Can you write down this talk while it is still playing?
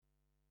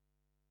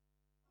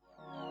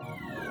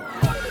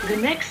The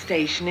next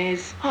station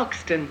is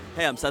Hoxton.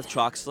 Hey, I'm Seth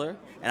Troxler,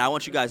 and I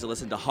want you guys to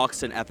listen to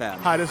Hoxton FM.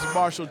 Hi, this is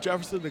Marshall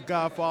Jefferson, the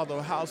godfather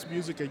of house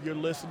music, and you're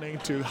listening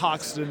to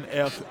Hoxton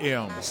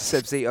FM. This is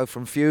Seb Zito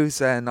from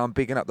Fuse, and I'm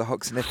bigging up the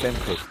Hoxton FM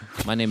crew.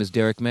 My name is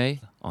Derek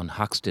May on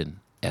Hoxton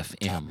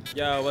FM.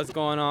 Yo, what's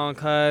going on,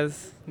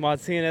 cuz?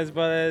 Martinez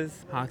Brothers,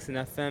 Hoxton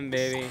FM,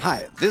 baby.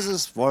 Hi, this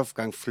is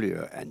Wolfgang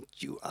Fleur, and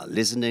you are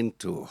listening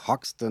to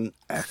Hoxton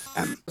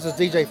FM. This is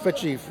DJ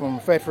Fitchy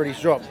from Fat Freddy's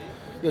Drop.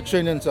 You're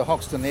tuned into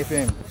Hoxton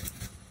FM.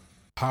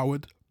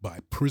 Powered by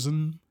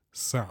Prison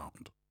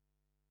Sound.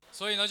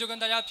 所以呢，就跟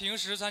大家平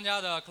时参加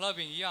的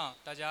clubbing 一样，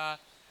大家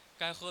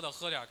该喝的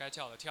喝点，该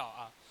跳的跳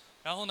啊。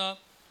然后呢，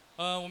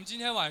我们今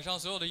天晚上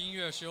所有的音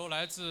乐是由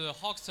来自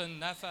Hoxton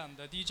FM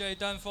的 DJ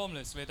Dan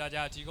Formless 为大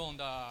家提供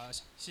的，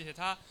谢谢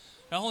他。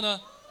然后呢，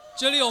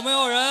这里有没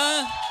有人？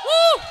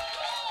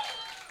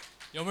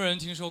有没有人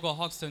听说过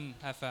Hoxton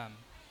FM？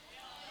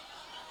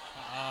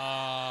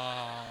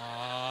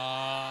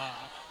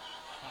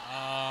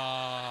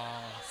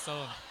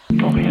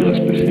 Rien de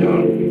spécial.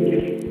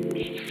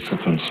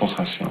 C'est une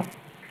sensation.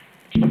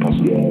 Ce n'est pas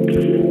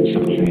une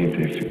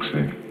certainité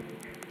fixée.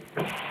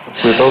 Vous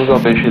ne pouvez pas vous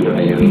empêcher de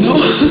rire. Non.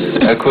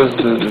 À cause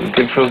de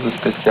quelque chose de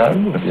spécial,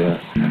 ou bien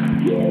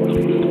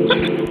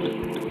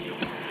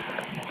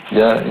il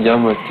y a un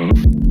motif.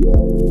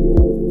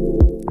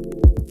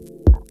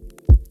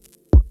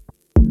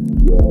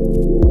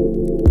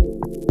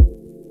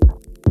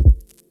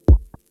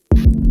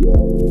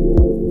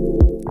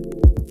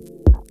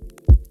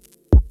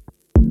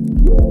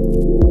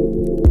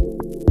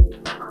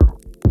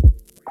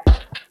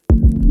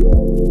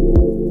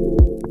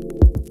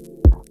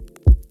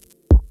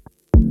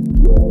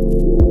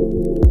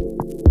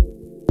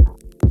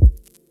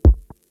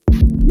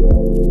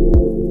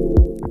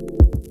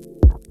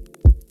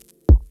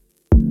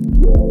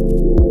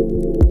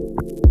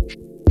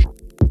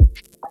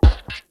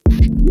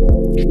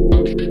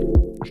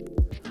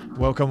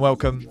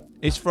 Welcome.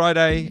 It's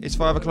Friday, it's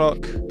 5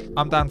 o'clock.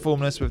 I'm Dan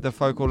Formless with the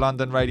Focal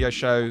London radio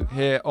show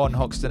here on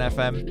Hoxton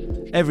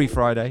FM every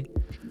Friday.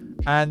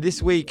 And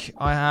this week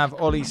I have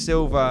Ollie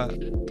Silver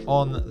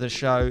on the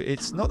show.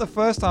 It's not the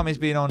first time he's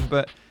been on,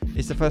 but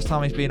it's the first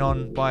time he's been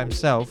on by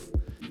himself.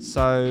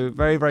 So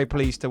very, very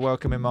pleased to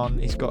welcome him on.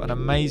 He's got an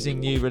amazing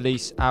new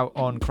release out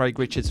on Craig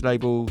Richards'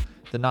 label,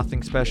 The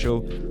Nothing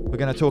Special. We're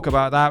going to talk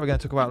about that. We're going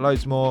to talk about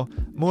loads more.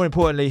 More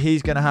importantly,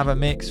 he's going to have a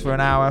mix for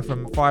an hour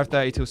from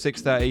 5:30 till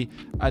 6:30,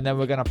 and then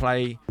we're going to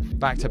play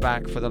back to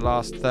back for the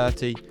last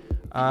 30.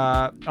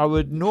 I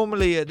would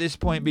normally at this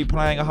point be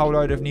playing a whole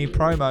load of new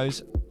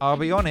promos. I'll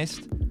be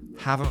honest,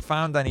 haven't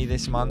found any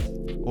this month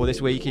or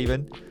this week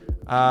even.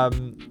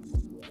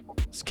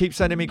 Keep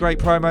sending me great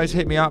promos.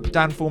 Hit me up,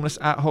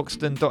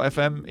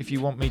 danformless@hoxton.fm if you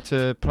want me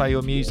to play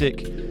your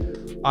music.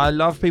 I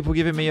love people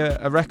giving me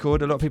a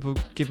record. A lot of people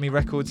give me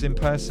records in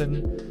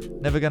person.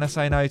 Never going to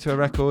say no to a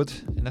record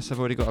unless I've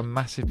already got a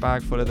massive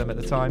bag full of them at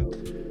the time.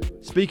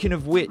 Speaking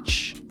of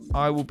which,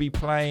 I will be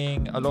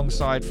playing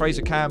alongside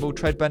Fraser Campbell,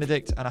 Tread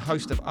Benedict and a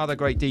host of other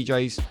great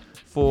DJs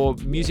for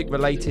Music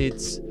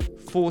Related's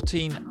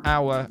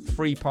 14-hour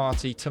free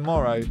party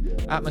tomorrow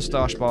at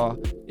Moustache Bar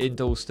in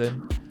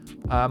Dalston.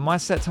 My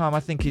set time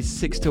I think is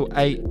 6 till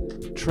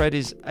 8. Tread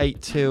is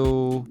 8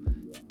 till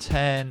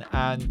 10,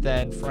 and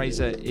then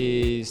Fraser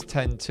is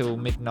 10 till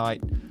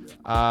midnight.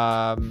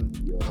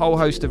 Whole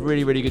host of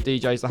really, really good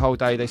DJs the whole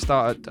day. They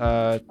start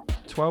at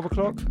 12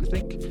 o'clock, I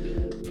think.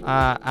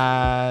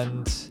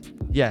 And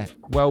yeah,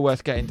 well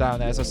worth getting down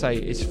there. As I say,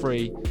 it's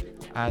free,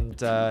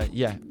 and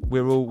yeah,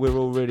 we're all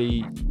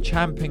really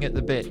champing at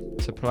the bit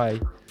to play.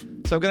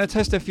 So I'm going to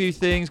test a few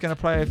things, going to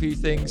play a few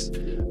things.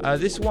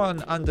 This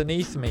one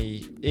underneath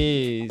me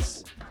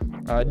is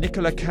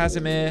Nicola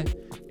Casimir.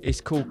 It's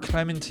called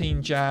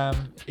Clementine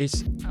Jam.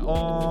 It's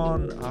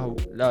on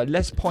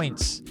Les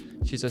Points,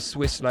 which is a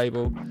Swiss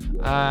label.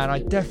 And I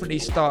definitely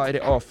started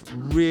it off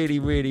really,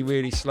 really,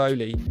 really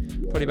slowly.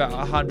 Probably about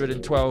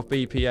 112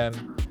 BPM.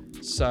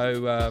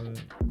 So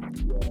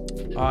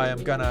I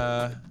am going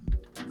to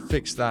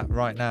fix that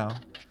right now.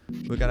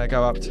 We're going to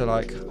go up to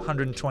like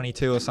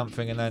 122 or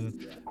something, and then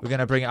we're going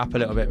to bring it up a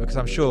little bit, because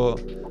I'm sure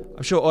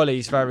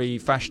Ollie's very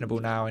fashionable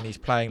now and he's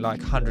playing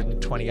like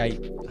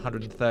 128,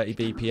 130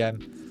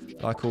 BPM.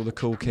 Like all the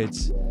cool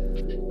kids.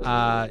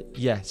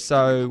 Yeah,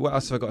 so what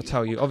else have I got to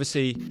tell you?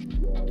 Obviously,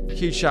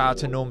 huge shout out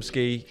to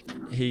Normski.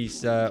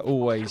 He's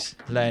always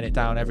laying it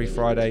down every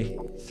Friday,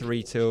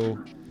 3 till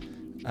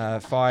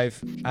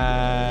 5.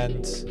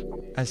 And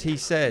as he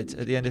said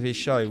at the end of his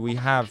show, we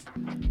have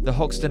the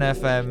Hoxton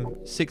FM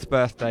 6th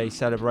birthday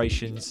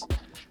celebrations.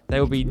 They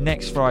will be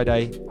next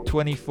Friday,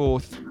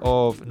 24th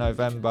of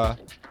November,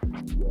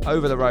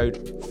 over the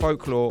road,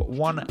 Folklore,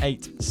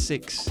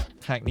 186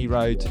 Hackney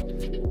Road.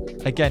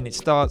 Again, it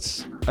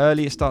starts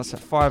early. It starts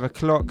at 5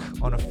 o'clock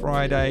on a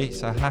Friday,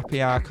 so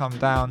happy hour, come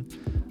down.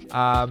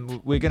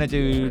 We're going to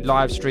do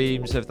live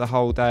streams of the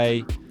whole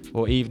day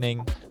or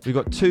evening. We've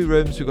got 2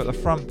 rooms. We've got the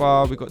front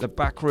bar. We've got the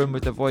back room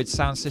with the Void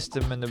sound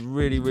system and the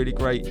really, really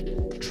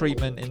great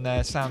treatment in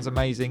there. Sounds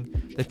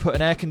amazing. They've put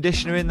an air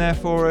conditioner in there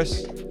for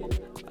us.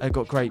 They've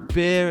got great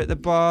beer at the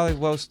bar,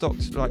 well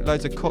stocked, like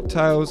loads of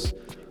cocktails.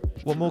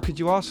 What more could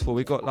you ask for?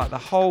 We've got like the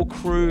whole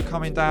crew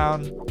coming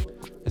down.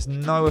 There's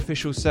no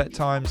official set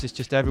times. It's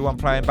just everyone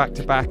playing back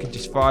to back and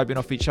just vibing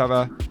off each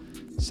other.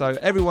 So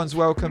everyone's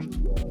welcome.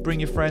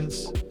 Bring your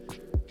friends.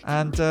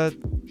 And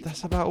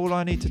that's about all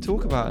I need to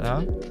talk about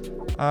now.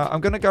 I'm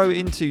going to go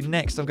into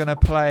next. I'm going to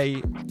play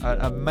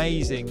an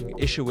amazing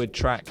Isherwood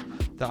track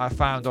that I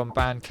found on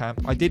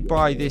Bandcamp. I did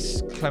buy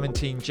this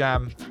Clementine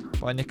Jam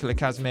by Nicola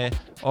Casimir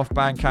off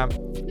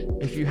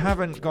Bandcamp. If you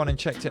haven't gone and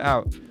checked it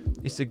out,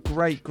 it's a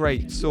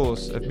great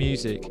source of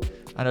music,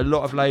 and a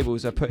lot of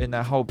labels are putting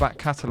their whole back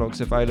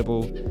catalogues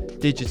available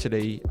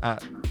digitally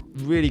at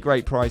really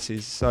great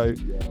prices. So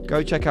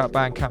go check out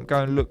Bandcamp,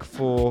 go and look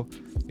for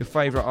your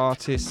favourite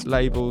artists,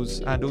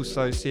 labels, and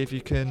also see if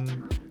you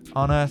can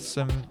unearth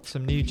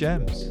some new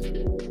gems.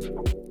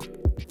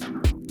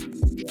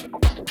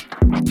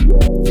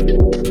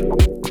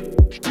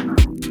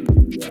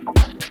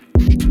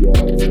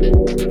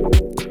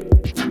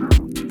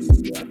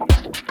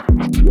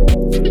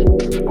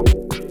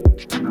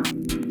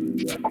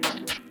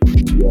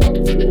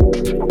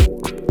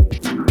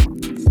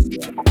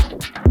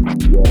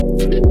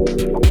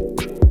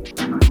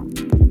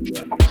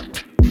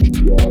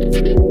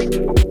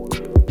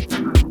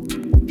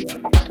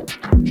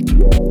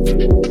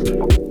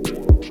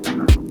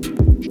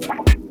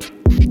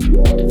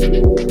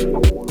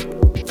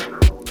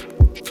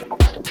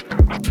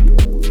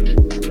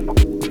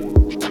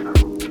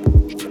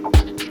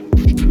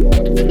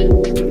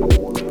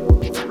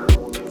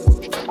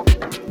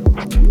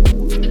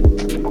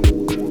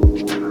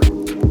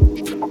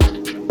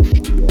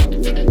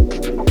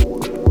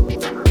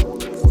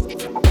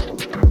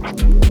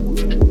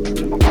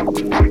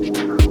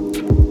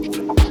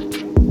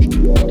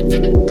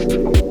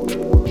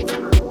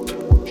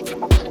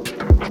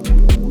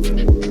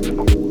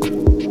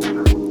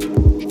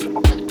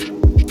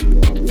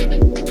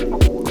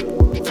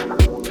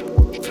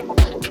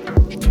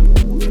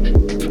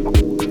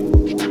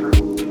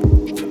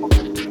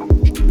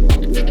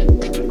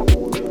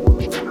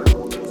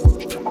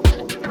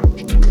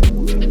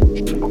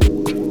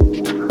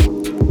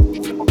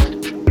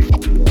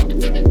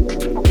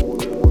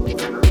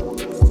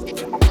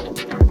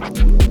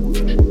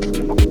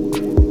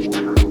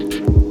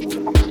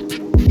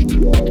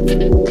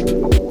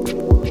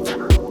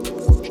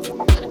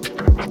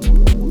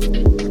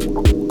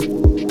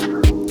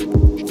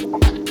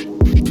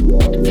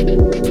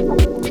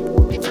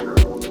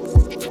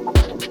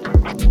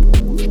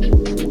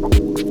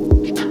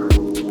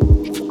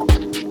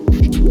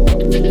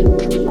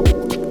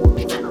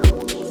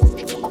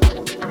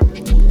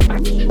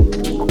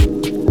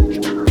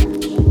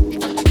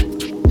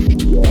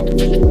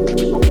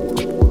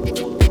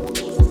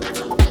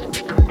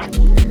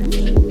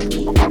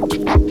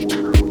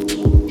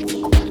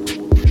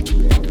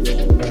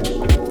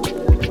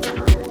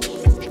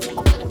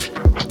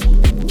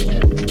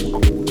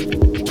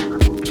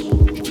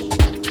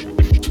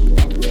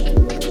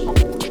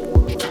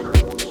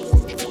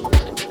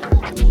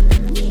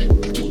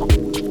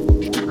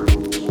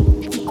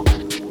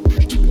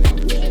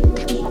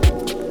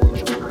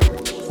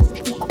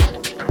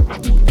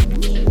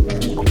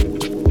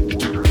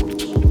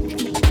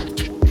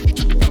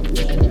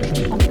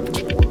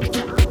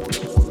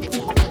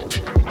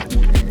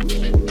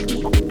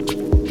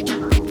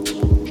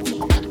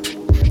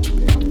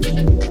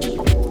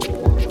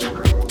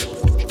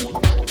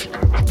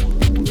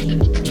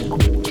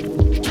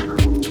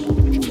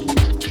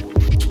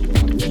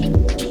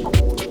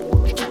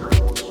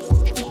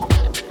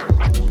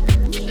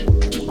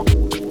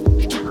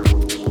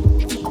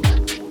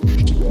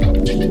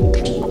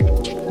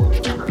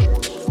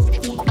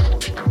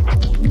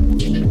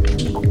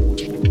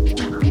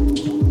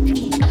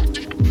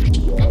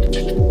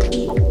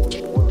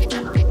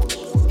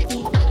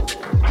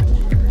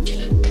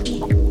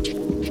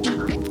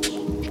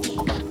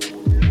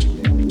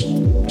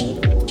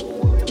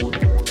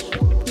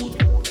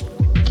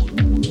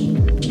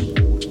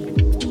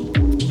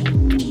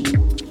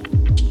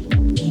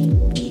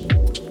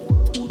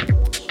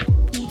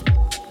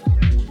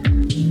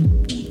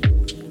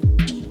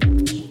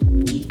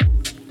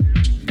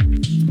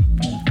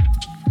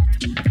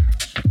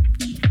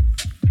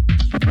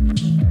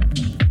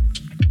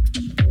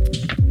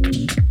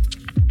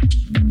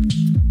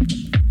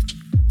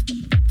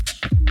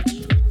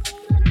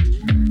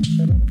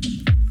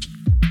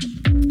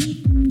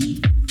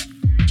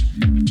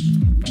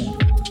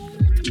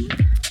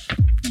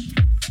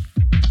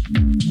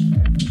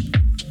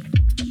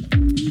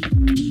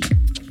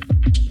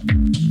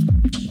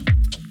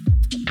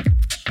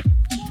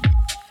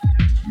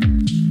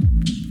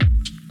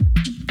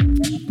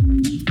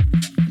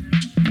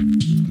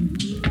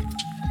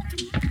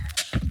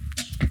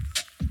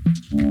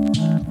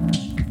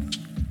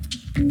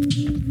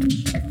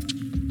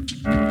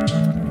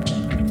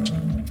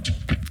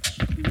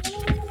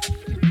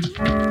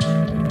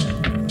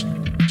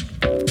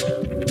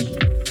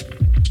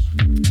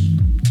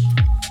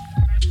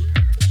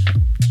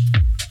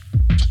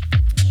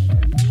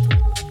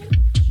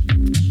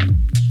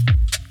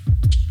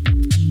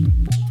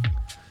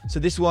 So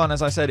this one,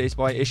 as I said, is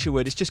by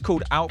Isherwood. It's just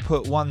called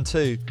Output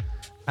 1-2.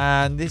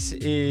 And this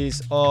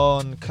is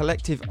on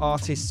Collective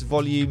Artists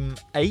Volume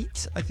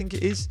 8, I think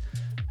it is.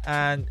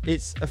 And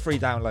it's a free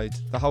download.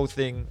 The whole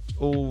thing,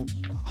 all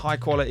high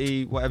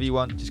quality, whatever you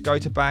want. Just go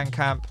to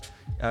Bandcamp.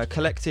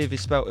 Collective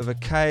is spelt with a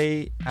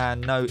K and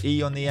no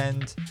E on the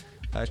end.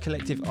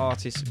 Collective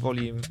Artists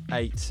Volume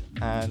 8.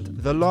 And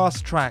the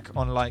last track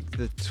on like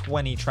the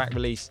 20 track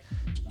release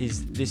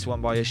is this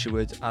one by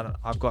Isherwood. And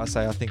I've got to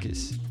say, I think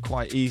it's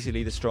quite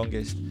easily the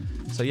strongest.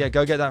 So yeah,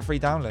 go get that free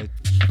download.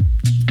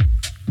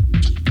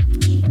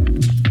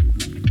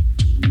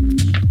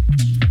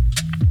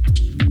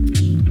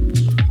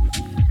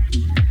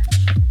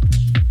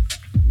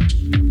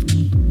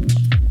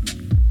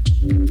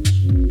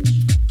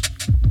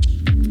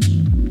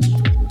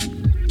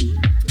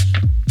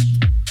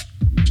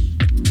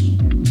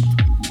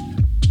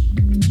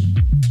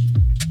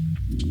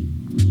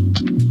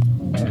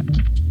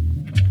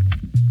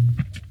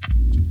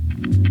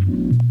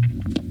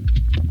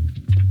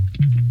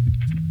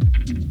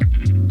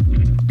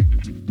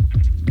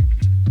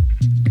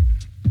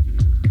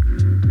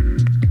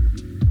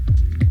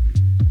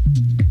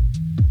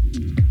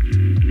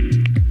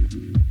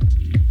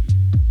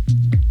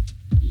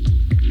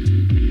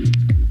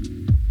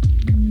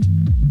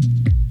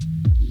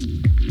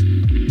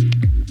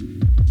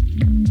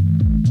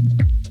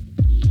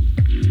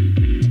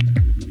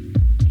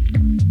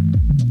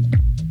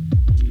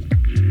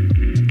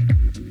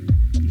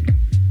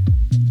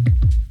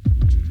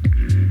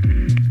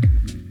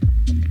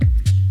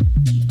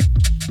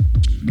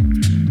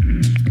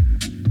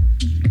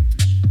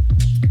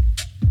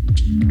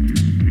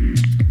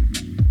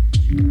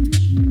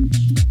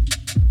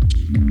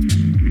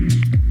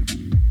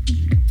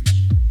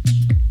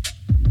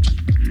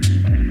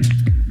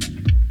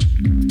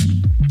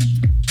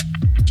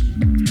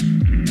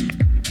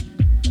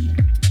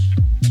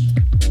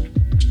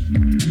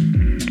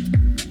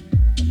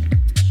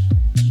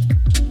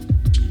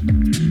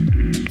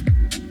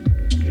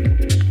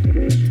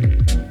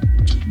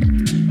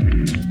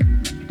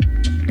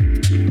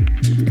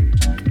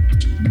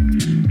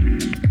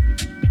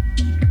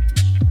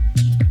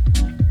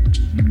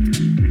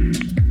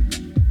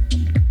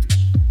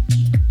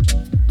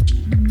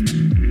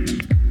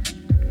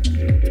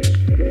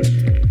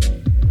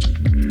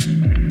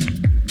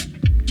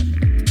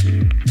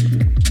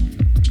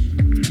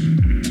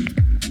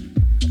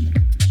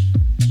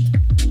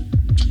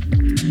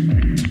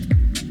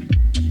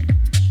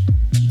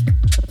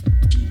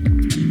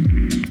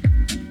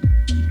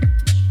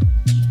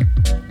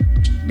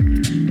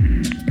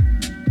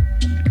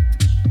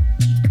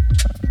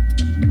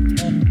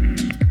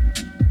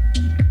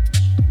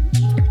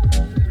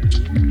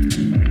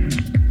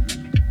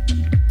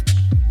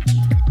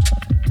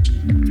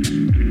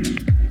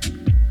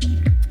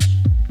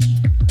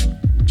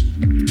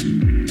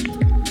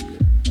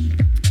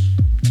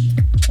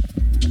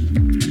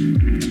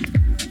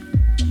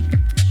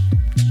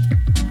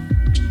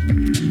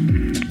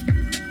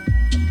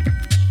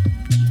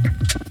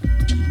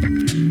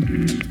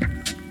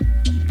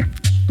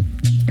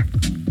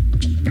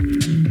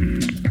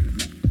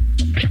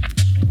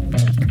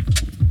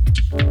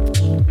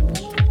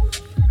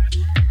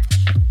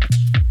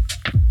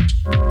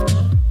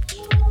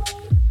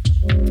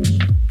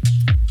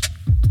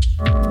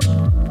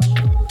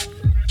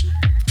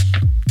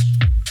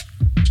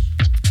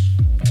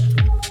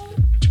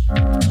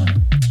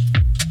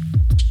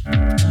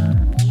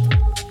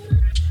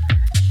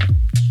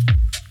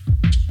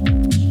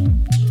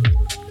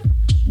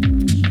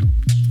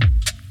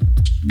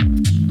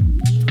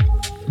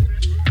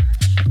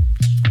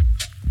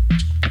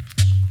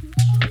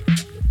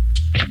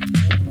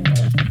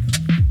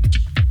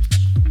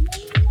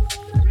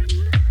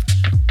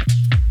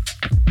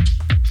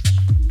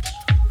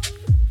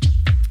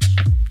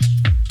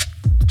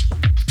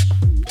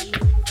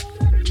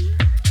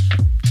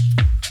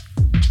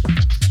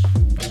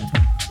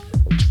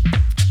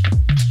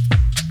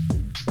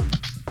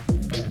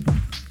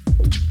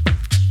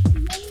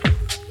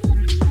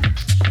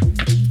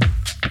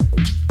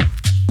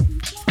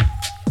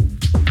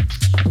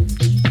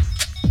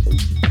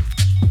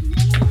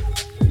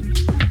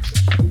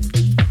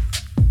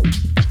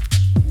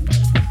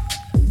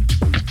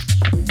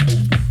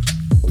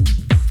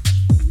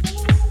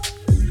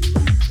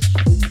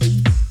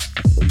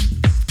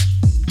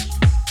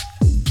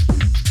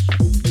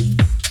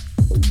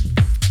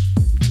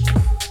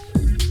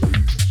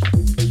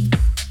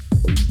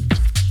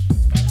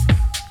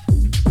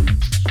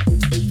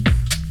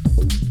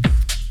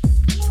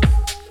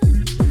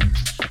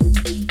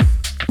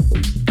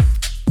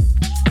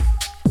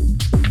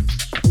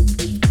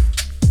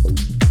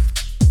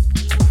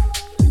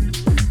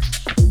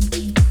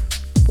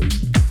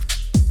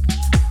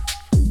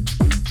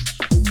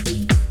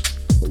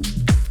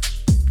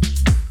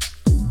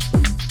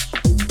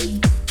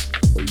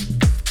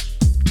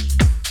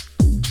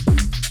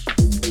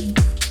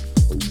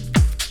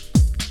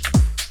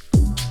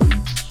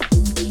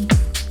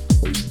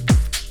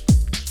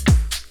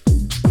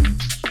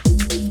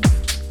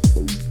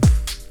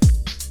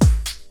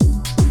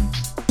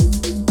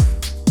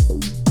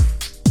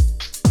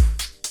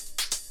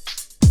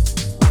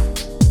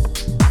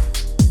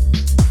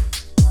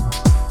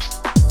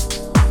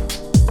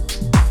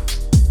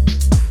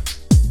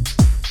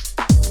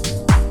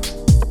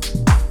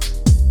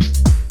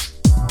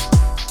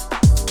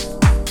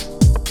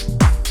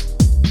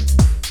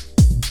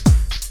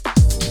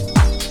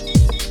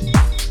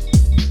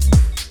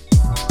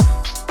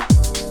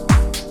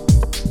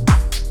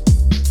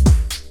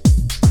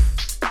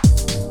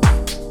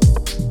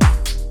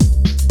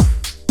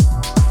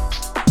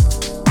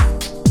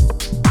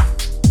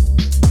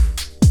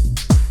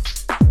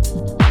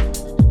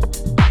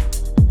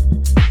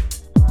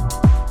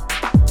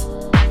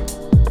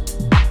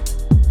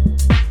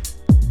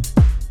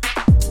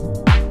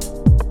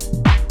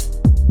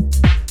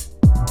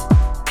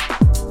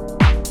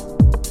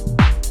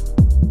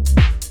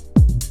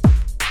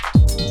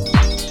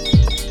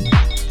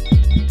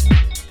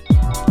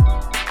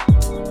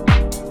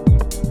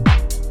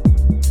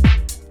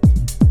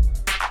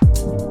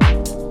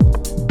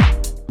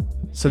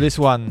 So this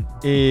one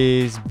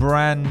is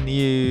brand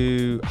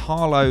new,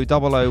 Harlow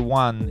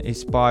 001.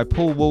 It's by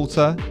Paul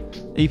Walter.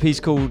 EP's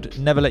called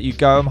Never Let You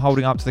Go. I'm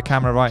holding up to the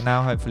camera right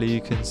now. Hopefully you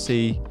can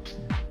see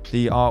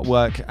the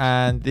artwork.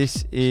 And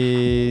this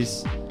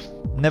is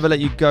Never Let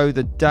You Go,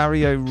 the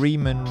Dario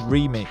Riemann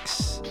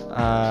remix.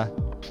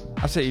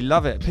 Absolutely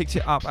love it. Picked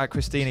it up at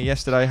Christina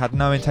yesterday. Had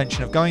no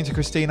intention of going to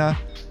Christina.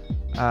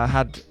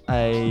 Had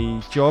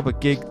a job, a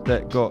gig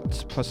that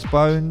got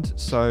postponed,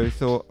 so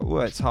thought,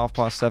 well, it's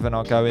 7:30,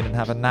 I'll go in and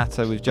have a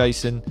natter with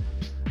Jason,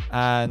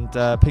 and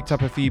picked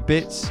up a few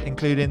bits,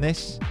 including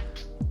this.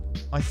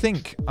 I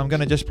think I'm going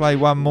to just play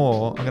one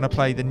more. I'm going to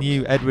play the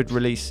new Edward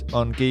release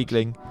on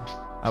Giegling,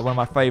 one of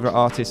my favourite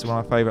artists, one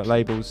of my favourite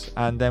labels,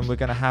 and then we're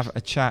going to have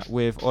a chat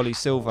with Ollie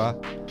Silva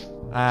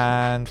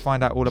and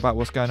find out all about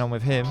what's going on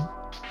with him,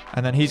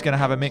 and then he's going to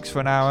have a mix for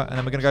an hour, and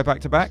then we're going to go back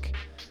to back.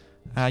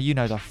 You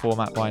know the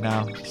format by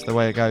now, it's the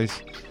way it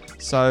goes.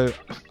 So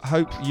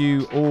hope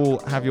you all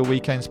have your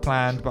weekends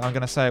planned, but I'm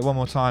going to say it one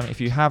more time. If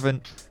you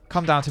haven't,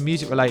 come down to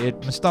Music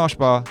Related Moustache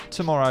Bar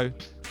tomorrow,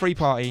 free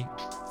party,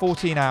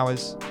 14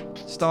 hours,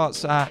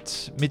 starts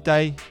at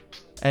midday,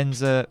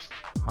 ends at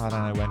I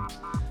don't know when,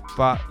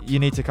 but you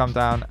need to come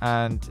down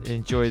and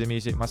enjoy the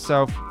music.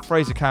 Myself,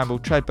 Fraser Campbell,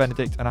 Tread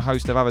Benedict, and a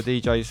host of other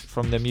DJs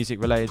from the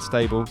Music Related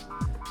stable.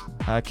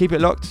 Keep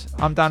it locked.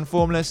 I'm Dan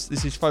Formless.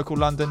 This is Focal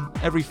London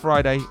every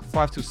Friday,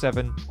 5 till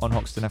 7 on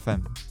Hoxton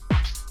FM.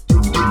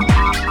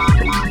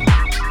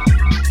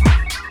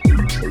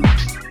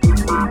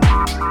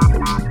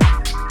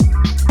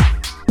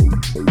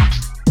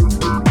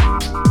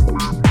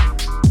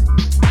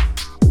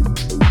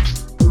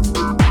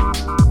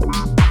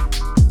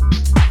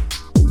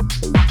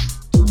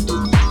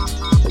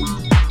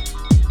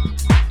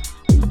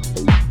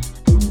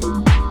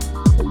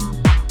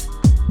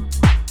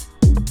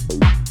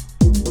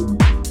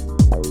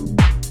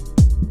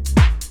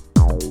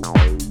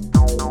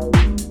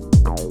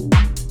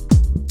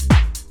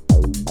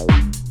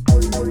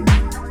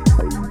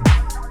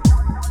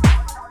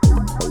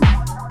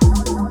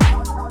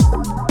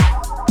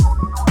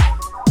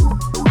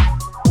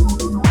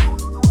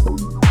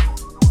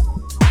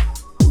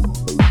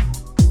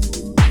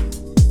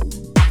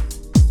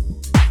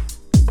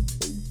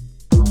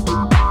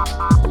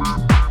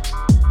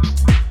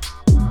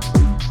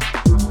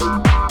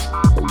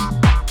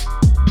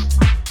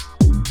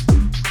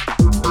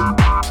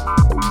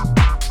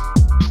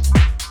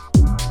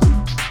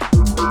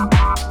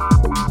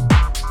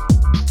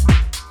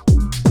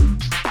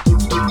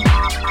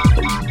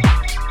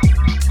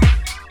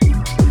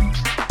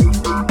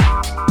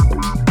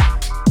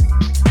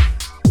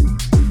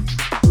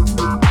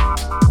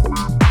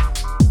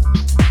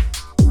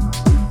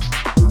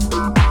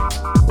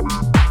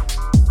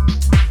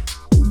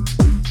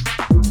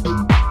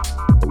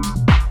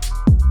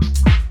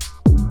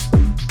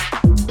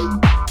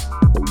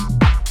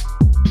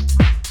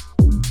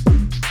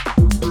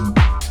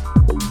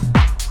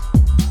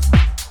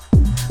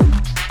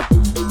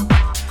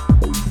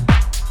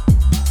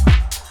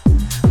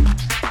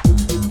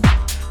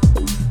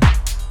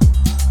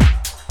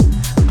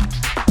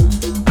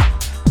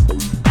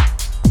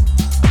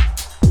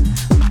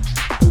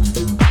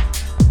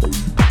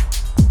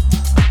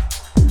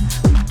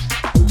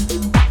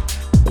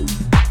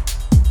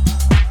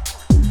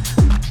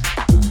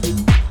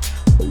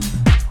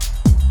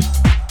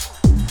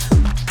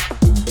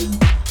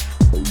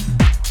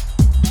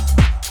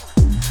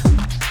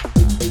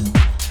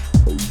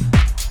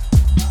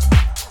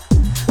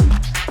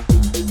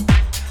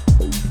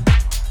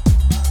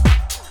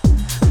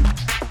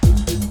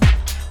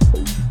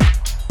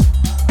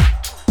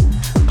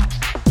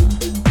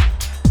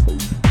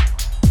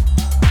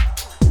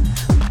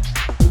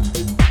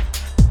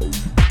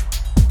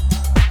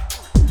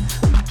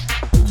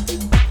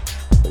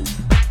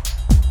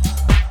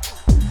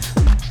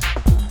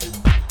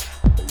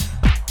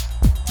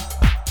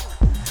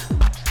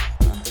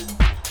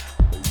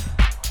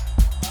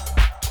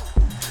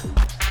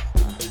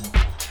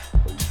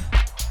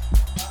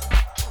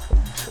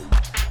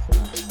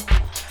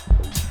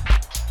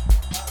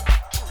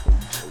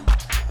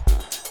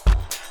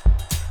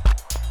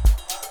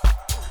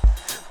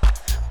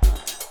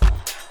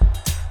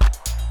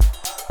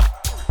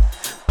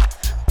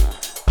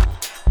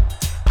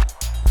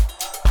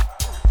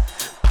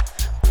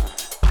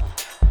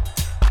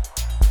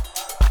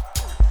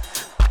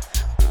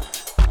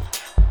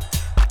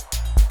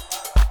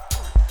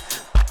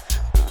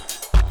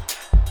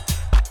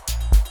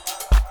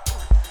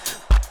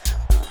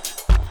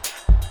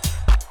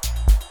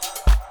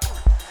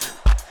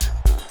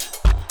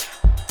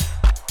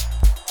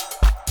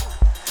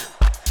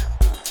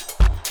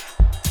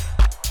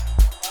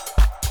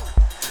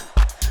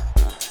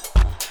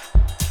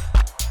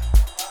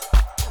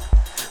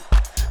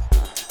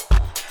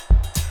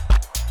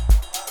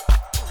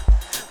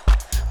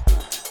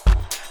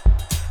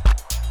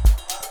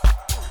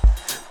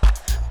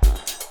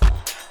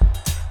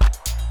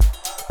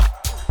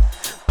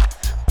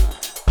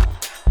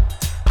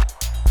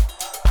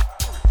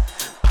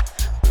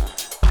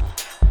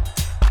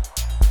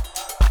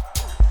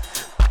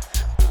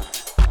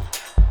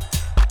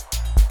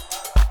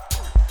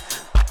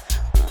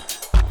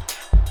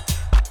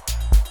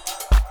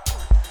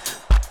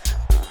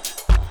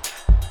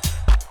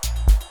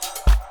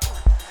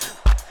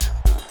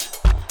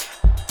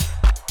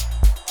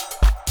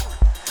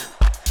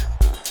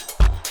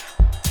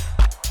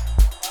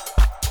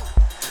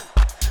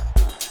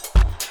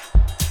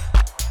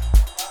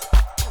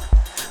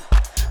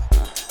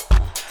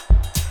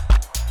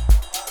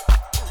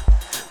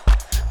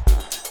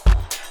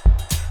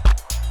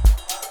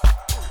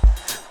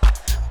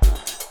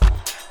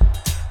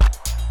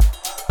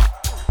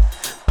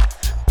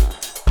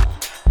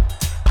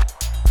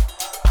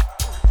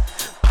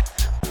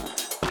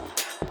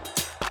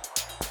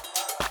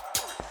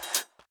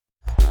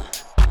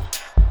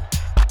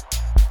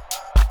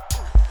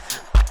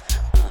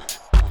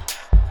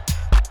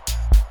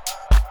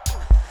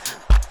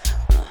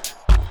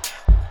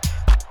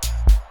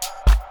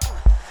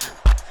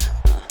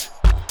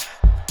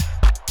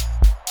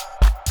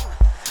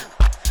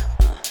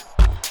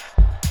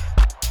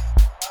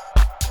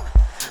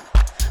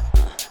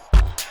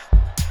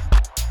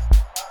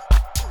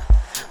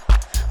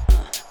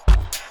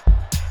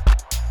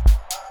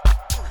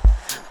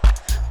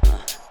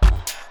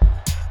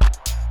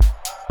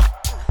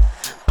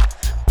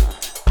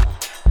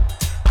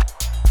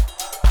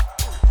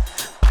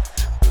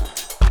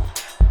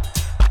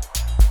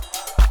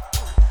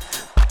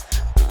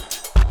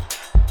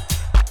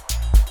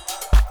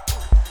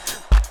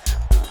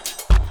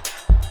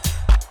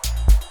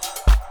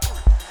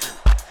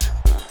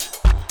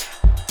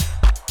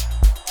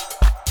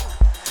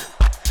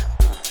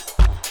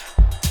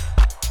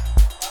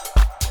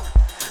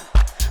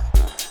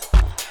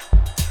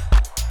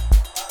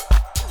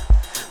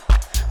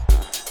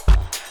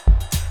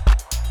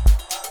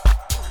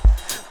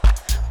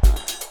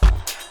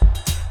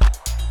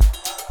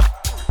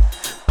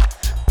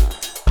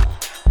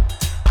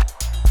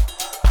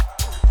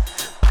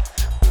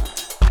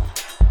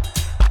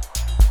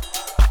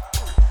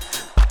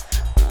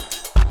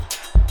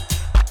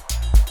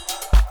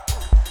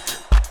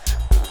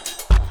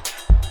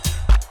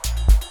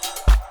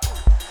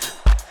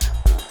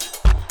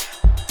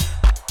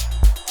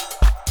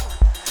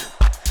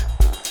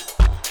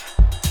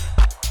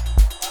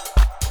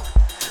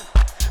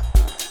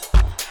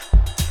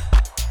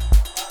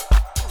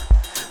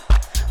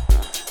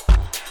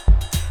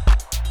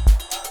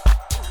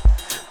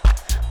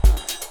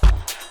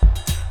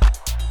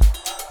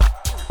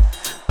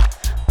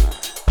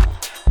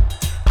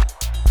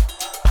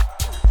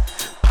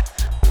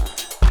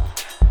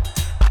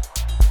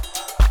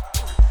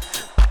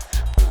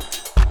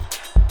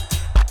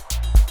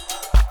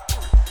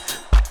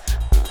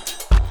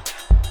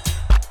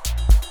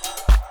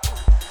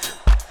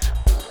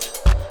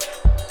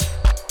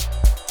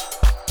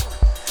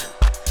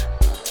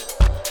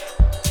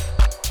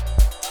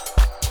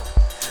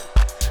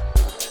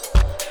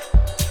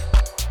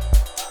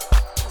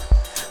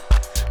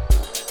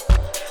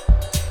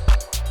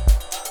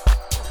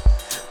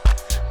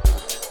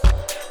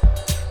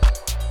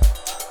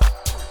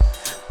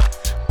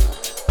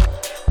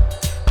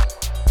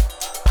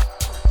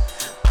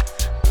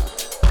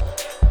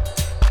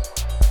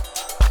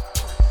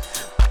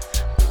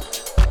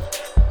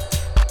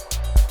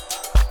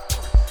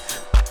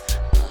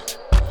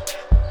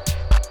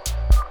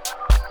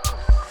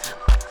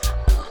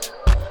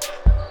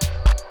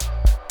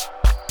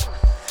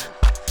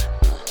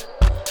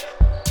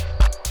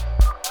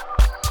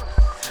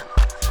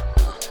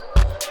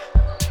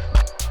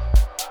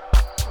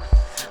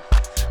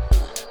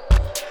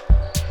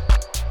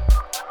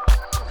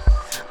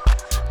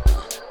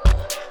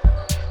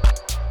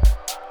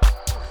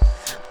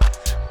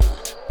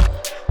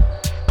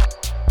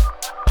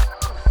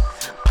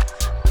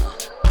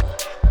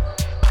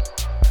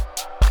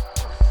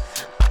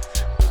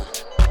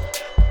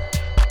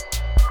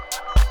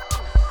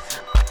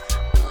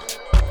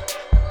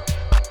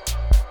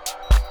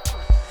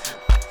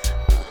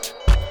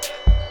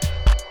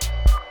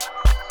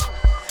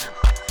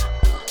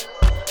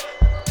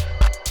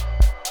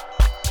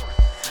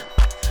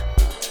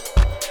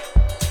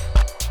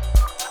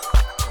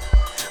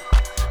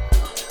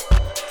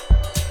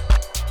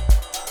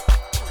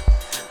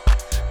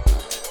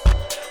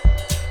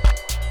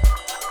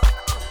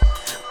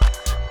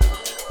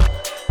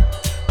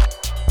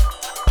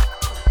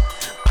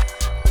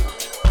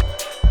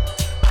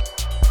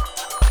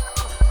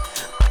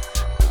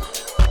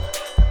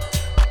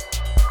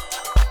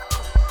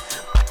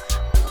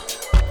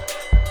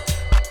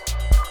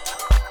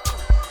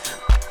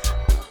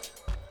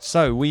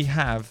 So we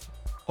have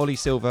Ollie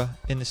Silver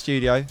in the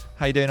studio.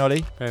 How you doing,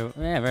 Ollie?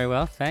 Very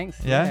well,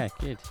 thanks. Yeah?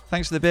 Good.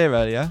 Thanks for the beer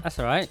earlier. That's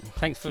all right.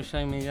 Thanks for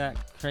showing me that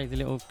crazy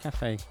little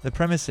cafe. The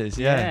premises,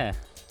 yeah.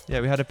 Yeah,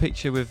 we had a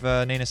picture with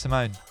Nina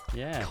Simone.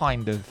 Yeah.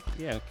 Kind of.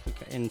 Yeah,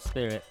 in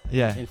spirit.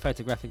 Yeah. In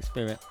photographic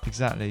spirit.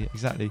 Exactly.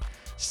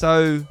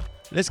 So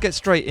let's get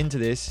straight into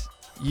this.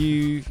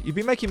 You've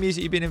been making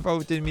music, you've been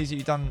involved in music,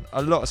 you've done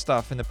a lot of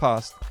stuff in the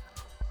past.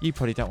 You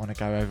probably don't want to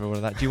go over all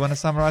of that. Do you want to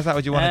summarise that,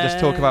 or do you want to just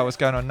talk about what's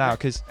going on now?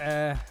 Because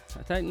I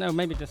don't know.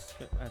 Maybe just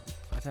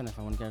I don't know if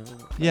I want to go.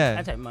 Yeah,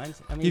 I don't mind.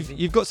 I mean,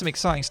 you've got some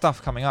exciting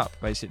stuff coming up,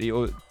 basically,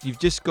 or you've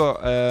just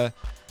got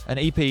an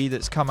EP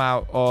that's come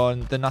out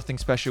on the Nothing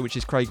Special, which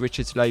is Craig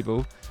Richards'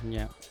 label.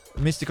 Yeah.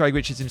 Mr. Craig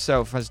Richards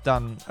himself has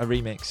done a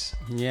remix.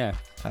 Yeah.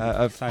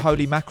 Of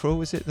Holy Mackerel,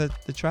 was it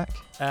the track?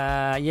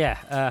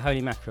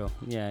 Holy Mackerel.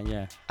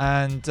 Yeah.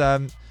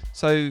 And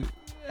so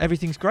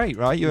everything's great,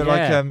 right? You're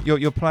like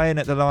you're playing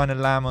at the Lion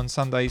and Lamb on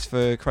Sundays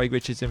for Craig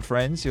Richards and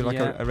friends. You're like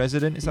a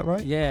resident, is that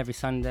right? Yeah, every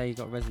Sunday you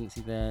got residency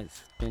there.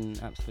 It's been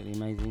absolutely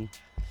amazing,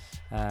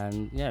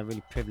 and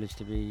really privileged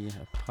to be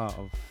a part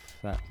of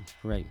that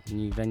great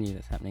new venue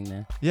that's happening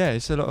there. Yeah,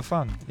 it's a lot of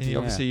fun. And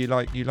obviously you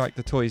like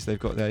the toys they've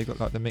got there. You've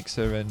got like the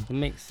mixer and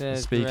the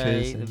speakers,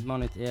 great, the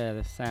monitor,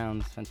 the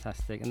sound's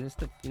fantastic, and just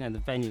the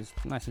venue's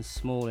nice and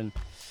small, and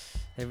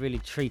they really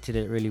treated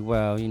it really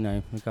well,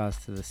 in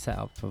regards to the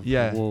setup of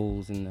the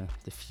walls and the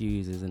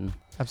diffusers and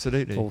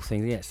absolutely all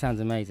things. Yeah, it sounds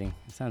amazing.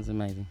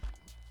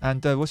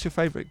 And what's your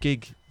favourite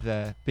gig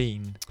there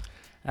been?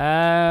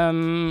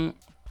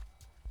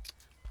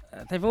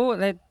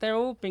 They're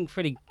all been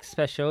pretty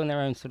special in their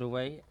own sort of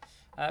way.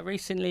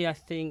 Recently, I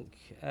think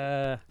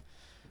when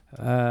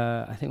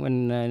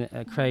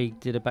Craig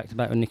did a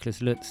back-to-back with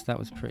Nicholas Lutz, that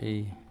was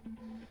pretty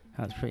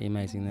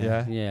amazing.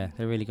 There. Yeah,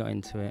 they really got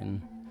into it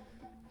and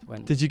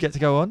went. Did you get to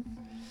go on?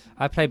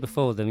 I played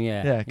before them.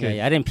 Yeah. Yeah, good.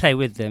 Yeah, I didn't play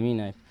with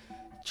them,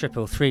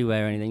 triple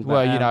three-way or anything.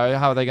 Well,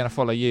 how are they going to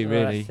follow you,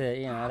 really? That's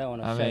it, I don't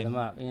want to show them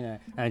up,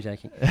 I'm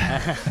joking.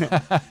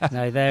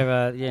 No,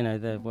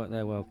 they're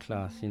world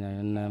class,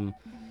 and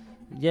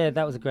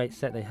that was a great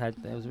set they had.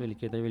 It was really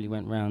good. They really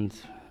went round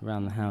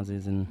the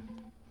houses and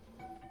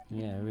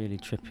really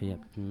trippy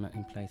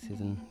in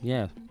places and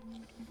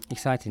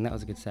exciting. That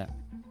was a good set.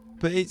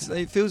 But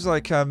it feels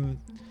like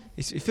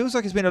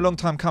it's been a long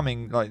time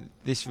coming, like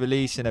this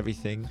release and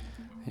everything.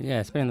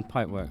 Yeah, it's been in the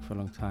pipe work for a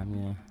long time.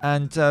 Yeah.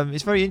 And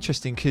it's very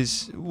interesting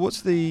because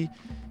what's the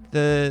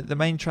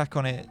main track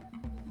on it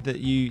that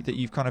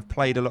you've kind of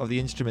played a lot of the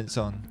instruments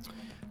on?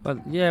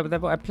 Well, yeah,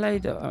 but I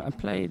played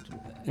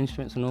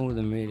instruments on all of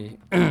them really.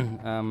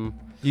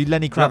 You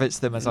Lenny Kravitz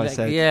them, as I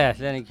said. Yeah,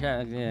 Lenny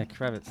Kravitz. Yeah,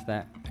 Kravitz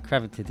that. I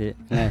Kravited it.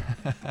 No,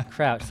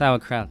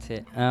 sauerkraut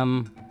it.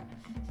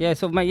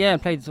 I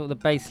played sort of the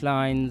bass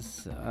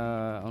lines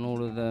on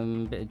all of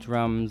them, a bit of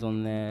drums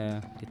on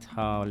there,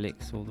 guitar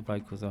licks, all the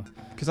vocals are.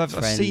 Because I've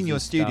seen your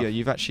studio.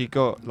 You've actually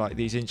got like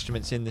these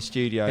instruments in the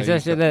studio. They're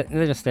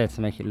just there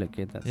to make it look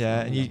good. That's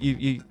and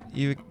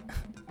you're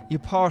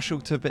partial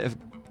to a bit of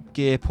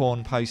gear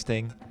porn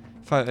posting.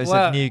 Photos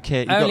of new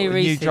kit. You've got a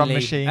new drum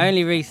machine.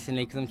 Only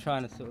recently, because I'm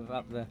trying to sort of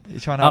up the. You're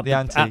trying to up the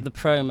ante. Up the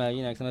promo,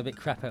 because I'm a bit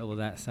crap at all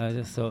that. So I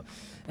just thought,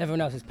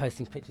 everyone else is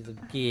posting pictures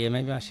of gear.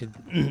 Maybe I should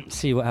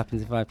see what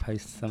happens if I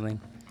post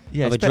something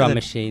of a drum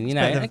machine.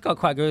 It got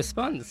quite a good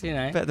response.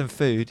 Better than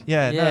food.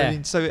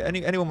 Yeah. So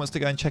anyone wants to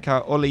go and check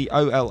out Ollie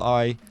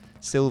Oli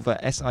Silver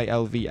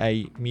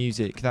Silva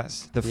music.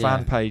 That's the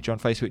fan page on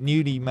Facebook.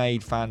 Newly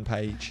made fan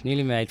page.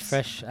 Newly made,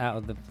 fresh out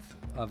of the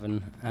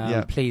oven.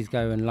 Please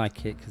go and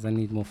like it because I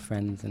need more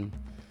friends and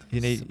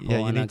you need support, you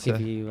and need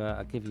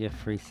I'll give you a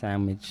free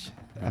sandwich.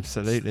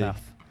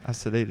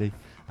 Absolutely.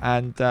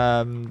 And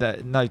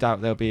no doubt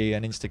there'll be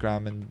an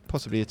Instagram and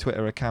possibly a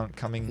Twitter account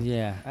coming.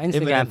 Yeah,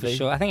 Instagram for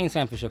sure. I think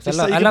Instagram for sure. Cause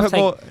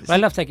I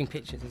love taking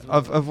pictures as well.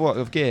 Of what?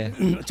 Of gear?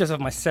 Just of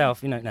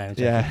myself, No.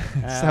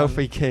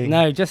 Selfie king.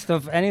 No, just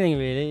of anything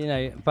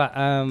really, But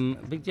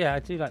yeah, I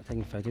do like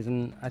taking photos,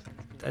 and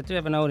I do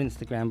have an old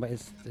Instagram, but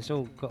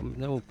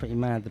they're all pretty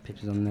mad. The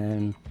pictures on there,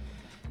 and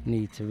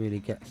need to really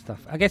get stuff.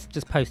 I guess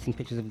just posting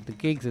pictures of the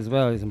gigs as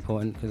well is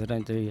important because I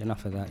don't do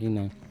enough of that,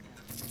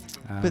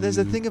 But there's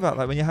a thing about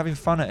like when you're having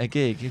fun at a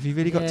gig, if you've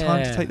really got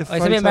time to take the photo.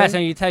 It's a bit embarrassing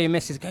when you tell your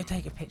missus, go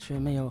take a picture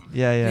of me, or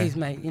please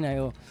mate,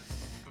 or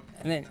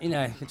and then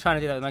I'm trying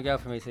to do that with my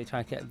girlfriend recently,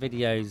 trying to get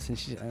videos,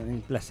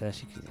 and bless her,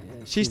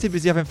 she's too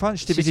busy having fun.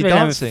 She's too busy really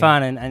dancing.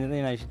 Having fun,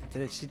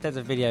 and she does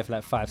a video for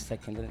like 5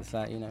 seconds, and it's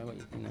like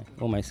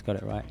almost got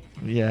it right.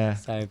 Yeah.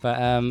 So, but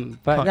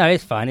no,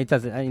 it's fine. It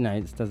doesn't,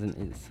 it doesn't.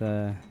 It's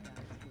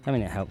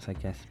it helps, I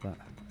guess, but.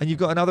 And you've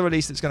got another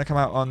release that's going to come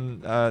out on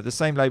the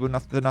same label,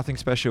 the Nothing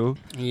Special.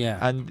 Yeah.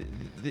 And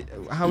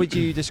how would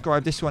you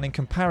describe this one in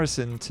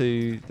comparison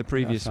to the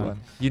previous one?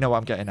 You know what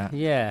I'm getting at.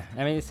 Yeah.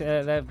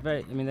 They're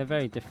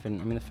very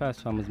different. The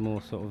first one was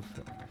more sort of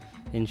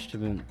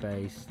instrument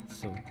based,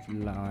 sort of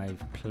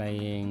live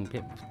playing, a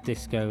bit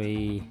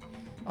disco-y,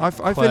 I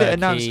feel it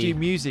announced you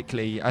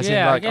musically, as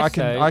in like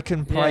I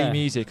can play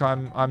music.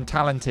 I'm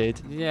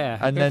talented. Yeah.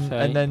 And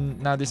then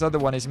now this other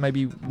one is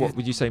maybe what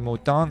would you say, more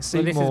dancey?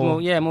 Well, this is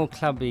more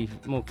clubby,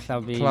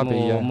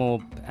 more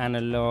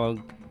analog,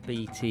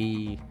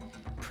 beaty,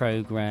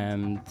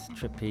 programmed,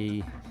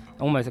 trippy.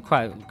 Almost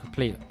quite a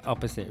complete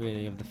opposite,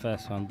 really, of the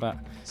first one. But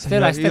so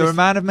you're a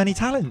man of many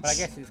talents. But I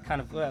guess it's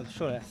kind of. Well, I'm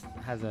sure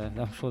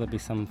there'll be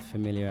some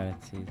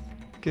familiarities.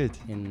 Good.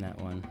 In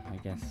that one, I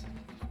guess,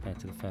 compared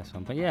to the first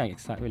one. But yeah,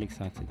 really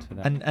excited for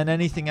that. And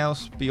anything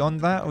else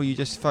beyond that, or are you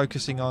just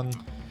focusing on?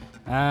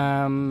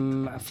 A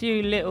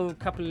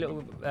couple of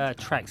little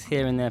tracks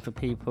here and there for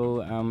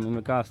people. In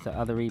regards to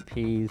other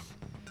EPs.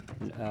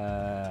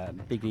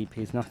 Big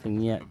EPs,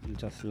 nothing yet,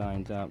 just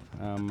lined up.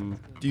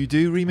 Do you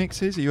do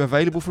remixes? Are you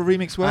available for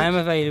remix work? I am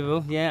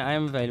available. Yeah, I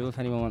am available if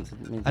anyone wants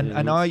me to. And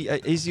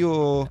is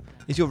your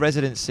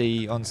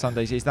residency on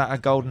Sundays? Is that a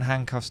golden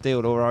handcuffs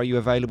deal, or are you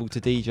available to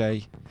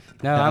DJ?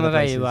 No, I'm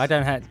available. I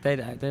don't have. They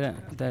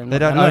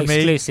don't know me.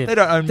 Exclusive. They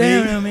don't own me.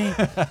 They don't know me.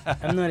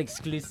 I'm not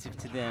exclusive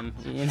to them.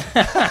 You know?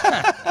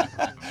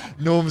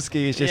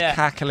 Normski is just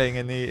cackling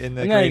in the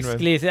green room.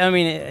 Exclusive. I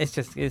mean,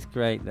 it's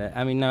great that.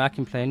 I mean, no, I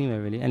can play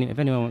anywhere really. If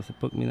anyone wants to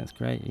book me, that's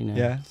great. You know.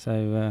 Yeah.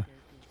 So,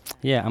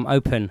 I'm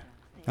open.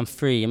 I'm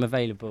free. I'm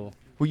available.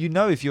 Well, you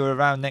know, if you're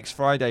around next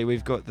Friday,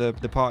 we've got the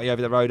party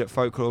over the road at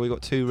Folklore. We've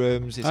got 2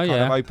 rooms. It's kind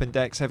of open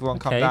decks. Everyone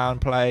come down,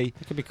 play.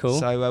 It could be cool.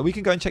 So we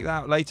can go and check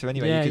that out later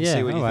anyway. You can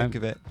see what you think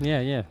of it.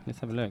 Yeah. Let's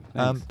have a look.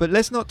 But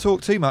let's not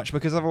talk too much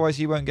because otherwise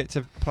you won't get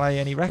to play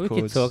any records.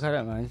 We can talk. I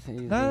don't mind.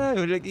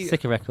 No.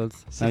 Sick of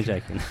records. No, I'm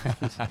joking.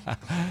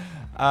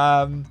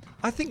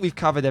 I think we've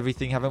covered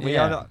everything, haven't we?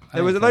 Yeah,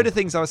 there was a load of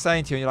things I was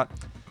saying to you and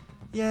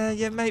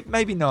you're like,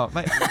 maybe not.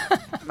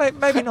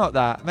 Maybe not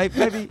that.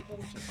 Maybe...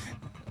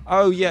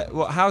 Oh yeah,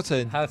 what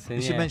Houghton? Houghton.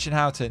 You should mention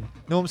Houghton.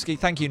 Normski,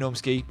 thank you,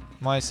 Normski,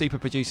 my super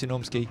producer,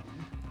 Normski.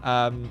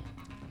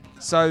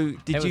 So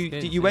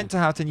did you went to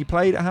Houghton? You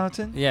played at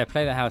Houghton? Yeah,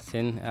 played at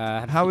Houghton.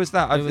 How was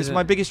that? It's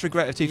my biggest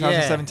regret of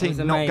 2017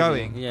 not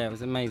going. Yeah, it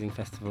was an amazing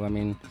festival. I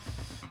mean,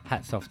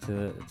 hats off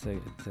to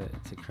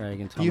Craig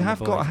and Tom. You have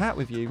got a hat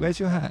with you. Where's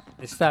your hat?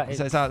 It's out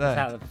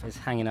there. It's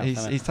hanging up.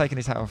 He's taking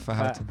his hat off for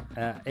Houghton.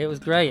 It was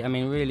great. I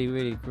mean, really,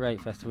 really great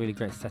festival. Really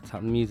great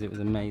setup. The music was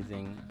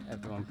amazing.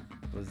 Everyone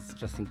was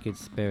just in good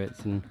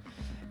spirits, and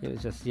it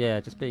was just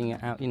being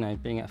out,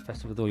 being at a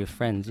festival with all your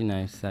friends, so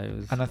it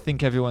was. And I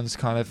think everyone's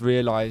kind of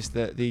realised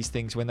that these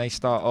things, when they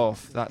start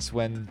off, that's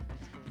when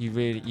you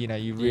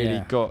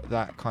really got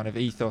that kind of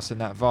ethos and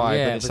that vibe.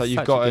 Yeah, and so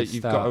you've got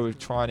to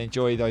try and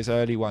enjoy those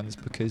early ones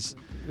because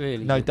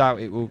really no doubt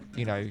it will,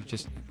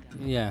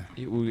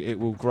 it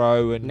will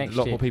grow and next a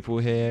lot year. more people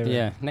will hear.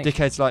 Yeah,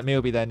 dickheads like me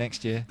will be there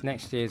next year.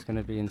 Next year is going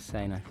to be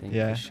insane, I think.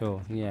 Yeah, for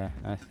sure. Yeah,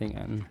 I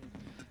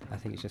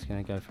think it's just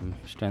going to go from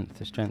strength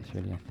to strength,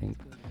 really. I think.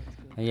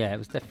 It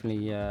was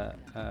definitely a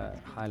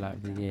highlight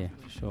of the year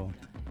for sure.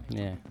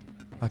 Yeah.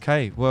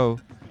 Okay, well,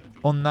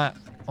 on that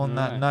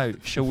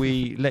note, shall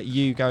we let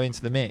you go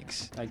into the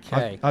mix?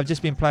 Okay. I've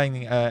just been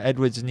playing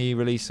Edward's new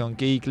release on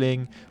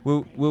Giegling.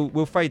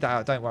 We'll fade that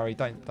out. Don't worry.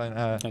 Don't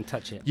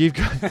touch it. You've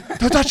got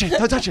don't touch it.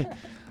 Don't touch it.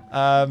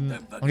 I'm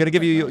going to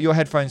give you your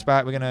headphones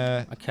back. We're going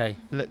to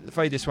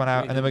fade this one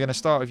out, and then we're going to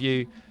start with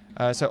you.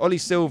 So Ollie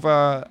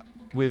Silver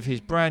with his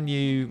brand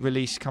new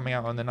release coming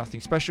out on the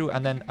Nothing Special,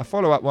 and then a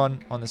follow-up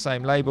one on the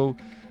same label.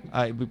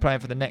 We'll be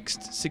playing for the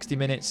next 60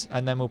 minutes,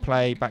 and then we'll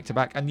play back to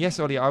back. And yes,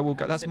 Ollie, I will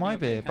go. That's my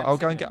beer, but I'll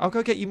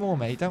go get you more,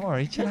 mate. Don't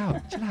worry. Chill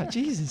out.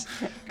 Jesus,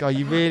 guy,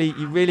 you really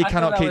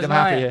cannot keep them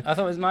happy here. I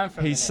thought it was mine for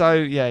a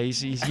minute.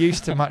 He's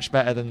used to much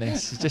better than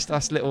this. It's just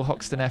us little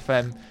Hoxton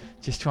FM,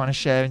 just trying to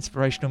share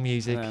inspirational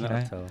music. No, not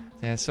at all.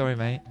 Yeah, sorry,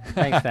 mate.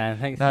 Thanks, Dan.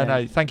 Thanks.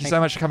 No. Thank you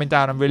so much for coming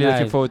down. I'm really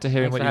looking forward to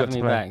hearing what you got to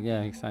play. Back.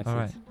 Yeah, excited. All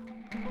right.